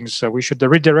such things. We should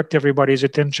redirect everybody's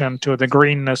attention to the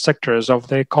green sectors of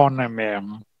the economy.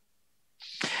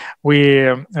 We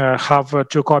have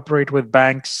to cooperate with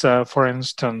banks, for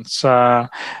instance,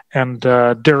 and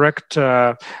direct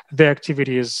the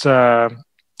activities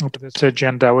to this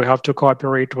agenda. We have to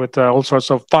cooperate with all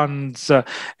sorts of funds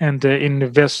and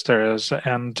investors,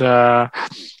 and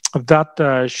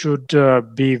that should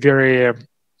be very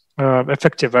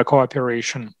effective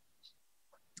cooperation.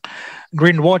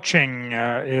 Greenwashing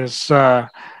is a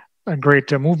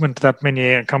great movement that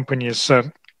many companies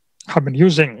have been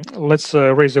using. Let's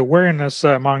raise awareness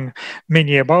among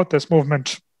many about this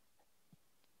movement.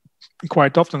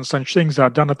 Quite often, such things are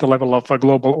done at the level of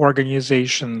global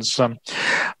organizations.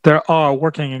 There are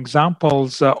working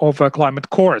examples of climate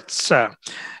courts.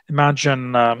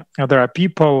 Imagine there are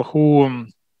people who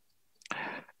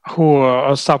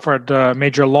suffered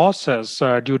major losses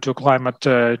due to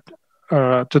the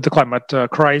climate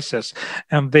crisis,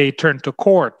 and they turn to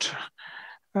court.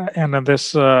 And in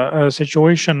this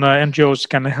situation, NGOs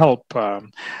can help.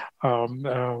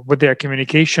 With their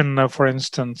communication, for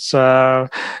instance,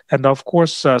 and of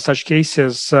course, such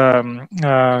cases can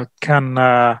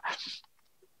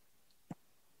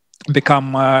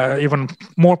become even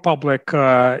more public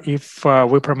if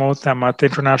we promote them at the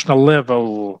international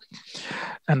level.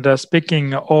 And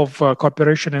speaking of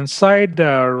cooperation inside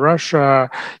Russia,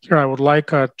 here I would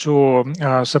like to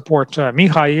support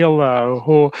Mikhail,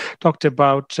 who talked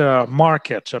about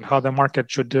market and how the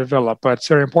market should develop. It's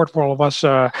very important for all of us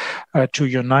to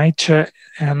unite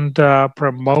and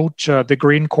promote the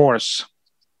green course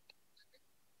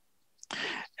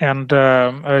and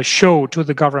show to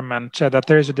the government that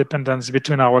there is a dependence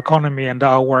between our economy and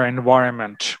our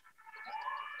environment.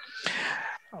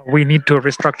 We need to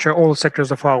restructure all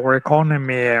sectors of our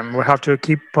economy. We have to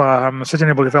keep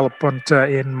sustainable development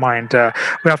in mind.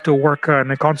 We have to work in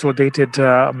a consolidated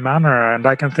manner. And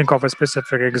I can think of a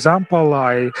specific example.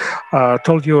 I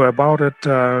told you about it,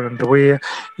 and we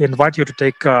invite you to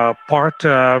take part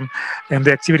in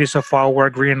the activities of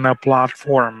our green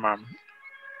platform.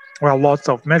 Well, lots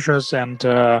of measures, and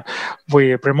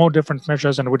we promote different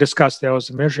measures, and we discuss those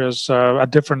measures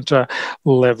at different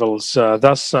levels,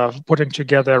 thus putting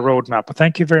together a roadmap.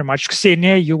 Thank you very much.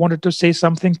 Ksenia, you wanted to say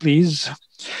something, please?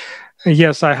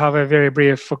 Yes, I have a very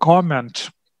brief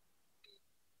comment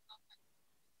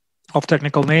of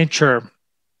technical nature.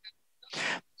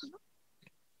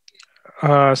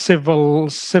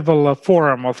 Civil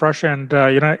Forum of Russia and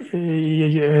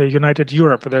United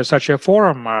Europe. There's such a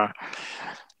forum.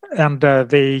 And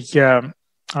they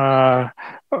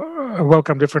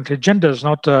welcome different agendas,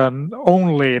 not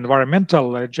only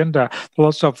environmental agenda,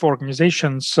 lots of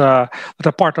organizations that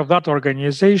are part of that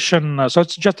organization. So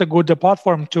it's just a good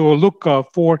platform to look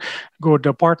for good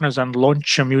partners and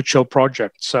launch mutual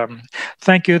projects.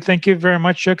 Thank you very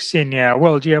much, Ksenia.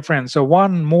 Well, dear friends,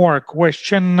 one more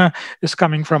question is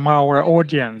coming from our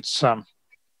audience.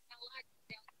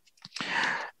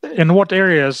 In what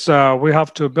areas we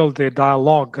have to build a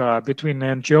dialogue between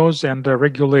NGOs and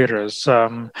regulators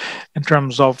in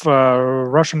terms of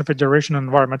Russian Federation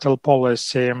environmental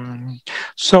policy?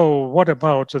 So what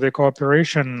about the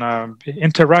cooperation,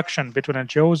 interaction between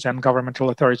NGOs and governmental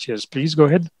authorities? Please go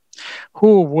ahead.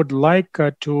 Who would like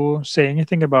to say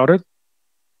anything about it?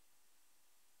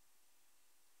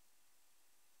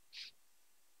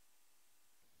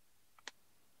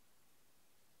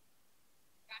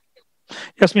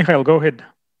 Yes, Mikhail, go ahead.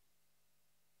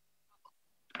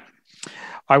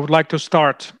 I would like to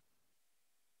start.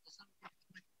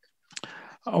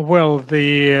 Well,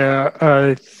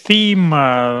 the theme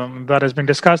that has been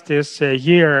discussed this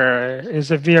year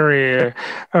is a very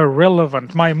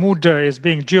relevant. My mood is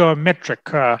being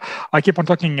geometric. I keep on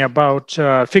talking about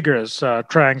figures,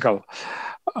 triangle.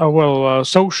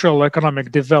 Social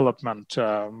economic development.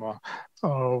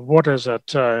 What is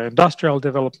it? Industrial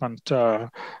development.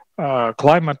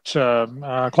 Climate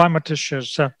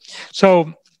issues.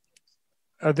 So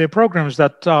the programs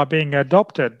that are being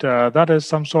adopted, that is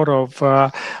some sort of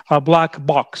a black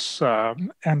box.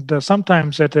 And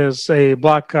sometimes it is a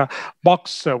black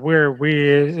box where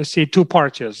we see two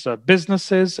parties,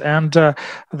 businesses and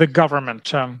the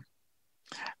government.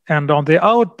 And on the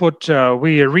output,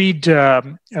 we read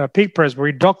papers, we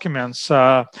read documents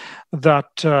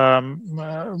that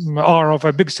are of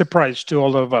a big surprise to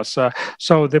all of us.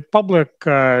 So the public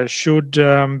should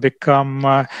become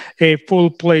a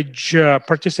full-fledged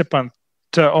participant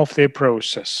of the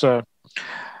process.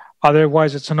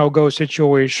 Otherwise, it's a no-go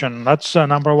situation. That's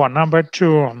number one. Number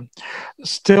two,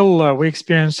 still we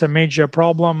experience a major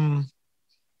problem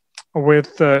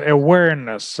with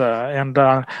awareness and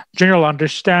general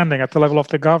understanding at the level of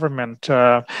the government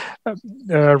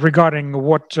regarding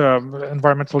what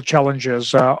environmental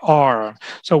challenges are.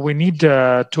 So we need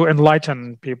to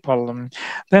enlighten people.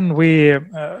 Then we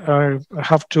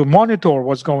have to monitor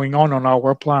what's going on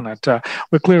our planet.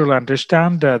 We clearly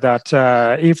understand that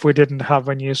if we didn't have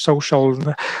any social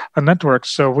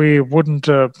networks, we wouldn't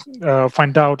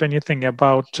find out anything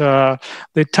about the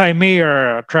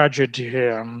Decemer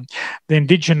tragedy. The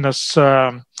indigenous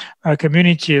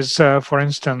communities, for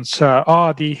instance,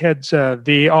 are the heads,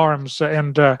 the arms,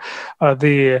 and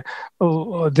the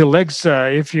legs,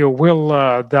 if you will,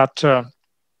 that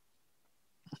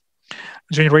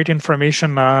generate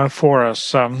information for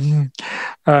us.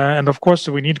 And of course,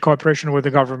 we need cooperation with the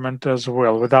government as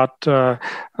well. Without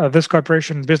this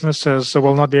cooperation, businesses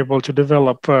will not be able to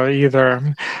develop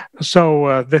either.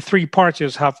 So the three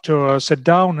parties have to sit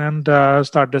down and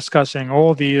start discussing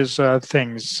all these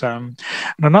things. And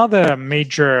another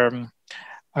major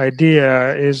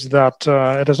idea is that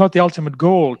it is not the ultimate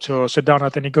goal to sit down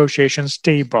at the negotiations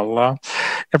table.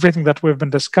 Everything that we've been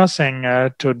discussing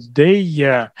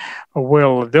today,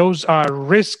 those are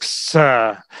risks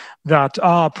that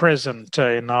are present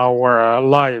in our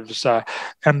lives.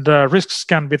 And risks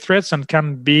can be threats and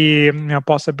can be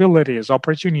possibilities,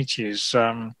 opportunities.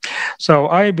 So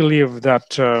I believe that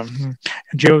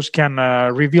NGOs can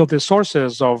reveal the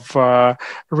sources of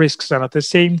risks, and at the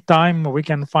same time, we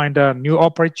can find new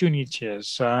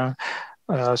opportunities.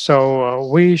 So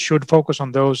we should focus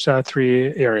on those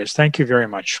three areas. Thank you very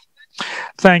much.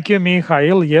 Thank you,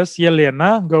 Mikhail. Yes,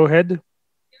 Yelena, go ahead.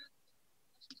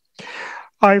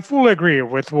 I fully agree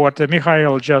with what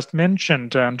Mikhail just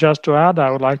mentioned. And just to add,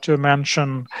 I would like to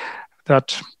mention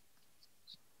that,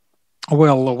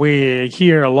 well, we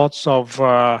hear lots of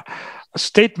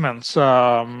statements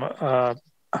at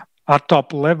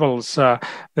top levels.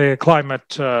 The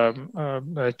climate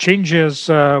changes,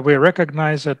 we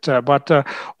recognize it, but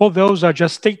all those are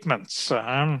just statements.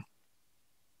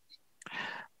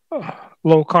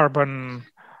 Low carbon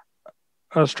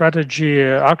strategy,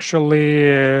 actually,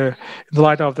 in the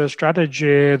light of the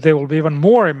strategy, there will be even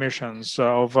more emissions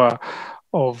of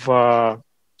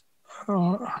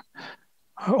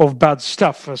bad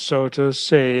stuff, so to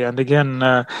say. And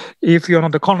again, if you're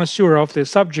not a connoisseur of the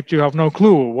subject, you have no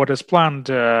clue what is planned,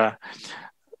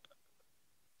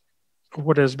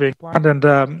 what is being planned. And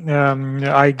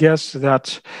I guess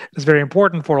that it's very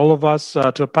important for all of us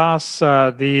to pass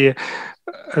the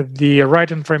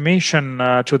right information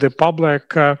to the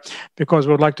public, because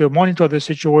we would like to monitor the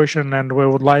situation, and we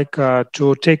would like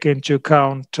to take into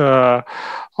account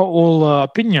all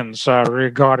opinions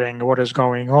regarding what is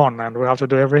going on, and we have to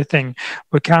do everything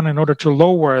we can in order to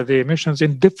lower the emissions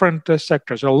in different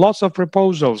sectors. There are lots of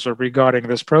proposals regarding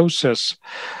this process.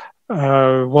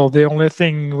 Well, the only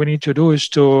thing we need to do is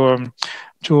to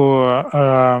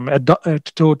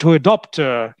adopt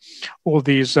all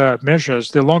these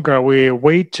measures. The longer we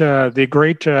wait, the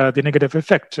greater the negative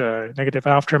effect, negative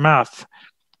aftermath.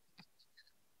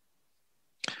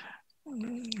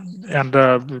 And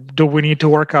do we need to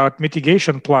work out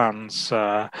mitigation plans?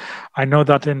 I know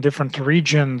that in different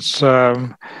regions,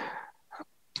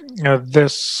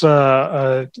 this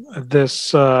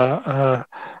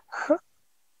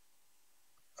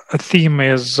theme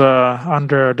is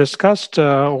under discussed,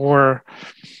 or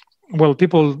well,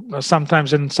 people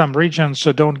sometimes in some regions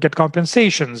don't get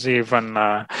compensations even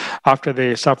after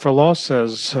they suffer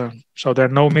losses. So there are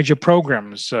no major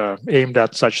programs aimed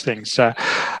at such things.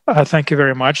 Thank you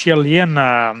very much.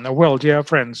 Yelena, well, dear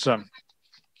friends, I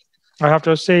have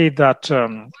to say that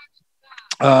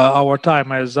our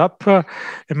time is up.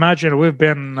 Imagine we've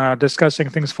been discussing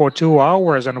things for 2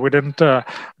 hours and we didn't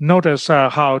notice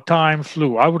how time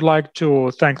flew. I would like to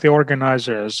thank the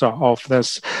organizers of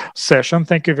this session.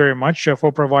 Thank you very much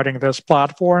for providing this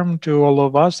platform to all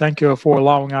of us. Thank you for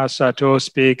allowing us to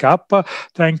speak up.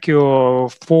 Thank you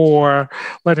for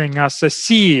letting us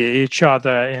see each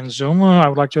other in Zoom. I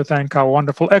would like to thank our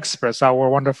wonderful experts, our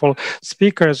wonderful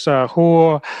speakers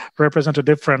who represent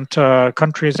different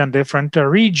countries and different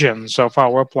regions of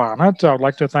our planet. I would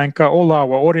like to thank all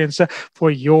our audience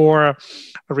for your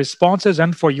responses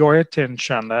and for your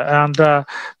attention. And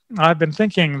I've been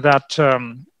thinking that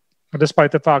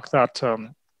despite the fact that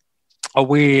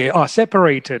we are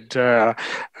separated,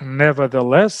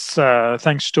 nevertheless,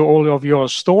 thanks to all of your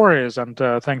stories and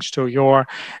thanks to your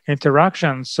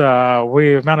interactions,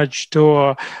 we managed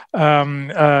to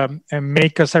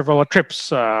make several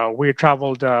trips. We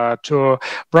traveled to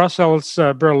Brussels,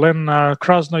 Berlin,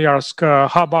 Krasnoyarsk,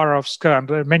 Khabarovsk,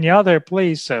 and many other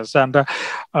places. And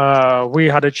we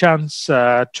had a chance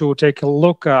to take a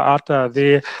look at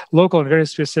the local and very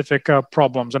specific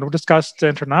problems. And we discussed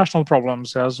international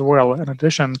problems as well. In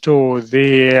addition to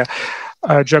the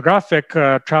geographic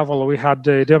travel, we had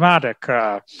the thematic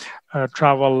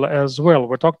travel as well.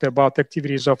 We talked about the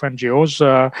activities of NGOs.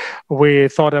 We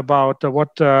thought about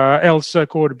what else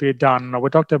could be done. We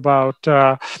talked about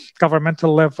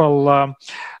governmental level,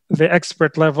 the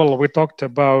expert level. We talked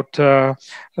about the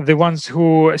ones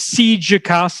who siege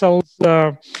castles.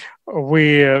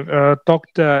 We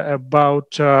talked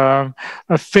about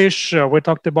fish. We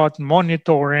talked about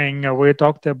monitoring. We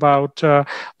talked about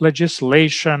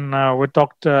legislation. We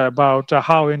talked about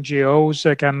how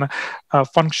NGOs can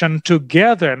function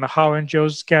together and how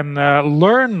NGOs can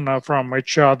learn from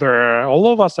each other.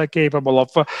 All of us are capable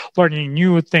of learning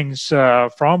new things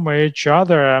from each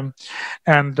other.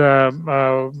 And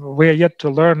we're yet to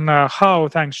learn how,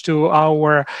 thanks to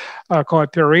our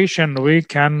cooperation, we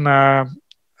can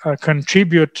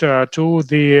contribute to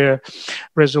the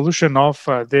resolution of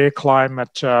the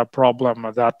climate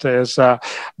problem that is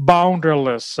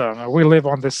boundaryless. We live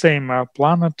on the same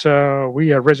planet.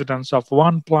 We are residents of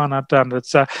one planet, and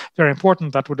it's very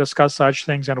important that we discuss such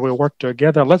things and we work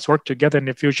together. Let's work together in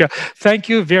the future. Thank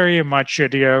you very much,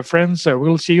 dear friends.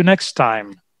 We'll see you next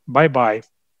time. Bye-bye.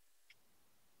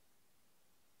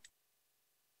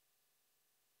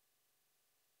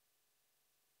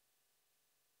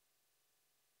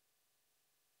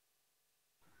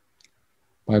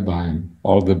 Bye-bye.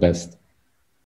 All the best.